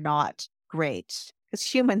when they're not great. because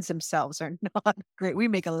humans themselves are not great. We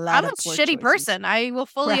make a lot I'm a of poor shitty choices. person. I will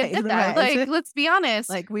fully Right, admit that. right. Like, let's be honest.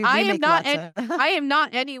 Like we I am make not lots of. I am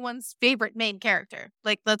not anyone's favorite main character.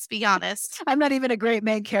 Like, let's be honest. I'm not even a great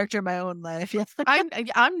main character in my own life. Yeah,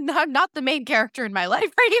 I'm not the main character in my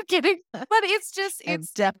life. Are you kidding? But it's just I'm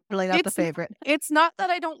definitely not the it's favorite. it's not that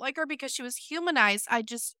I don't like her because she was humanized. I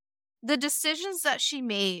just the decisions that she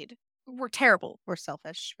made were terrible. We're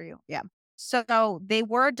selfish for you. Yeah. So they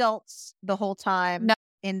were adults the whole time No,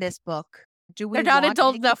 in this book. Do we they're not want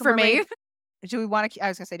adult a enough for cucumber me. rating? Do we want to? I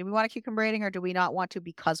was gonna say, do we want a cucumber rating, or do we not want to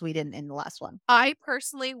because we didn't in the last one? I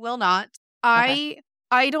personally will not. Okay.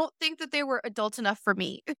 I don't think that they were adult enough for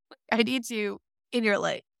me. I need you in your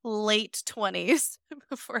late 20s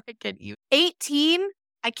before I get you. 18,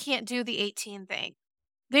 I can't do the 18 thing.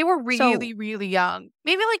 They were really, really young.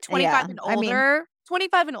 Maybe like 25 and I mean, older.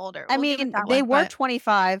 25 and older. I We'll give it mean, that they one, were but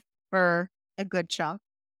 25 for a good chunk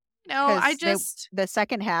no, I because just the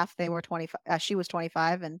second half they were 25. She was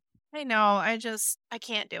 25, and I know. I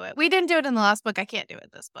can't do it. We didn't do it in the last book. I can't do it in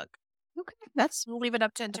this book. okay, that's We'll leave it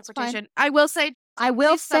up to fine. interpretation. I will say, I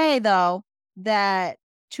will please stop- say though that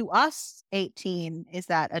to us 18 is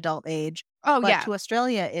that adult age, oh but yeah, to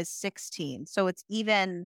Australia is 16. So it's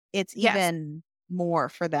even yes. more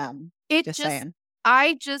for them. It Just just, saying.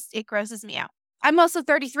 it grosses me out. I'm also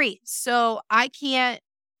 33, so I can't.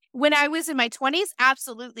 When I was in my 20s,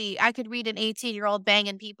 absolutely, I could read an 18-year-old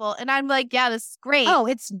banging people, and I'm like, yeah, this is great. Oh,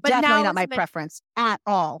 it's But definitely now, not my preference at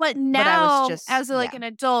all. but But I was now, just as like an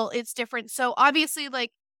adult, it's different. So obviously,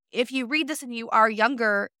 like if you read this and you are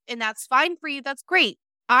younger, and that's fine for you, that's great.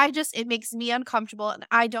 It makes me uncomfortable, and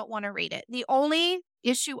I don't want to read it. The only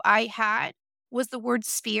issue I had was the word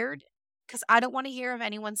 "speared" because I don't want to hear of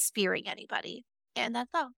anyone spearing anybody, and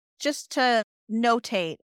that's all. just to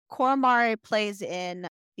notate, Koromare plays in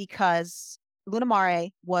because Lunamare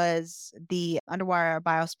was the underwater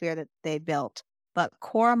biosphere that they built, but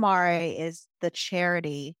Koromare is the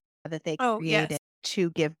charity that they Oh created yes. to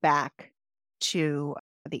give back to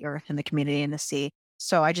the earth and the community and the sea.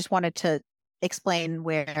 So I just wanted to explain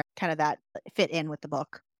where kind of that fit in with the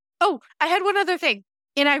book. Oh, I had one other thing,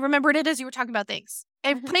 and I remembered it as you were talking about things.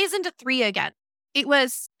 It Mhm. plays into 3 again. It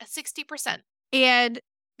was a 60%. And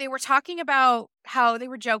they were talking about how they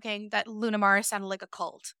were joking that Luna Mara sounded like a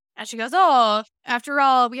cult. And she goes, oh, after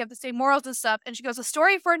all, we have the same morals and stuff. And she goes, a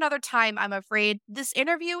story for another time, I'm afraid. This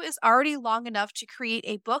interview is already long enough to create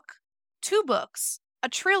a book, 2 books, a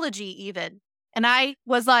trilogy even. And I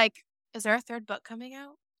was like, is there a 3rd book coming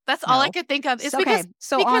out? That's all I No. could think of. It's Okay.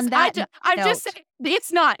 So because on that I'm note, just saying,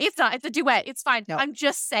 it's not. It's a duet. It's fine. no, I'm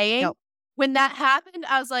just saying, no. when that happened,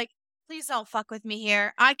 I was like, please don't fuck with me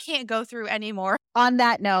here. I can't go through anymore. On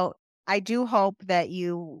that note, I do hope that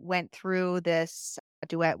you went through this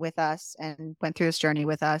duet with us and went through this journey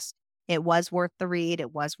with us. It was worth the read.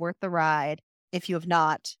 It was worth the ride. If you have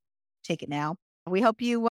not, take it now. We hope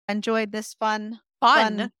you enjoyed this fun,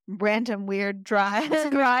 random, weird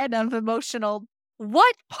ride of emotional.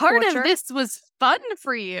 What part torture? of this was fun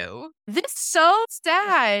for you? This so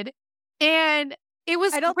sad. And it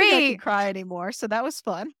was I don't think I can great. cry anymore. So that was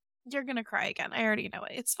fun. You're going to cry again. I already know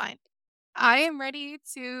it. It's fine. I am ready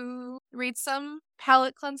to read some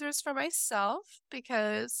palette cleansers for myself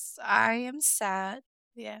because I am sad.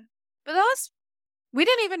 Yeah. But we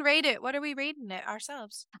didn't even rate it. What are we rating it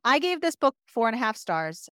ourselves? I gave this book 4.5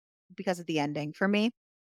 stars because of the ending for me.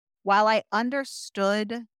 While I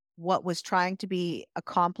understood what was trying to be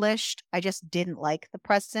accomplished, I just didn't like the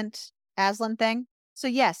present Aslan thing. So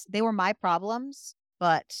yes, they were my problems,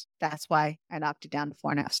 but that's why I knocked it down to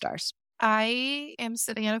 4.5 stars. I am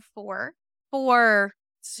sitting at a 4 for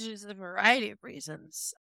just a variety of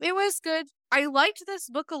reasons. It was good. I liked this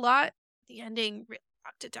book a lot. The ending really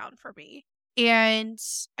knocked it down for me. And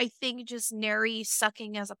I think just Neri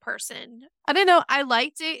sucking as a person. I don't know. I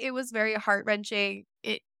liked it. It was very heart-wrenching.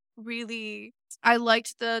 I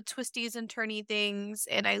liked the twisties and turny things,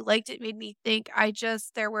 and I liked it made me think.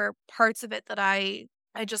 There were parts of it that I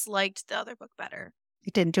just liked the other book better.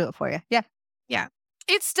 It didn't do it for you. Yeah. Yeah.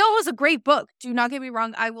 It still was a great book. Do not get me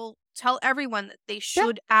wrong. I will tell everyone that they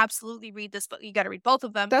should absolutely read this book. You got to read both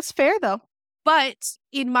of them. That's fair though. But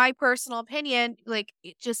in my personal opinion, like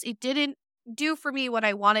it didn't do for me what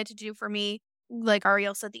I wanted to do for me. Like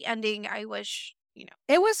Ariel said, the ending, I wish,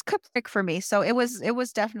 it was cathartic for me. So it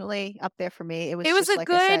was definitely up there for me. It was just a like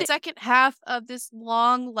good second half of this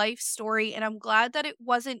long life story. And I'm glad that it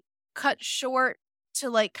wasn't cut short to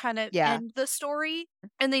like kind of end the story.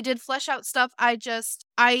 And they did flesh out stuff.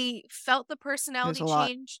 I felt the personality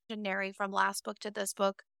change to Neri from last book to this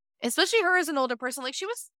book. Especially her as an older person. Like she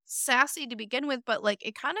was sassy to begin with, but like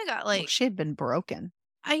it kind of got like she had been broken.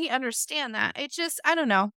 I understand that. It just, I don't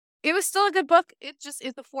know. It was still a good book. It just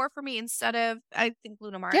is a 4 for me instead of, I think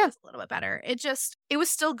Luna Mars Yeah. is a little bit better. It was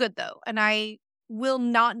still good though. And I will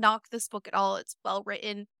not knock this book at all. It's well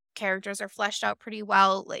written. Characters are fleshed out pretty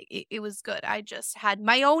well. Like it was good. I just had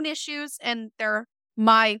my own issues and they're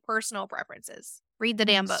my personal preferences. Read the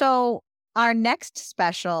damn book. So our next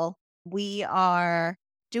special, we are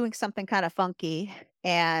doing something kind of funky,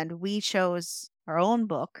 and we chose our own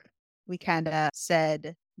book. We kind of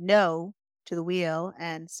said no to the wheel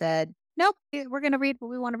and said, nope, we're going to read what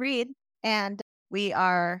we want to read. And we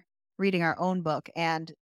are reading our own book.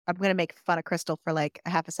 And I'm going to make fun of Crystal for like a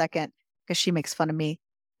half a second because she makes fun of me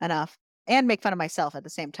enough and make fun of myself at the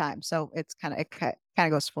same time. So it kind of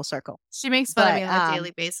goes full circle. She makes fun of me on a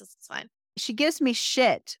daily basis. It's fine. She gives me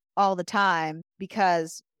shit all the time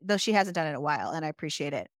because though she hasn't done it in a while and I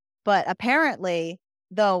appreciate it. But apparently,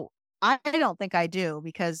 though I don't think I do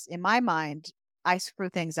because in my mind, I screw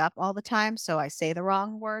things up all the time. So I say the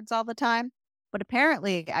wrong words all the time. But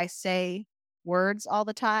apparently, I say words all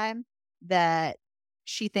the time that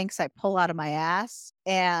she thinks I pull out of my ass.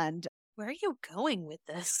 And where are you going with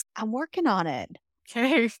this? I'm working on it.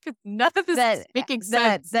 Okay. None of this is making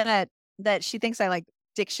sense. That she thinks I like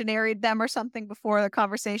dictionaried them or something before the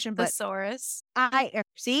conversation. But Thesaurus. I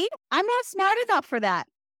see, I'm not smart enough for that.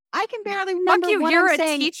 I can barely remember Fuck you, what you're I'm a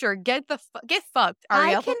saying. teacher. Get fucked,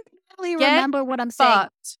 Ariel. I can barely remember what I'm saying.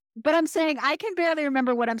 Fucked. But I'm saying I can barely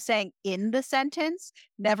remember what I'm saying in the sentence.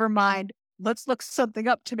 Never mind. Let's look something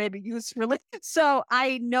up to maybe use for So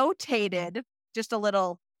I notated just a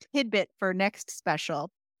little tidbit for next special.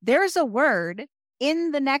 There's a word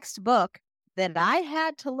in the next book that I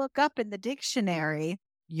had to look up in the dictionary.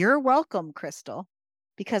 You're welcome, Crystal,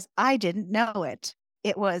 because I didn't know it.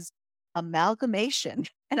 It was amalgamation.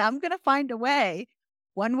 And I'm going to find a way,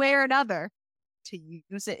 one way or another, to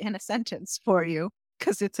use it in a sentence for you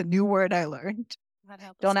because it's a new word I learned.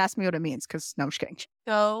 Don't ask me what it means because no, I'm just kidding.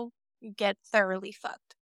 Go get thoroughly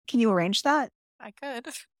fucked. Can you arrange that? I could.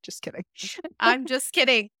 Just kidding. I'm just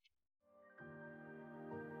kidding.